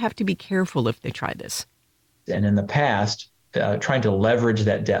Republicans have to be careful if they try this. And in the past, trying to leverage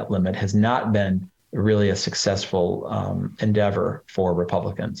that debt limit has not been really a successful endeavor for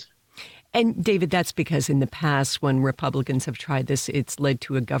Republicans. And David, that's because in the past, when Republicans have tried this, it's led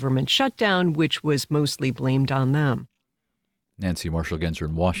to a government shutdown, which was mostly blamed on them. Nancy Marshall-Genzer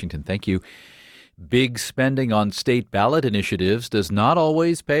in Washington, thank you. Big spending on state ballot initiatives does not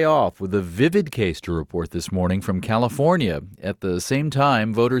always pay off, with a vivid case to report this morning from California. At the same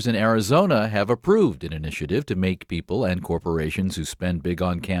time, voters in Arizona have approved an initiative to make people and corporations who spend big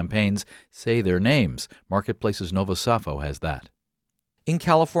on campaigns say their names. Marketplace's Nova Safo has that. In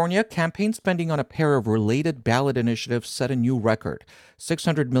California, campaign spending on a pair of related ballot initiatives set a new record: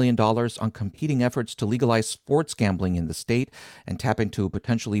 $600 million on competing efforts to legalize sports gambling in the state and tap into a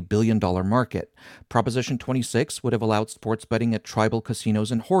potentially billion-dollar market. Proposition 26 would have allowed sports betting at tribal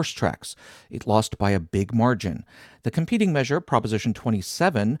casinos and horse tracks. It lost by a big margin. The competing measure, Proposition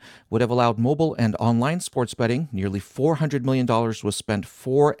 27, would have allowed mobile and online sports betting. Nearly $400 million was spent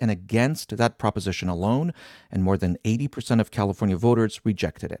for and against that proposition alone, and more than 80% of California voters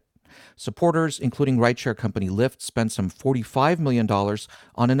rejected it. Supporters, including rideshare company Lyft, spent some $45 million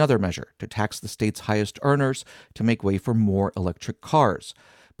on another measure to tax the state's highest earners to make way for more electric cars.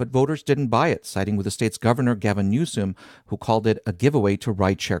 But voters didn't buy it, siding with the state's governor, Gavin Newsom, who called it a giveaway to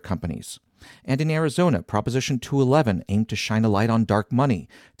rideshare companies. And in Arizona, Proposition 211 aimed to shine a light on dark money,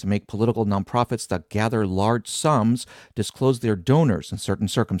 to make political nonprofits that gather large sums disclose their donors in certain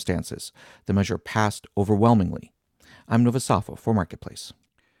circumstances. The measure passed overwhelmingly. I'm Nova Safo for Marketplace.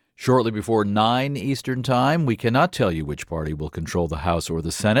 Shortly before 9 Eastern Time, we cannot tell you which party will control the House or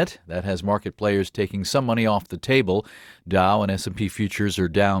the Senate. That has market players taking some money off the table. Dow and S&P futures are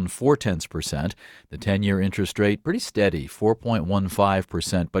down 0.4%. The 10-year interest rate pretty steady,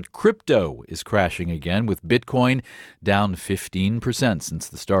 4.15%. But crypto is crashing again, with Bitcoin down 15% since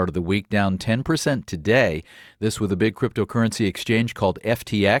the start of the week, down 10% today. This with a big cryptocurrency exchange called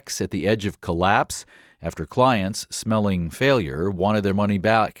FTX at the edge of collapse, after clients, smelling failure, wanted their money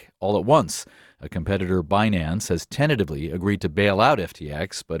back all at once. A competitor, Binance, has tentatively agreed to bail out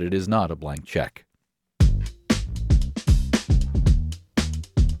FTX, but it is not a blank check.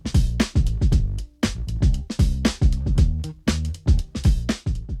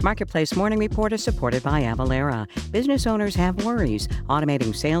 Marketplace Morning Report is supported by Avalara. Business owners have worries.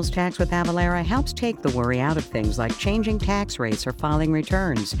 Automating sales tax with Avalara helps take the worry out of things like changing tax rates or filing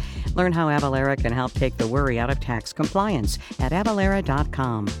returns. Learn how Avalara can help take the worry out of tax compliance at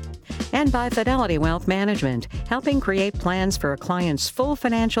avalara.com. And by Fidelity Wealth Management, helping create plans for a client's full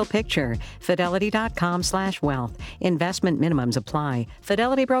financial picture. Fidelity.com/wealth. Investment minimums apply.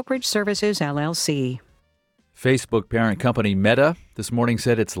 Fidelity Brokerage Services, LLC. Facebook parent company Meta this morning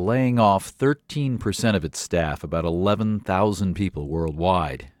said it's laying off 13% of its staff, about 11,000 people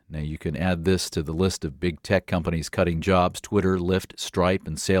worldwide. Now, you can add this to the list of big tech companies cutting jobs. Twitter, Lyft, Stripe,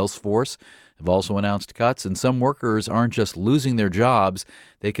 and Salesforce have also announced cuts, and some workers aren't just losing their jobs,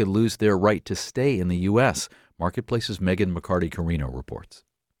 they could lose their right to stay in the U.S. Marketplace's Megan McCarty-Carino reports.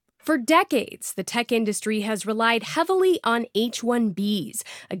 For decades, the tech industry has relied heavily on H-1Bs,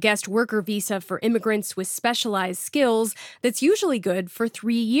 a guest worker visa for immigrants with specialized skills that's usually good for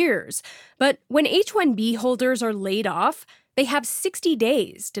 3 years. But when H-1B holders are laid off, they have 60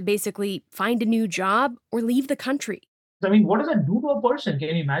 days to basically find a new job or leave the country. I mean, what does that do to a person?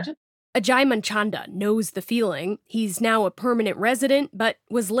 Can you imagine? Ajay Manchanda knows the feeling. He's now a permanent resident, but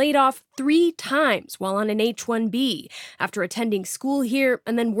was laid off 3 times while on an H-1B after attending school here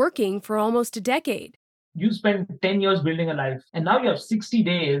and then working for almost a decade. You spend 10 years building a life, and now you have 60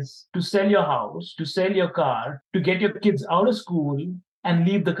 days to sell your house, to sell your car, to get your kids out of school and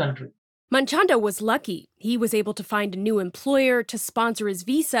leave the country. Manchanda was lucky. He was able to find a new employer to sponsor his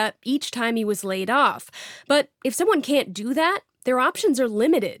visa each time he was laid off. But if someone can't do that, their options are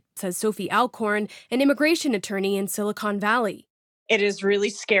limited, says Sophie Alcorn, an immigration attorney in Silicon Valley. It is really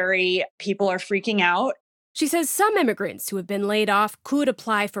scary. People are freaking out. She says some immigrants who have been laid off could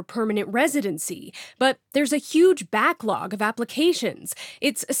apply for permanent residency, but there's a huge backlog of applications.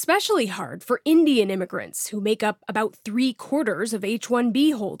 It's especially hard for Indian immigrants, who make up about 3/4 of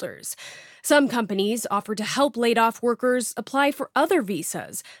H-1B holders. Some companies offer to help laid-off workers apply for other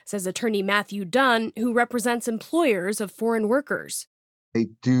visas, says attorney Matthew Dunn, who represents employers of foreign workers. They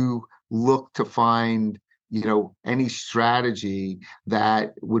do look to find any strategy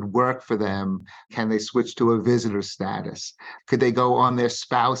that would work for them. Can they switch to a visitor status? Could they go on their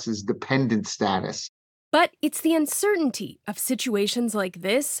spouse's dependent status? But it's the uncertainty of situations like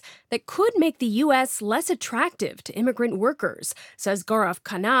this that could make the U.S. less attractive to immigrant workers, says Gaurav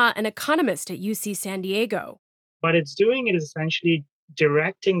Khanna, an economist at UC San Diego. What it's doing is essentially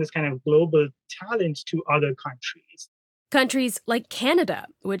directing this kind of global talent to other countries. Countries like Canada,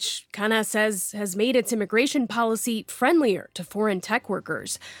 which Khanna says has made its immigration policy friendlier to foreign tech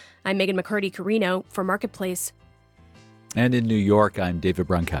workers. I'm Megan McCarty-Carino for Marketplace. And in New York, I'm David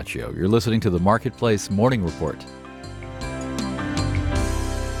Brancaccio. You're listening to the Marketplace Morning Report.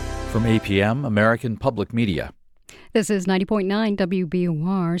 From APM, American Public Media. This is 90.9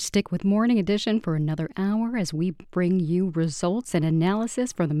 WBUR. Stick with Morning Edition for another hour as we bring you results and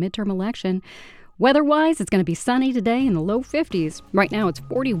analysis for the midterm election. Weather-wise, it's going to be sunny today in the low 50s. Right now, it's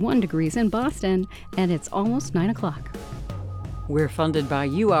 41 degrees in Boston, and it's almost 9 o'clock. We're funded by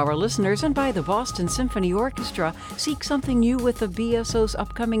you, our listeners, and by the Boston Symphony Orchestra. Seek something new with the BSO's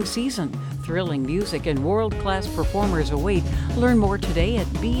upcoming season. Thrilling music and world-class performers await. Learn more today at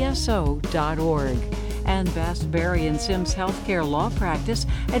bso.org. And Bastberry and Sims Healthcare Law Practice,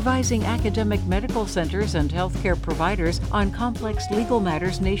 advising academic medical centers and healthcare providers on complex legal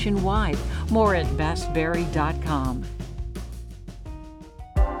matters nationwide. More at bastberry.com.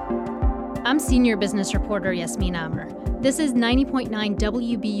 I'm senior business reporter Yasmin Amer. This is 90.9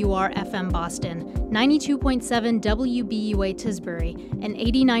 WBUR FM Boston, 92.7 WBUA Tisbury, and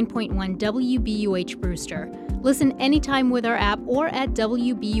 89.1 WBUH Brewster. Listen anytime with our app or at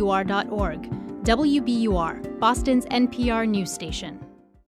WBUR.org. WBUR, Boston's NPR news station.